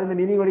 ഔതാദിന്റെ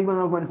മീനിങ് പഠിക്കുമ്പോൾ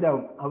നമുക്ക്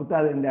മനസ്സിലാവും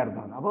ഔതാദ് എന്റെ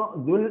അർത്ഥമാണ്. അപ്പോ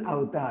ദുൽ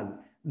ഔതാദ്,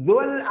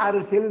 ദുൽ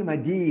അർശിൽ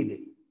മജീദ്.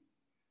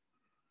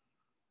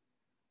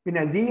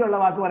 പിന്നെ ദീ ഉള്ള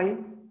വാക്ക് പറയും.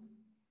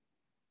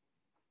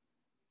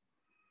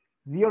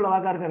 ദീ ഉള്ള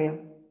വാക്ക് ആർക്കറിയാം?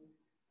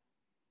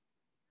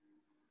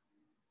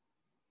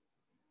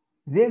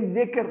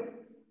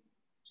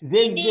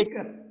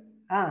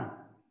 ആ,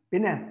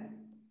 പിന്നെ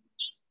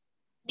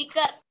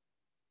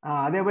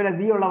അതേപോലെ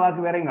ദീ ഉള്ള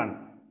വാക്ക് വേറെയും കാണും.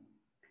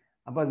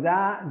 അപ്പൊ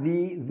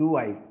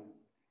ആയി.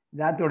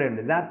 ജാത്തോടെ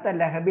ഉണ്ട്. ജാത്ത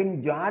ലഹബിൻ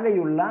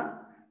ജ്വാലയുള്ള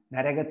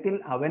നരകത്തിൽ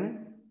അവൻ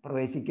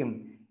പ്രവേശിക്കും.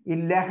 ഈ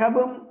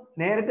ലഹബും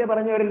നേരത്തെ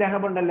പറഞ്ഞ ഒരു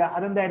ലഹബ് ഉണ്ടല്ലോ,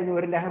 അതെന്തായിരുന്നു?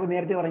 ഒരു ലഹബ്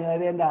നേരത്തെ പറഞ്ഞത്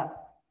അത് എന്താ?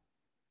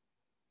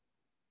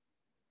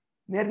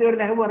 നേരത്തെ ഒരു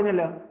ലഹബ്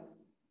പറഞ്ഞല്ലോ.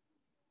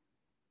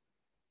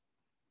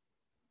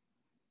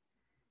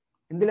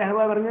 എന്ത്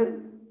ലഹബാ പറഞ്ഞത്?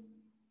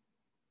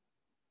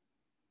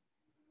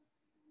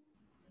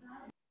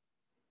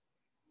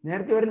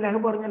 നേരത്തെ ഒരു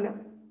ലഹബ് പറഞ്ഞല്ലോ.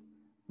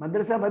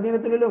 മദ്രസ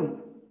ബദീനത്തുലും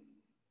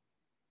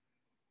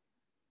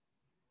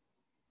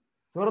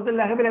സൂറത്തുൽ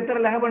ലഹബിൽ എത്ര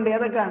ലഹബുണ്ട്?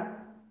 ഏതൊക്കെ?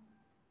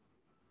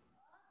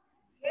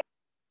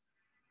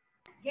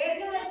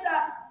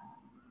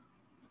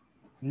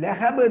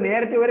 ലഹബ്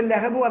നേരത്തെ ഒരു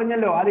ലഹബ്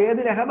പറഞ്ഞല്ലോ. അത്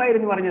ഏത്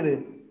ലഹബായിരുന്നു പറഞ്ഞത്?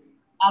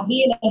 അബീ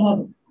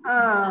ലഹബ്.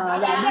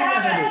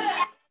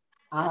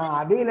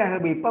 അബീ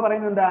ലഹബ്. ഇപ്പൊ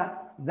പറയുന്നത് എന്താ?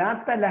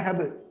 ദാത്ത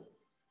ലഹബ്,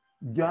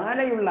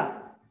 ജ്വാലയുള്ള.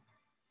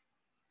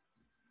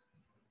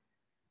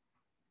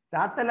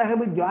 ദാത്ത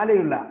ലഹബ്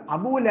ജ്വാലയുള്ള.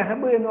 അബൂ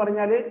ലഹബ് എന്ന്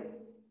പറഞ്ഞാല്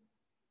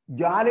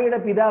ജ്വാലയുടെ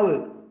പിതാവ്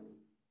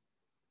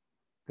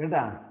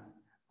കേട്ടാ.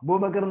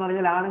 അബൂബക്കർ എന്ന്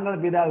പറഞ്ഞാൽ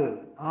ആണുങ്ങളുടെ പിതാവ്.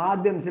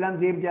 ആദ്യം ഇസ്ലാം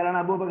സ്വീകരിച്ച ആളാണ്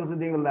അബൂബക്കർ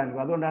സിദ്ദീഖ്.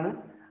 അതുകൊണ്ടാണ്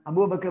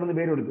അബൂബക്കർ എന്ന്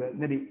പേര് കൊടുക്കുക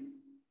നബി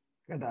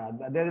കേട്ടാ.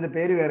 അദ്ദേഹത്തിന്റെ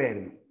പേര് വേറെ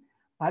ആയിരുന്നു.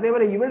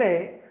 അതേപോലെ ഇവിടെ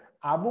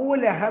അബൂ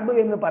ലഹബ്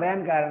എന്ന് പറയാൻ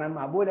കാരണം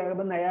അബൂ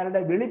ലഹബ് എന്ന്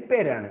അയാളുടെ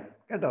വിളിപ്പേരാണ്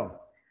കേട്ടോ.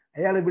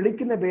 അയാൾ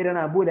വിളിക്കുന്ന പേരാണ്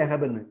അബൂ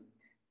ലഹബ് എന്ന്.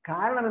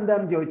 കാരണം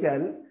എന്താണെന്ന്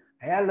ചോദിച്ചാൽ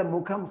അയാളുടെ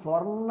മുഖം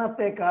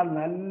സ്വർണത്തെക്കാൾ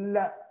നല്ല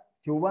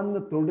ചുവന്ന്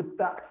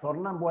തൊടുത്ത,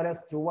 സ്വർണം പോലെ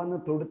ചുവന്ന്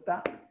തൊടുത്ത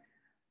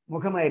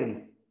മുഖമായിരുന്നു.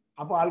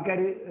 അപ്പോൾ ആൾക്കാർ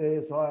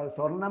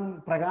സ്വർണം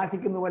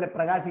പ്രകാശിക്കുന്ന പോലെ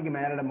പ്രകാശിക്കും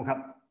അയാളുടെ മുഖം.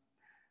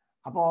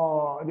 അപ്പോൾ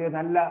ഇത്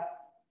നല്ല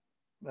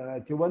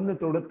ചുവന്ന്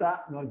തൊടുത്ത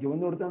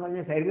എന്ന്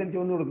പറഞ്ഞാൽ ശരീരം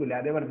ചുവന്ന് കൊടുക്കില്ല,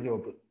 അതേപോലത്തെ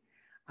ചുവപ്പ്,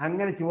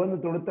 അങ്ങനെ ചുവന്ന്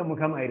തൊടുത്ത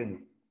മുഖമായിരുന്നു.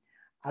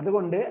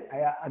 അതുകൊണ്ട്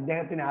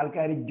അദ്ദേഹത്തിന്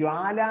ആൾക്കാർ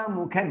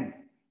ജ്വാലാമുഖൻ,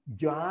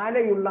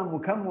 ജ്വാലയുള്ള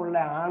മുഖമുള്ള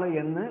ആള്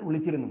എന്ന്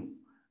വിളിച്ചിരുന്നു.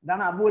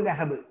 ഇതാണ് അബൂ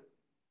ലഹബ്.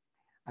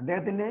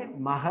 അദ്ദേഹത്തിനെ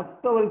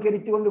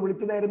മഹത്വവൽക്കരിച്ചുകൊണ്ട്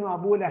വിളിച്ചതായിരുന്നു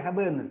അബൂ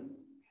ലഹബ് എന്ന്.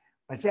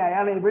 പക്ഷെ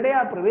അയാൾ എവിടെയാ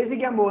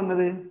പ്രവേശിക്കാൻ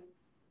പോകുന്നത്?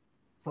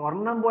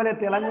 സ്വർണം പോലെ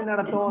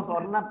തിളങ്ങുന്നിടത്തോ,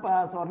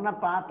 സ്വർണ്ണ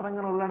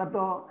പാത്രങ്ങൾ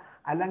ഉള്ളിടത്തോ,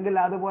 അല്ലെങ്കിൽ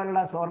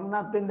അതുപോലുള്ള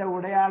സ്വർണത്തിന്റെ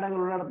ഉടയാടകൾ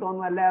ഉള്ളിടത്തോ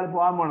ഒന്നും അല്ല അയാൾ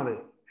പോകാൻ പോണത്.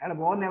 അയാൾ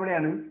പോകുന്നത്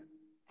എവിടെയാണ്?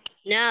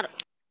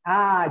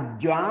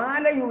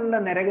 ജ്വാലയുള്ള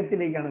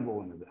നരകത്തിലേക്കാണ്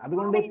പോകുന്നത്.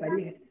 അതുകൊണ്ട്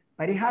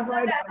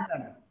പരിഹാസമായിട്ട്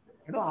പറഞ്ഞതാണ്,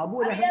 എടോ അബൂ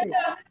ലഹബ്,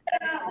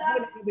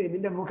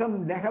 നിന്റെ മുഖം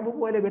ലഹബ്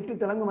പോലെ വെട്ടി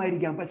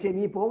തിളങ്ങുമായിരിക്കാം, പക്ഷെ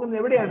നീ പോകുന്നത്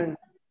എവിടെയാണ്?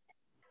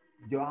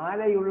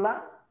 ജ്വാലയുള്ള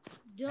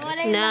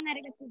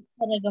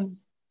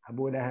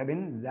അബൂ ലഹബിൻ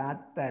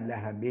ദാത്ത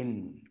ലഹബിൻ.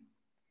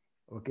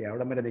 ഓക്കെ,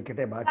 അവിടെ വരെ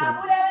നിൽക്കട്ടെ. ബാക്കി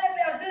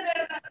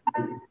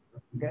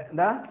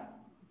എന്താ?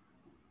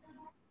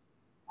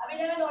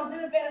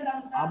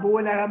 അബൂ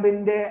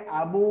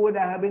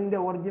ലഹബിന്റെ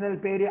ഒറിജിനൽ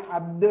പേര്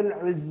അബ്ദുൽ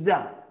ഉസ്സ.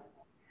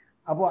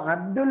 അപ്പോ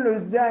അബ്ദുൽ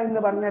ഉസ്സ എന്ന്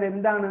പറഞ്ഞാൽ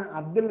എന്താണ്?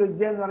 അബ്ദുൽ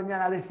ഉസ്സ എന്ന്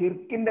പറഞ്ഞാൽ അത്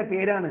ഷിർക്കിന്റെ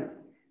പേരാണ്.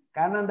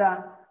 കാരണം എന്താ?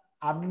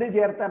 അബ്ദ്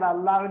ചേർത്താൽ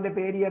അള്ളാഹുവിന്റെ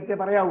പേര് ചേർത്തേ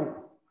പറയാവൂ.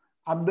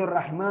 അബ്ദുൽ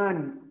റഹ്മാൻ,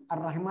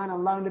 റഹ്മാൻ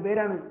അള്ളാഹുവിന്റെ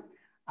പേരാണ്.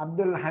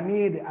 അബ്ദുൽ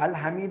ഹമീദ്, അൽ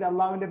ഹമീദ്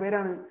അള്ളാഹുവിന്റെ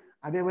പേരാണ്.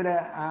 അതേപോലെ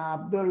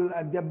അബ്ദുൽ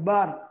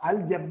ജബ്ബാർ, അൽ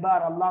ജബ്ബാർ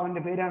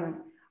അള്ളാഹുവിന്റെ പേരാണ്.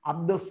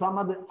 അബ്ദുൽ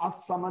സമദ്,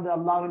 അസ് സമദ്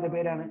അള്ളാഹുവിന്റെ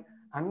പേരാണ്.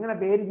 അങ്ങനെ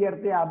പേര്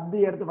ചേർത്ത് അബ്ദ്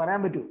ചേർത്ത് പറയാൻ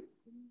പറ്റൂ.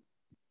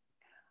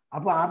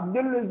 അപ്പൊ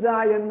അബ്ദുൽ ഉസ്സ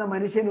എന്ന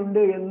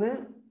മനുഷ്യനുണ്ട് എന്ന്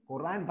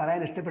ഖുർആൻ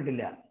പറയാൻ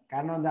ഇഷ്ടപ്പെട്ടില്ല.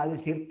 കാരണം എന്താ? അത്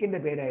ഷിർക്കിന്റെ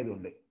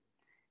പേരായതുകൊണ്ട്.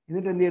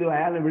 എന്നിട്ട് എന്ത് ചെയ്തു?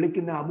 അയാൾ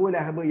വിളിക്കുന്ന അബൂ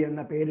ലഹബ്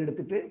എന്ന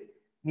പേരെടുത്തിട്ട്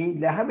നീ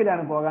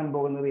ലഹബിലാണ് പോകാൻ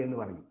പോകുന്നത് എന്ന്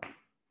പറഞ്ഞു.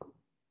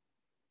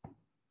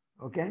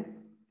 ഓക്കെ,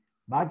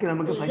 ബാക്കി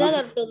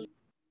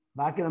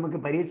നമുക്ക്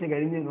പരീക്ഷ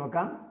കഴിഞ്ഞ്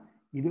നോക്കാം.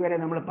 ഇതുവരെ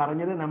നമ്മൾ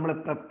പറഞ്ഞത്, നമ്മൾ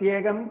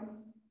പ്രത്യേകം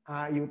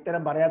ഈ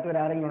ഉത്തരം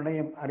പറയാത്തവരാരെങ്കിലും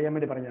ഉണ്ടെങ്കിൽ അറിയാൻ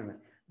വേണ്ടി പറഞ്ഞതാണ്.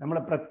 നമ്മൾ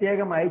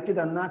പ്രത്യേകം അയച്ചു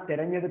തന്ന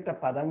തിരഞ്ഞെടുത്ത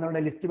പദങ്ങളുടെ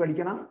ലിസ്റ്റ്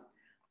പഠിക്കണം.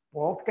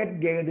 പോക്കറ്റ്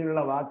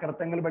ഗൈഡിലുള്ള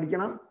വാക്കർത്ഥങ്ങൾ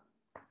പഠിക്കണം.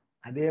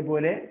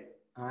 അതേപോലെ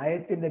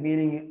ആയത്തിന്റെ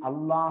മീനിങ്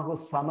അള്ളാഹു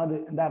സമദ്.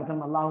 എന്താ അർത്ഥം?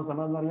 അള്ളാഹു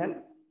സമദ് എന്ന് പറഞ്ഞാൽ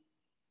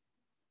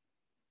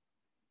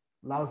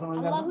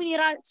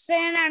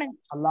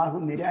അള്ളാഹു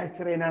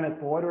നിരാശ്രയനാണ്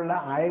പോലുള്ള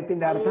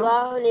ആയത്തിന്റെ അർത്ഥം.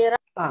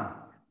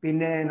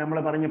 പിന്നെ നമ്മൾ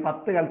പറഞ്ഞു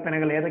 10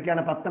 കൽപ്പനകൾ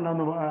ഏതൊക്കെയാണ്?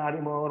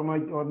 10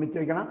 ഓർമ്മിച്ച്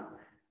വയ്ക്കണം.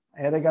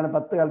 ഏതൊക്കെയാണ്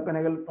 10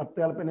 കൽപ്പനകൾ? 10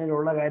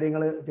 കൽപ്പനയിലുള്ള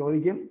കാര്യങ്ങൾ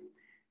ചോദിക്കും.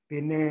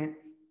 പിന്നെ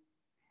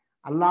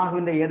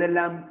അള്ളാഹുവിന്റെ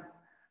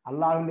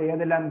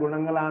ഏതെല്ലാം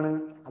ഗുണങ്ങളാണ്?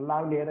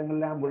 അള്ളാഹുവിന്റെ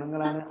ഏതെല്ലാം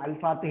ഗുണങ്ങളാണ് അൽ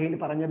ഫാത്തിഹയിൽ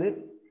പറഞ്ഞത്?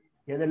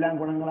 ഏതെല്ലാം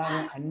ഗുണങ്ങളാണ്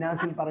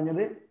അന്നാസിൽ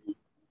പറഞ്ഞത്?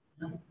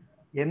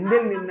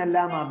 എന്തിൽ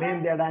നിന്നെല്ലാം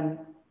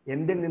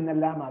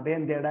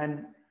അഭയം തേടാൻ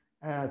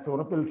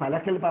സൂറത്തുൽ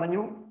ഫലഖിൽ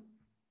പറഞ്ഞു?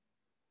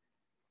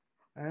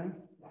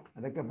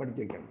 അതൊക്കെ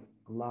പഠിച്ചു വെക്കണം.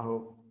 അള്ളാഹു.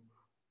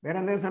 വേറെ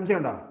എന്തെങ്കിലും സംശയം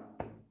ഉണ്ടോ?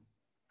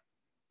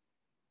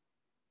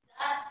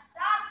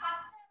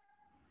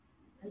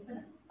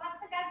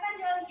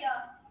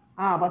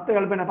 ആ 10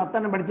 കൽപ്പന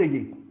 10 പഠിച്ചു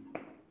വെക്കി.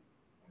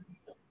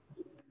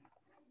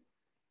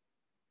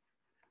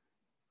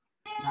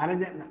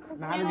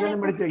 നാലഞ്ചെണ്ണം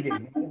പഠിച്ചു വെക്കി.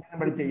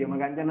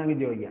 നമുക്ക് 5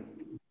 ചോദിക്കാം.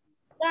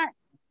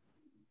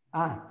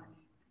 ആ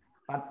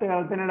 10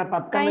 കൽപ്പനയുടെ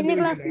 10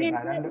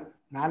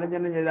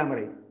 4-5 എഴുതാൻ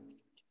പറയും.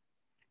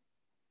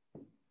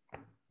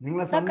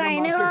 നിങ്ങളെ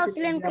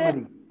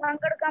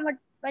പങ്കെടുക്കാൻ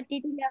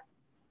പറ്റിയിട്ടില്ല.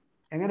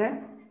 എങ്ങനെ?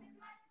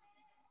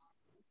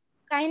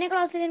 കഴിഞ്ഞ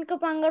ക്ലാസ്സിൽ എനിക്ക്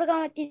പങ്കെടുക്കാൻ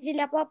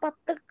പറ്റിയിട്ടില്ല. അപ്പൊ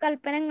 10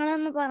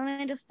 കൽപ്പനകളെന്ന്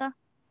പറഞ്ഞ ഉസ്താദ്.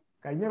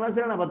 കഴിഞ്ഞ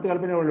ക്ലാസ്സിലാണ് 10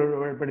 കൽപ്പനകൾ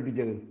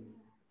പഠിപ്പിച്ചത്.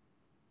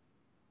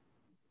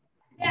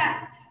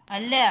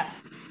 അല്ല,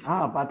 ആ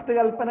 10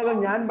 കൽപ്പനകൾ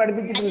ഞാൻ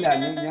പഠിപ്പിച്ചിട്ടില്ല.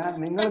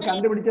 നിങ്ങൾ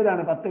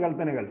കണ്ടുപിടിച്ചതാണ് 10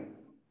 കൽപ്പനകൾ.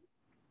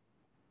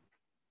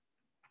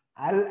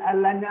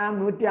 അൽ-അൻആം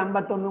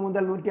 151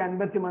 മുതൽ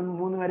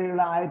 153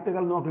 വരെയുള്ള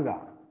ആയത്തുകൾ നോക്കുക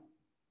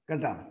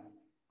കേട്ടോ.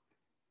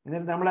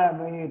 എന്നിട്ട് നമ്മളെ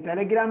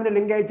ടെലഗ്രാമിന്റെ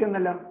ലിങ്ക്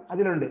അയച്ചെന്നല്ലോ,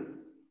 അതിലുണ്ട്.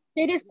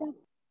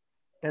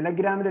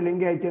 ടെലഗ്രാമിന്റെ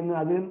ലിങ്ക് അയച്ചെന്ന്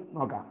അതിലും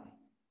നോക്കാം.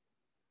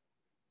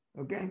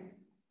 ഓക്കെ,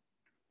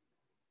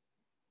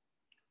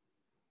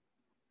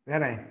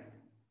 വേറെ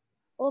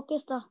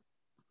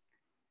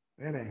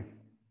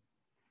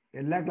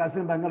എല്ലാ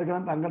ക്ലാസ്സിലും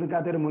പങ്കെടുക്കണം.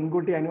 പങ്കെടുക്കാത്തൊരു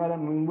മുൻകൂട്ടി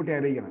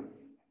അറിയിക്കണം.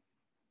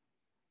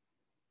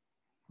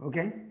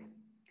 ഓക്കെ,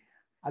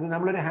 അത്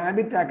നമ്മളൊരു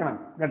ഹാബിറ്റ് ആക്കണം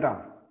കേട്ടോ.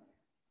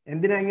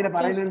 എന്തിനാ ഇങ്ങനെ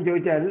പറയുന്നതെന്ന്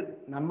ചോദിച്ചാൽ,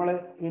 നമ്മൾ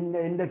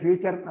ഇൻ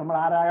ഫ്യൂച്ചർ നമ്മൾ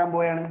ആരാകാൻ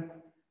പോയാണ്?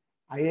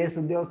 IAS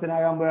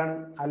ഉദ്യോഗസ്ഥനാകാൻ പോവുകയാണ്,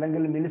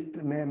 അല്ലെങ്കിൽ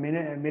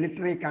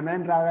മിലിറ്ററി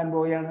കമാൻഡർ ആകാൻ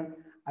പോവുകയാണ്,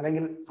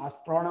 അല്ലെങ്കിൽ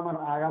ആസ്ട്രോണമർ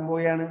ആകാൻ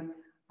പോവുകയാണ്,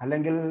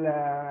 അല്ലെങ്കിൽ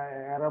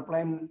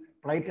എയറോപ്ലെയിൻ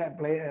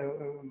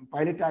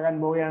പൈലറ്റ് ആകാൻ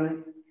പോവുകയാണ്.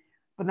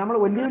 അപ്പം നമ്മൾ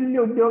വലിയ വലിയ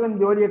ഉദ്യോഗം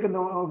ജോലിയൊക്കെ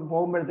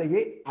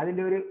പോകുമ്പോഴത്തേക്ക്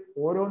അതിൻ്റെ ഒരു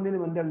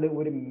ഓരോന്നിനും എന്തുണ്ട്,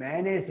 ഒരു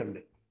മാനേഴ്സ് ഉണ്ട്.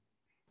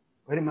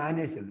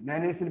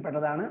 മാനേഴ്സിൽ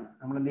പെട്ടതാണ്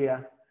നമ്മൾ എന്ത് ചെയ്യുക,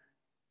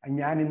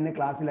 ഞാൻ ഇന്ന്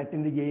ക്ലാസ്സിൽ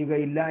അറ്റൻഡ്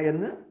ചെയ്യുകയില്ല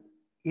എന്ന്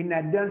ഇൻ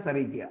അഡ്വാൻസ്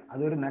അറിയിക്കുക.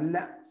 അതൊരു നല്ല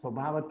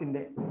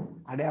സ്വഭാവത്തിൻ്റെ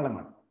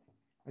അടയാളമാണ്.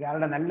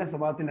 ഒരാളുടെ നല്ല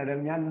സ്വഭാവത്തിൻ്റെ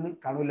അടയാളം ഞാൻ ഇന്ന്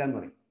കാണൂല എന്ന്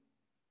പറയും.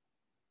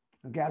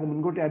 ഓക്കെ, അത്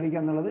മുൻകൂട്ടി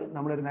അറിയിക്കുക എന്നുള്ളത്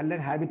നമ്മളൊരു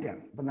നല്ലൊരു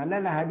ഹാബിറ്റാണ്. അപ്പം നല്ല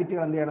നല്ല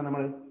ഹാബിറ്റുകൾ എന്ത് ചെയ്യണം,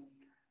 നമ്മൾ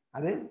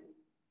അത്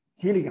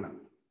ശീലിക്കണം.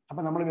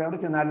 അപ്പം നമ്മൾ എവിടെ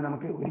ചെന്നാലും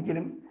നമുക്ക്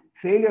ഒരിക്കലും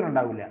ഫെയിലിയർ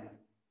ഉണ്ടാവില്ല.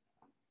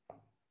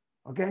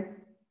 ഓക്കെ,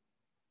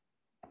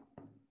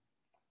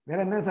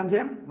 വേറെ എന്താ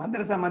സംശയം?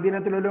 മദ്രസ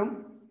മദീനത്തുലും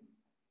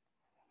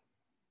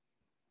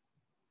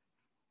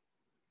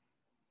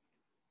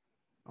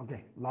ഓക്കെ.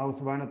 അല്ലാഹു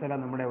സുബ്ഹാനഹു വ തആല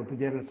നമ്മുടെ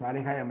ഒത്തുചേരൽ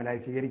സ്വാലിഹായ അമലായി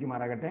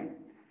സ്വീകരിക്കുമാറാകട്ടെ.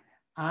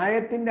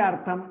 ആയത്തിന്റെ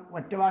അർത്ഥം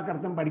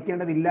ഒറ്റവാക്കർത്ഥം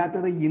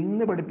പഠിക്കേണ്ടതില്ലാത്തത്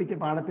ഇന്ന് പഠിപ്പിച്ച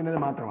പാഠത്തിൻ്റെത്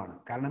മാത്രമാണ്.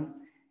 കാരണം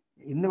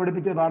ഇന്ന്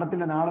പഠിപ്പിച്ച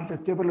പാഠത്തിന്റെ നാളെ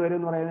ടെസ്റ്റ് പേപ്പറിൽ വരും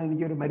എന്ന് പറയുന്നത്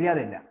എനിക്കൊരു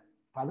മര്യാദയില്ല.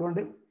 അപ്പം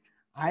അതുകൊണ്ട്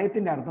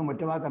ആയത്തിന്റെ അർത്ഥം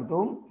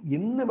ഒറ്റവാക്കർത്ഥവും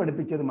ഇന്ന്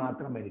പഠിപ്പിച്ചത്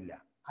മാത്രം വരില്ല.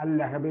 അൽ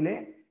ലഹബിലെ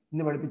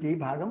ഇന്ന് പഠിപ്പിച്ച ഈ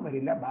ഭാഗം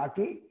വരില്ല,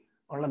 ബാക്കി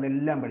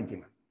ഉള്ളതെല്ലാം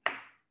പഠിക്കണം.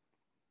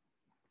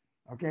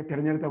 ഓക്കെ,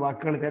 തിരഞ്ഞെടുത്ത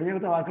വാക്കുകൾ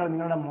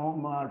നിങ്ങളുടെ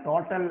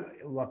ടോട്ടൽ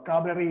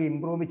വൊക്കാബുലറി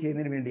ഇംപ്രൂവ്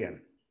ചെയ്യുന്നതിന് വേണ്ടിയാണ്.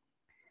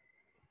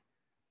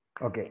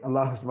 ഓക്കെ,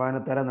 അല്ലാഹു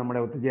സുബ്ഹാനഹു വ തആല നമ്മുടെ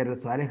ഒത്തുചേരൽ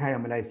സ്വാലിഹായ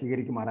അമലായി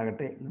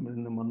സ്വീകരിക്കുമാറാകട്ടെ. നമ്മളിൽ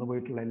നിന്നും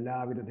വന്നുപോയിട്ടുള്ള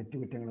എല്ലാവിധ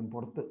തെറ്റുകുറ്റങ്ങളും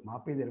പുറത്ത്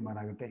മാപ്പ് ചെയ്ത്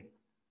തരുമാറാകട്ടെ.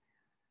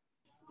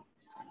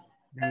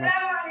 ഞങ്ങൾ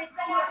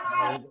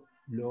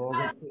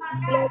ലോകത്ത്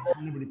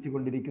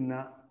പിടിച്ചുകൊണ്ടിരിക്കുന്ന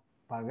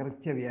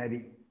പകർച്ചവ്യാധി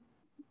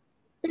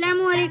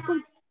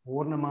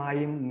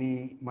പൂർണ്ണമായും നീ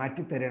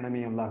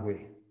മാറ്റിത്തരണമേ അല്ലാഹുവേ.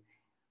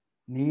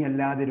 നീ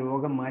അല്ലാതെ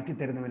രോഗം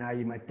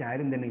മാറ്റിത്തരുന്നവനായി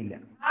മറ്റാരും തന്നെ ഇല്ല.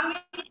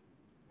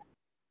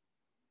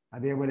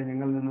 അതേപോലെ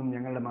ഞങ്ങളിൽ നിന്നും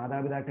ഞങ്ങളുടെ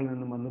മാതാപിതാക്കളിൽ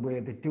നിന്നും വന്നുപോയ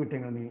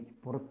തെറ്റുകുറ്റങ്ങൾ നീ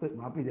പുറത്ത്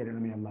മാപ്പി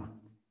തരണമേ അല്ലാ.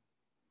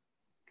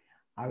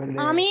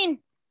 അവരുടെ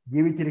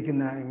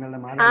ജീവിച്ചിരിക്കുന്ന ഞങ്ങളുടെ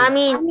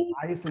മാതാപിതാക്കളുടെ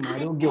ആയുസ്സും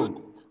ആരോഗ്യവും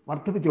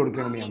വർദ്ധിപ്പിച്ചു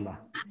കൊടുക്കണമേ അല്ലാ.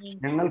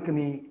 ഞങ്ങൾക്ക്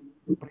നീ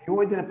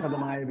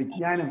പ്രയോജനപ്രദമായ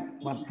വിജ്ഞാനം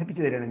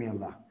വർദ്ധിപ്പിച്ചു തരണമേ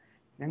അല്ലാ.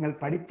 ഞങ്ങൾ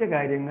പഠിച്ച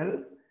കാര്യങ്ങൾ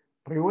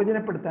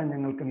പ്രയോജനപ്പെടുത്താൻ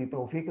ഞങ്ങൾക്ക് നീ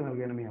തൗഫീക്ക്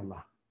നൽകണമേ അല്ലാ.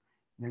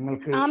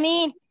 ഞങ്ങൾക്ക്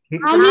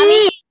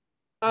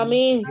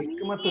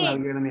ഹിക്മത്ത്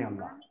നൽകണമേ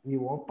അല്ലാ. ഈ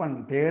ഓപ്പൺ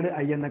തേർഡ്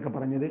ഐ എന്നൊക്കെ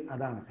പറഞ്ഞത്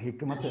അതാണ്,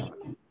 ഹിക്മത്ത്.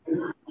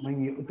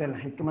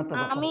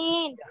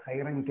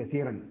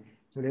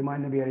 സുലൈമാൻ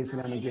നബി അലൈഹി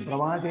സ്വലാമിക്ക്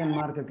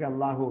പ്രവാചകന്മാർക്കൊക്കെ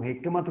അള്ളാഹു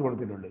ഹിക്മത്ത്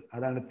കൊടുത്തിട്ടുണ്ട്.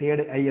 അതാണ്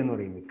തേർഡ് ഐ എന്ന്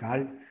പറയുന്നത്.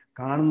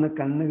 കാണുന്ന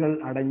കണ്ണുകൾ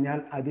അടഞ്ഞാൽ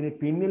അതിന്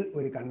പിന്നിൽ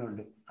ഒരു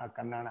കണ്ണുണ്ട്. ആ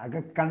കണ്ണാണ്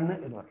അകക്കണ്ണ്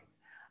എന്ന് പറയും.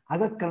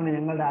 അകക്കണ്ണ്,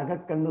 ഞങ്ങളുടെ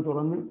അകക്കണ്ണ്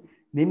തുറന്ന്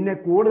നിന്നെ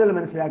കൂടുതൽ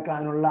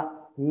മനസ്സിലാക്കാനുള്ള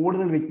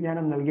കൂടുതൽ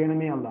വിജ്ഞാനം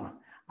നൽകണമേ അല്ലാ.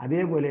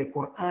 അതേപോലെ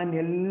ഖുർആൻ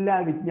എല്ലാ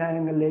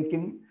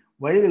വിജ്ഞാനങ്ങളിലേക്കും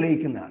വഴി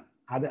തെളിയിക്കുന്നതാണ്,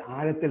 അത്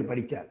ആഴത്തിൽ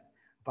പഠിച്ചാൽ.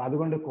 അപ്പം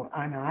അതുകൊണ്ട്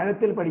ഖുർആൻ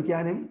ആഴത്തിൽ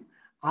പഠിക്കാനും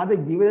അത്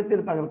ജീവിതത്തിൽ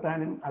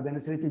പകർത്താനും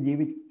അതനുസരിച്ച്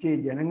ജീവിച്ച്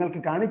ജനങ്ങൾക്ക്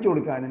കാണിച്ചു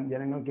കൊടുക്കാനും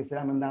ജനങ്ങൾക്ക്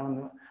ഇസ്ലാം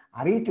എന്താണെന്ന്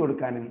അറിയിച്ചു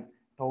കൊടുക്കാനും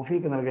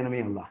തൗഫീക്ക്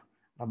നൽകണമേ അല്ലാ.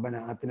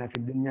 ربنا آتنا في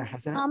الدنيا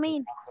حسنة وفي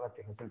الآخرة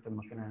حسنة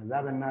وقنا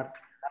عذاب النار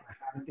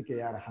برحمتك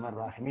يا أرحم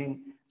الراحمين.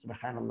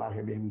 سبحان الله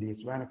وبحمده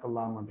سبحانك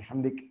اللهم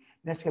وبحمدك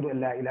نشهد أن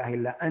لا إله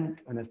إلا أنت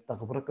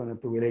ونستغفرك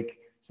ونتوب إليك.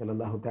 صلى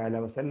الله تعالى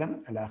وسلم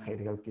على خير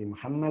خلق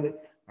محمد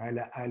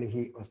وعلى آله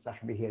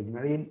وصحبه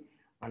أجمعين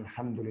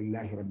والحمد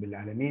لله رب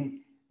العالمين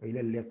وإلى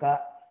اللقاء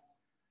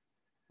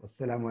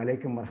والسلام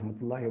عليكم ورحمة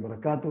الله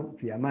وبركاته.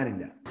 في أمان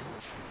الله.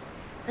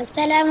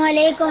 السلام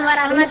عليكم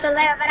ورحمة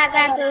الله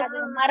وبركاته.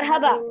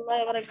 مرحبا.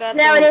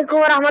 السلام عليكم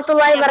ورحمة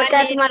الله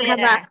وبركاته.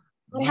 مرحبا.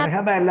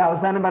 مرحبا അല്ല,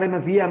 അവസാനം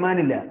പറയുമ്പോൾ ഫി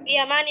അമാനില്ല.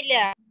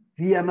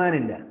 ഫി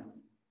അമാനില്ല.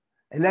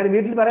 എല്ലാവരും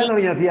വീട്ടിൽ പറയാൻ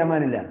തുടങ്ങിയോ ഫി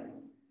അമാനില്ല?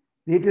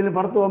 വീട്ടിൽ നിന്ന്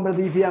പുറത്ത്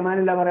പോകുമ്പോഴത്തേക്ക് ഫി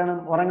അമാനില്ല പറയണം.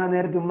 ഉറങ്ങാൻ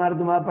നേരത്ത്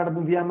ഉമ്മാടത്തും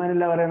മാപ്പാടത്തും ഫി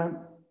അമാനില്ല പറയണം.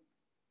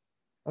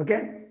 ഓക്കെ,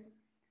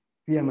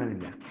 ഫി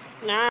അമാനില്ല.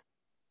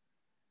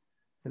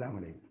 അസ്സലാമു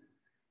അലൈക്കും.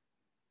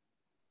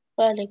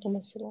 വഅലൈക്കും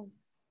അസ്സലാം.